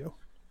front of you.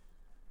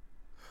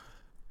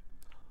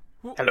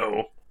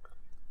 Hello.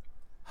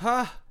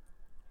 Huh?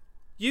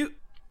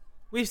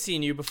 We've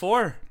seen you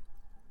before.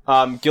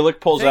 Gillick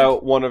pulls Thank-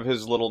 out one of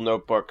his little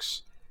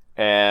notebooks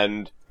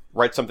and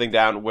writes something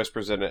down,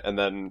 whispers in it, and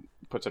then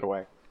puts it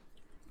away.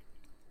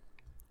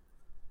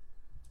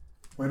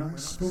 When I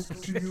spoke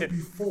to you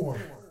before,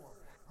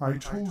 I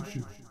told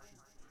you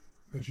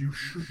that you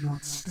should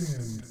not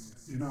stand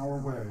in our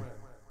way.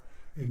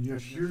 And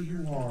yet here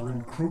you are,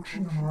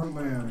 encroaching on our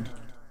land.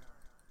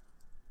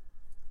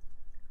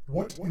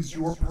 What is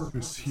your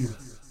purpose here?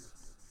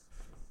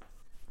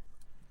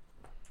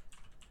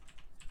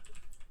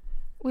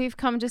 We've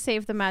come to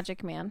save the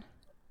Magic Man.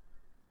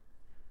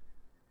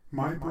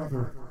 My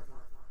brother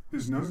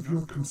is none of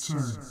your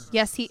concern.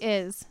 Yes, he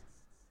is.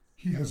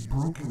 He has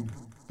broken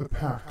the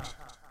pact.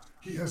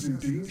 He has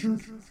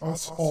endangered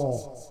us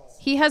all.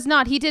 He has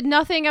not. He did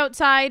nothing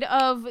outside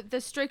of the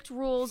strict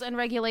rules and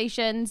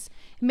regulations.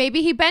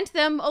 Maybe he bent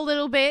them a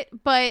little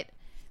bit, but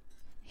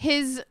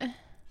his...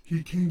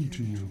 He came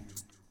to you.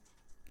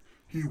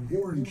 He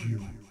warned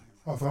you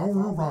of our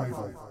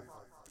arrival.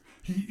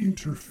 He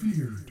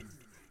interfered.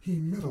 He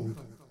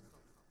meddled.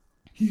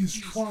 He is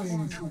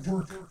trying to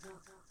work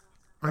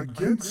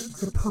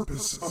against the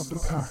purpose of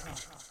the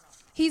pact.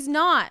 He's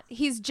not.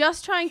 He's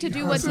just trying to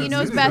do what has he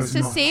knows admitted best as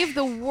to much. save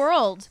the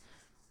world.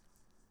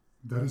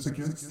 That is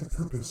against the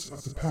purpose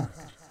of the pact.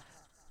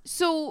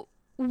 So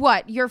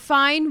what? You're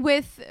fine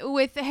with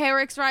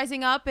Herix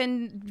rising up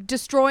and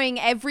destroying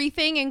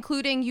everything,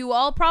 including you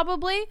all,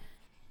 probably?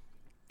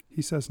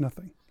 He says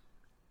nothing.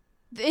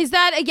 Is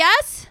that a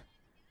yes?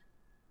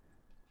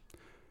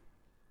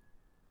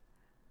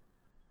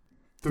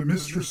 The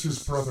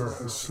mistress's brother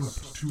has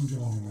slept too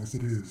long as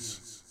it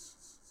is.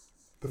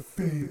 The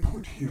Fae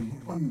put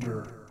him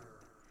under.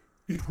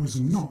 It was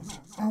not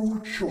our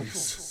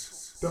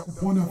choice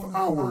that one of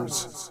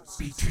ours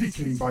be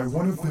taken by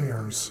one of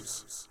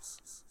theirs.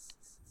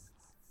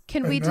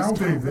 Can And we now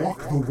just... they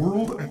walk the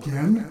world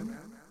again?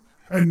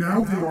 And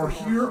now they are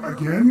here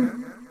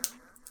again?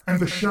 And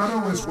the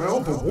shadow as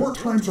well? The war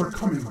times are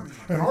coming,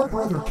 and our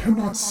brother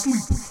cannot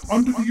sleep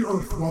under the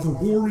earth while the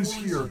war is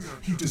here.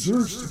 He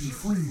deserves to be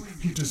free.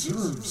 He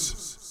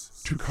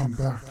deserves to come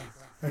back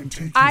and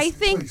take his I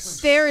think place.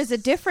 there is a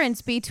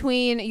difference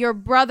between your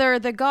brother,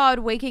 the god,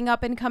 waking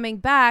up and coming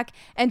back,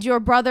 and your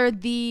brother,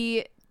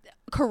 the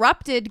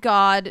corrupted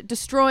god,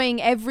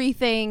 destroying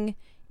everything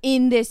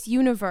in this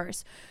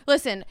universe.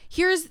 Listen,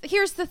 here's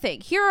the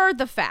thing. Here are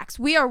the facts.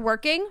 We are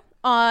working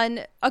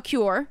on a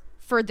cure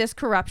for this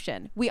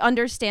corruption. We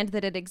understand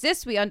that it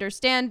exists. We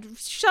understand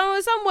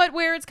somewhat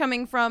where it's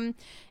coming from,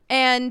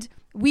 and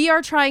we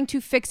are trying to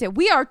fix it.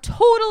 We are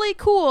totally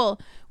cool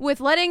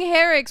with letting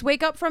Herix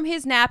wake up from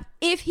his nap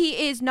if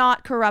he is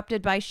not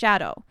corrupted by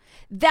Shadow.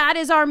 That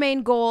is our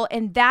main goal,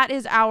 and that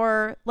is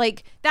our,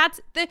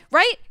 that's the,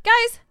 right,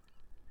 guys?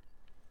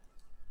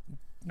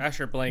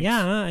 Asher blanks.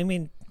 Yeah, I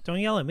mean, don't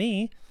yell at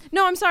me.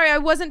 No, I'm sorry. I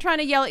wasn't trying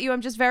to yell at you.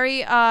 I'm just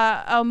very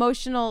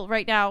emotional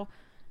right now.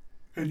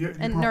 And yet you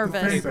and brought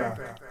the nervous. Fae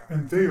back,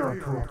 and they are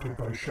corrupted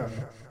by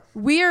shadow.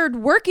 We're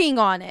working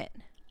on it.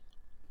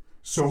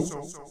 So,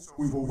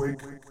 we will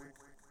wake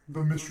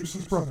the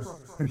mistress's brother,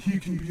 and he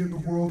can be in the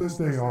world as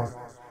they are.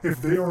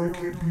 If they are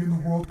okay to be in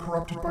the world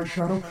corrupted by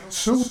shadow,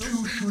 so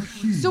too should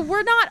he. So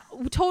we're not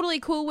totally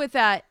cool with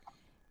that.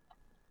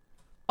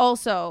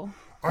 Also,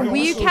 I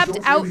we also kept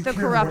don't out really the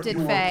care what corrupted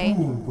you are Fae.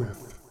 cool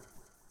with.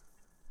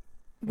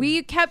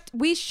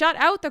 We shut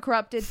out the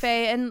corrupted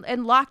Fae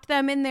and locked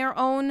them in their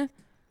own...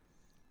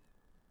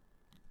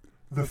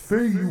 The Fae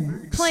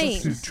you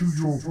Planes. accepted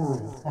to your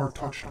world are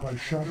touched by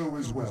shadow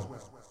as well.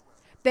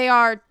 They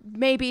are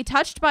maybe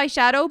touched by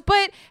Shadow,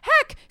 but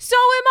heck, so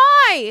am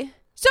I!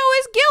 So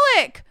is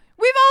Gillick!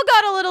 We've all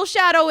got a little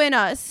shadow in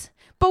us.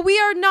 But we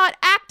are not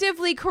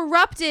actively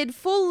corrupted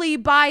fully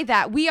by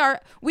that. We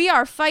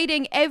are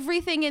fighting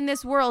everything in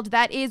this world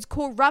that is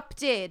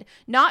corrupted,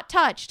 not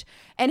touched.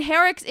 And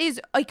Herix is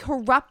a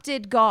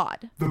corrupted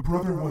god. The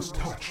brother was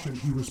touched and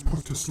he was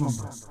put to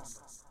slumber.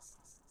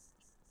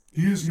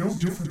 He is no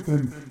different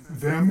than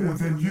them or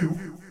than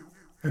you,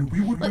 and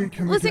we would wake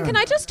him Listen, again. can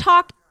I just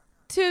talk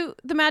to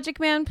the Magic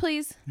Man,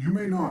 please? You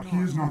may not. He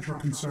is not your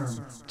concern.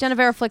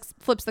 Genevera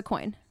flips the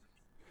coin.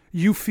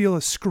 You feel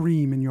a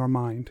scream in your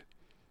mind.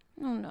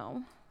 Oh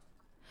no.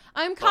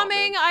 I'm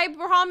coming, I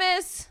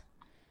promise.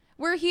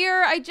 We're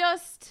here, I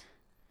just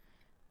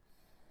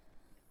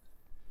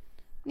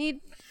need...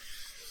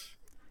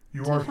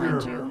 You are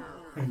find here, you.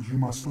 and you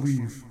must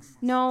leave.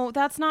 No,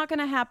 that's not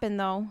gonna happen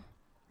though.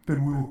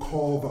 Then we will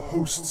call the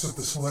hosts of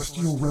the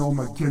celestial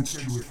realm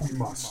against you if we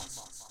must.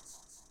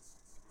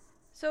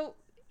 So,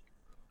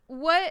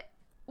 what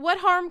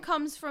harm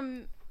comes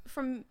from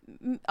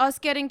us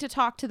getting to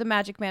talk to the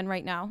Magic Man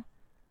right now?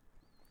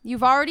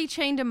 You've already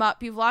chained him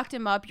up. You've locked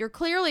him up. You're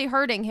clearly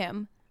hurting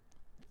him.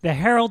 The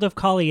Herald of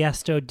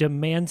Caliesto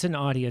demands an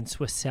audience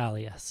with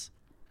Salius.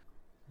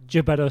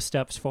 Gebetto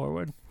steps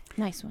forward.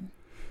 Nice one.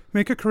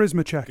 Make a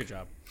charisma check. Good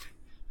job.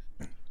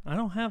 I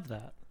don't have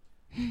that.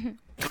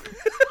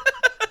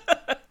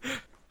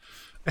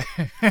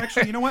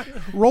 Actually, you know what?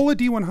 Roll a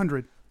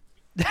D100.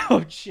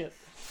 Oh shit.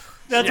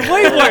 That's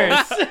way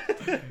worse.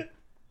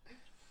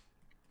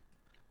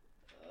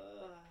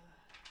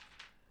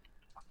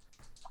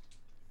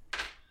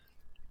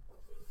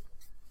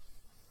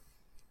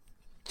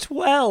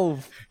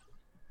 12.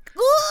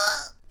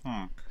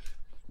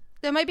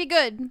 That might be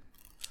good.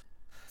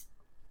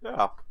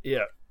 Yeah.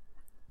 Yeah.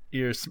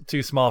 You're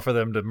too small for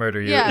them to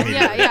murder you. Yeah,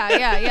 immediately.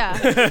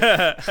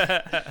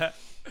 yeah.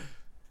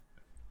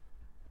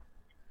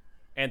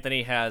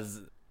 Anthony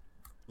has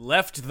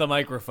left the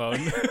microphone.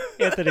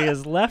 Anthony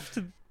has left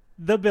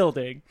the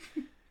building.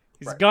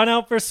 He's Right. gone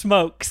out for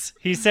smokes.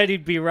 He said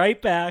he'd be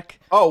right back.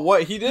 Oh,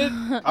 what he did?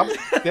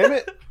 Damn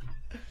it!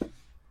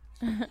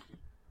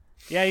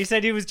 Yeah, he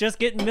said he was just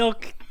getting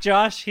milk,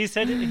 Josh. He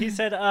said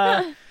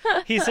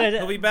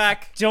He'll be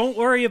back. Don't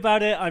worry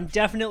about it. I'm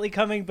definitely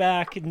coming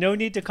back. No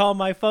need to call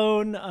my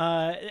phone.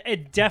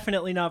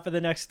 Definitely not for the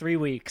next 3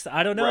 weeks.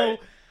 I don't know.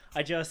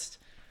 Right.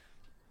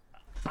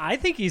 I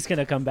think he's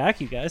gonna come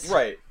back, you guys.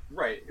 Right.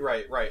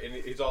 And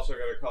he's also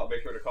gonna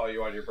make sure to call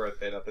you on your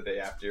birthday, not the day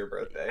after your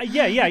birthday.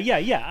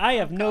 Yeah. I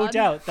have no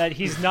doubt that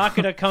he's not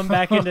gonna come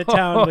back into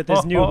town with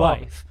his new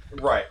wife.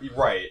 Right.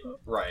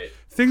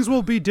 Things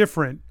will be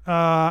different.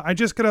 I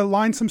just gotta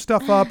line some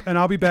stuff up, and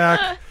I'll be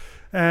back,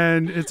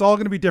 and it's all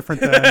gonna be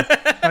different then.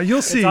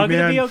 You'll see, It's all man.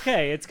 gonna be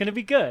okay. It's gonna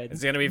be good.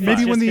 It's gonna be fun.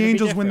 Maybe It's when just the gonna be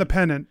Angels win the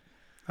different. pennant.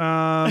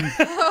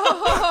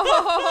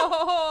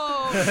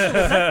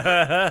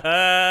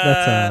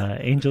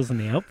 That's Angels in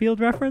the Outfield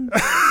reference.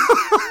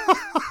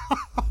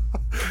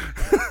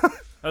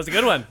 That was a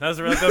good one. That was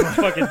a real good one.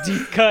 Fucking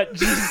deep cut,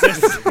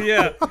 Jesus.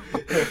 Yeah.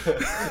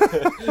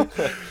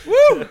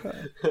 Woo!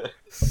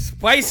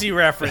 Spicy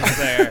reference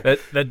there.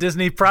 That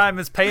Disney Prime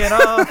is paying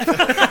off.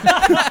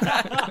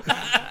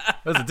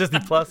 Was it Disney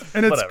Plus?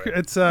 And Whatever.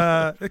 it's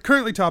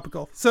currently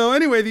topical. So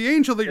anyway, the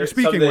angel that you're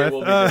speaking Someday with.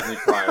 will be Disney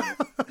Prime.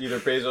 Either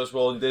Bezos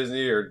will own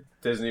Disney or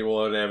Disney will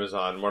own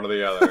Amazon. One or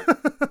the other.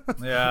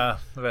 Yeah,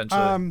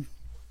 eventually.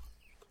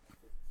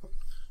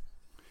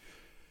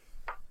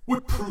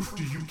 What proof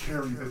do you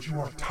carry that you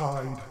are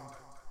tied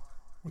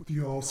with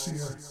the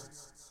All-Seer?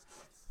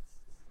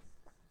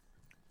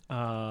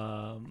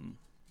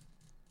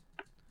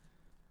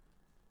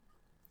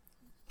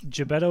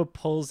 Gebetto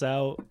pulls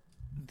out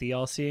the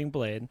all-seeing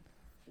blade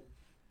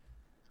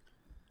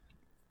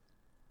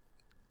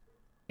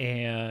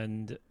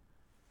and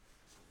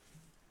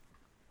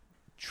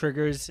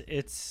triggers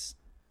its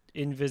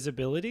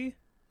invisibility.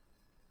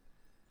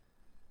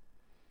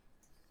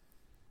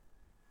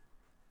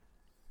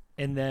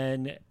 And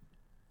then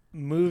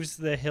moves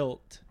the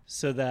hilt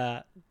so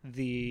that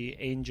the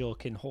angel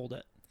can hold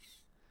it.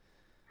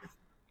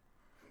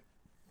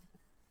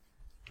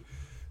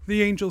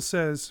 The angel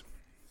says,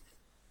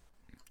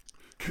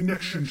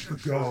 Connection to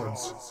the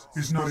gods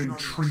is not in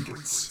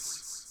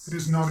trinkets. It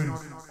is not in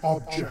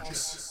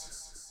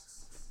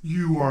objects.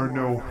 You are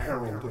no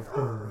herald of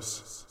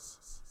hers.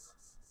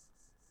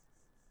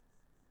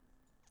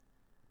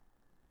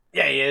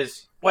 Yeah, he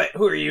is. What?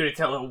 Who are you to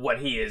tell him what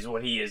he is,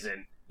 what he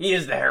isn't? He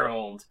is the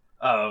herald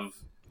of,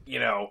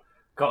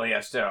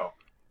 Caliesto.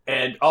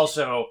 And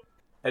also,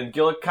 and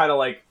Gillick kind of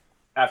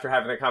after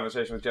having that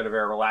conversation with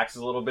Genevera,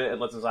 relaxes a little bit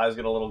and lets his eyes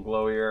get a little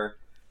glowier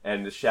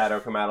and the shadow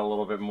come out a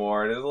little bit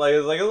more. And it's like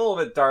a little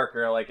bit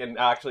darker. And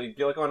actually,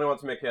 Gillick only wants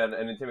to make an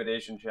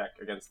intimidation check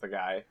against the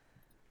guy.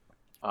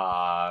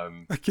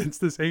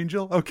 against this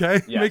angel?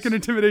 Okay. Yes. Make an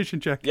intimidation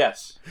check.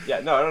 Yes.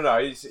 Yeah, no.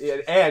 He's,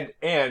 and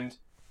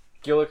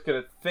Gillick's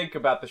going to think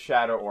about the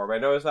shadow orb. I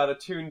know he's not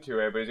attuned to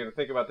it, but he's going to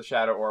think about the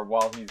shadow orb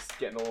while he's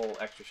getting a little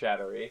extra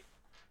shadowy.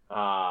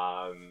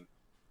 Where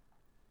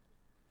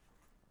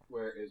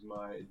is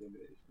my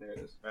intimidation? There it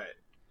is. All right.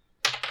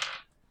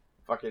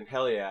 Fucking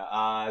hell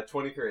yeah.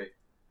 23.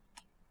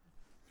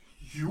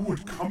 You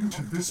would come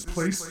to this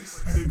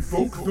place and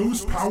invoke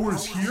those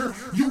powers here?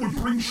 You would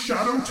bring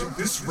shadow to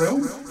this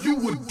realm? You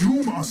would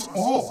doom us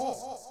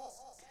all!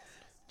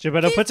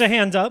 Gebetto puts a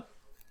hand up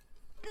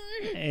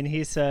and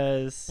he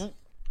says,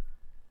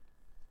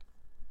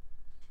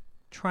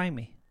 "Try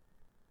me."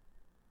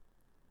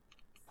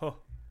 Oh.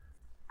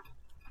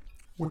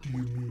 What do you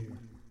mean?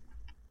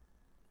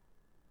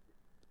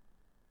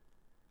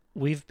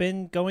 We've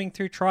been going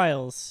through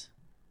trials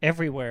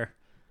everywhere.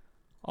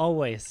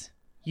 Always.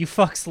 You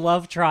fucks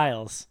love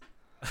trials.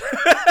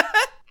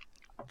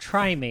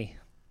 Try me.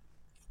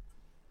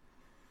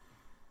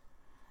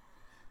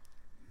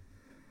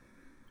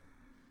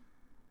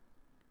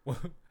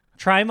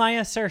 Try my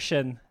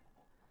assertion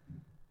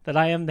that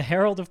I am the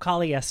Herald of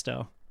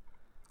Caliesto.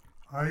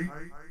 I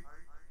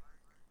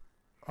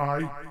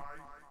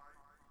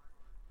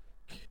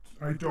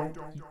don't...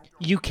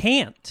 You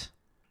can't.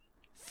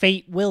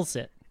 Fate wills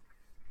it.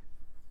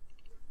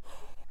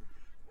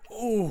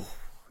 Ooh.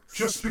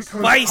 Just because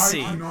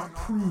Spicy. I cannot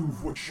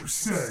prove what you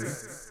say,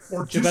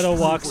 or Gebetto disprove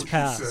walks what you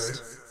past.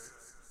 say,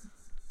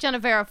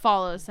 Genevera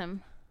follows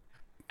him.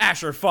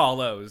 Asher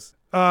follows.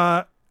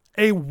 A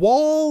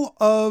wall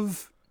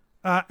of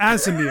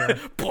Azimir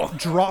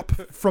drop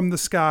from the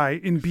sky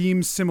in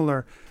beams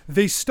similar.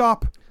 They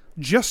stop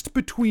just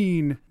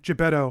between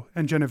Gebetto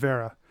and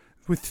Genevera,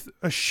 with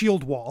a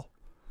shield wall,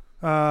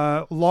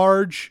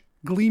 large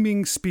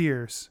gleaming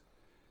spears.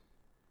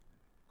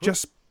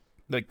 Just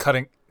like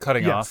cutting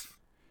yes. off.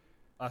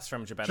 Us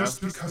from Gebetto.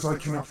 Just because I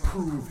cannot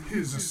prove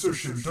his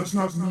assertion does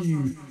not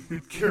mean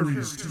it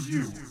carries to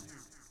you.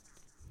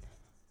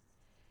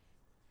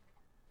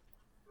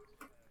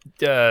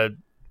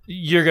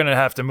 You're gonna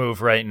have to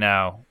move right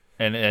now.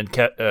 And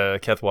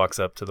Keth walks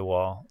up to the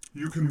wall.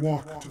 You can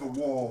walk to the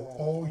wall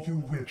all you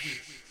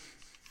wish.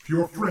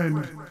 Your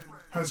friend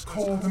has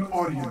called an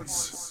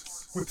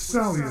audience with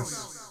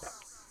Salius.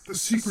 The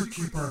secret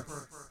keeper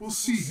will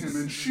see him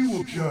and she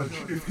will judge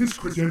if his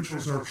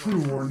credentials are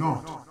true or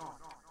not.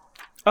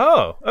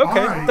 Oh,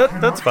 okay.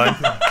 That's fine.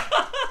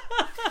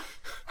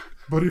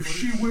 But if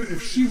she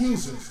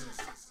wills it,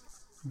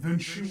 then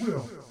she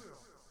will.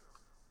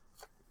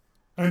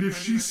 And if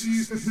she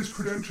sees that his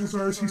credentials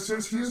are as he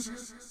says he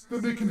is,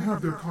 then they can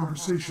have their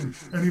conversation.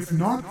 And if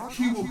not,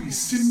 he will be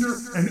cinder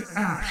and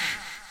ash.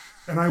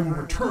 And I will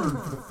return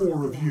for the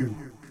four of you.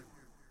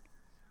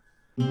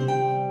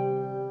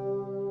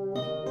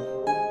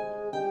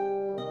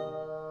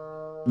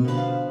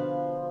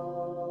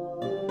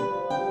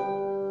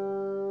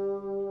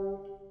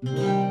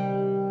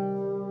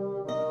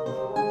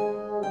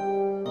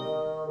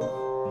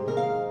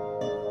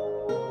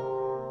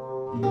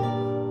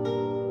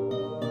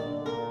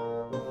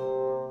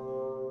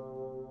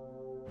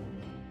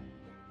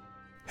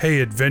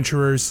 Hey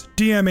adventurers,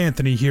 DM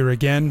Anthony here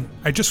again.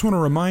 I just want to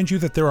remind you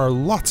that there are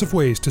lots of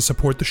ways to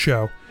support the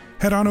show.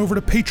 Head on over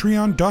to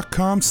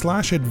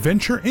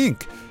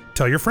patreon.com/adventureinc.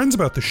 Tell your friends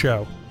about the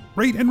show.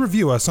 Rate and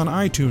review us on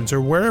iTunes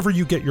or wherever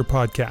you get your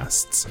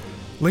podcasts.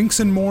 Links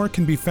and more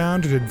can be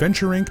found at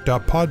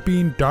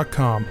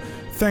adventureinc.podbean.com.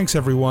 Thanks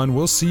everyone,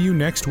 we'll see you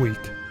next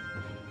week.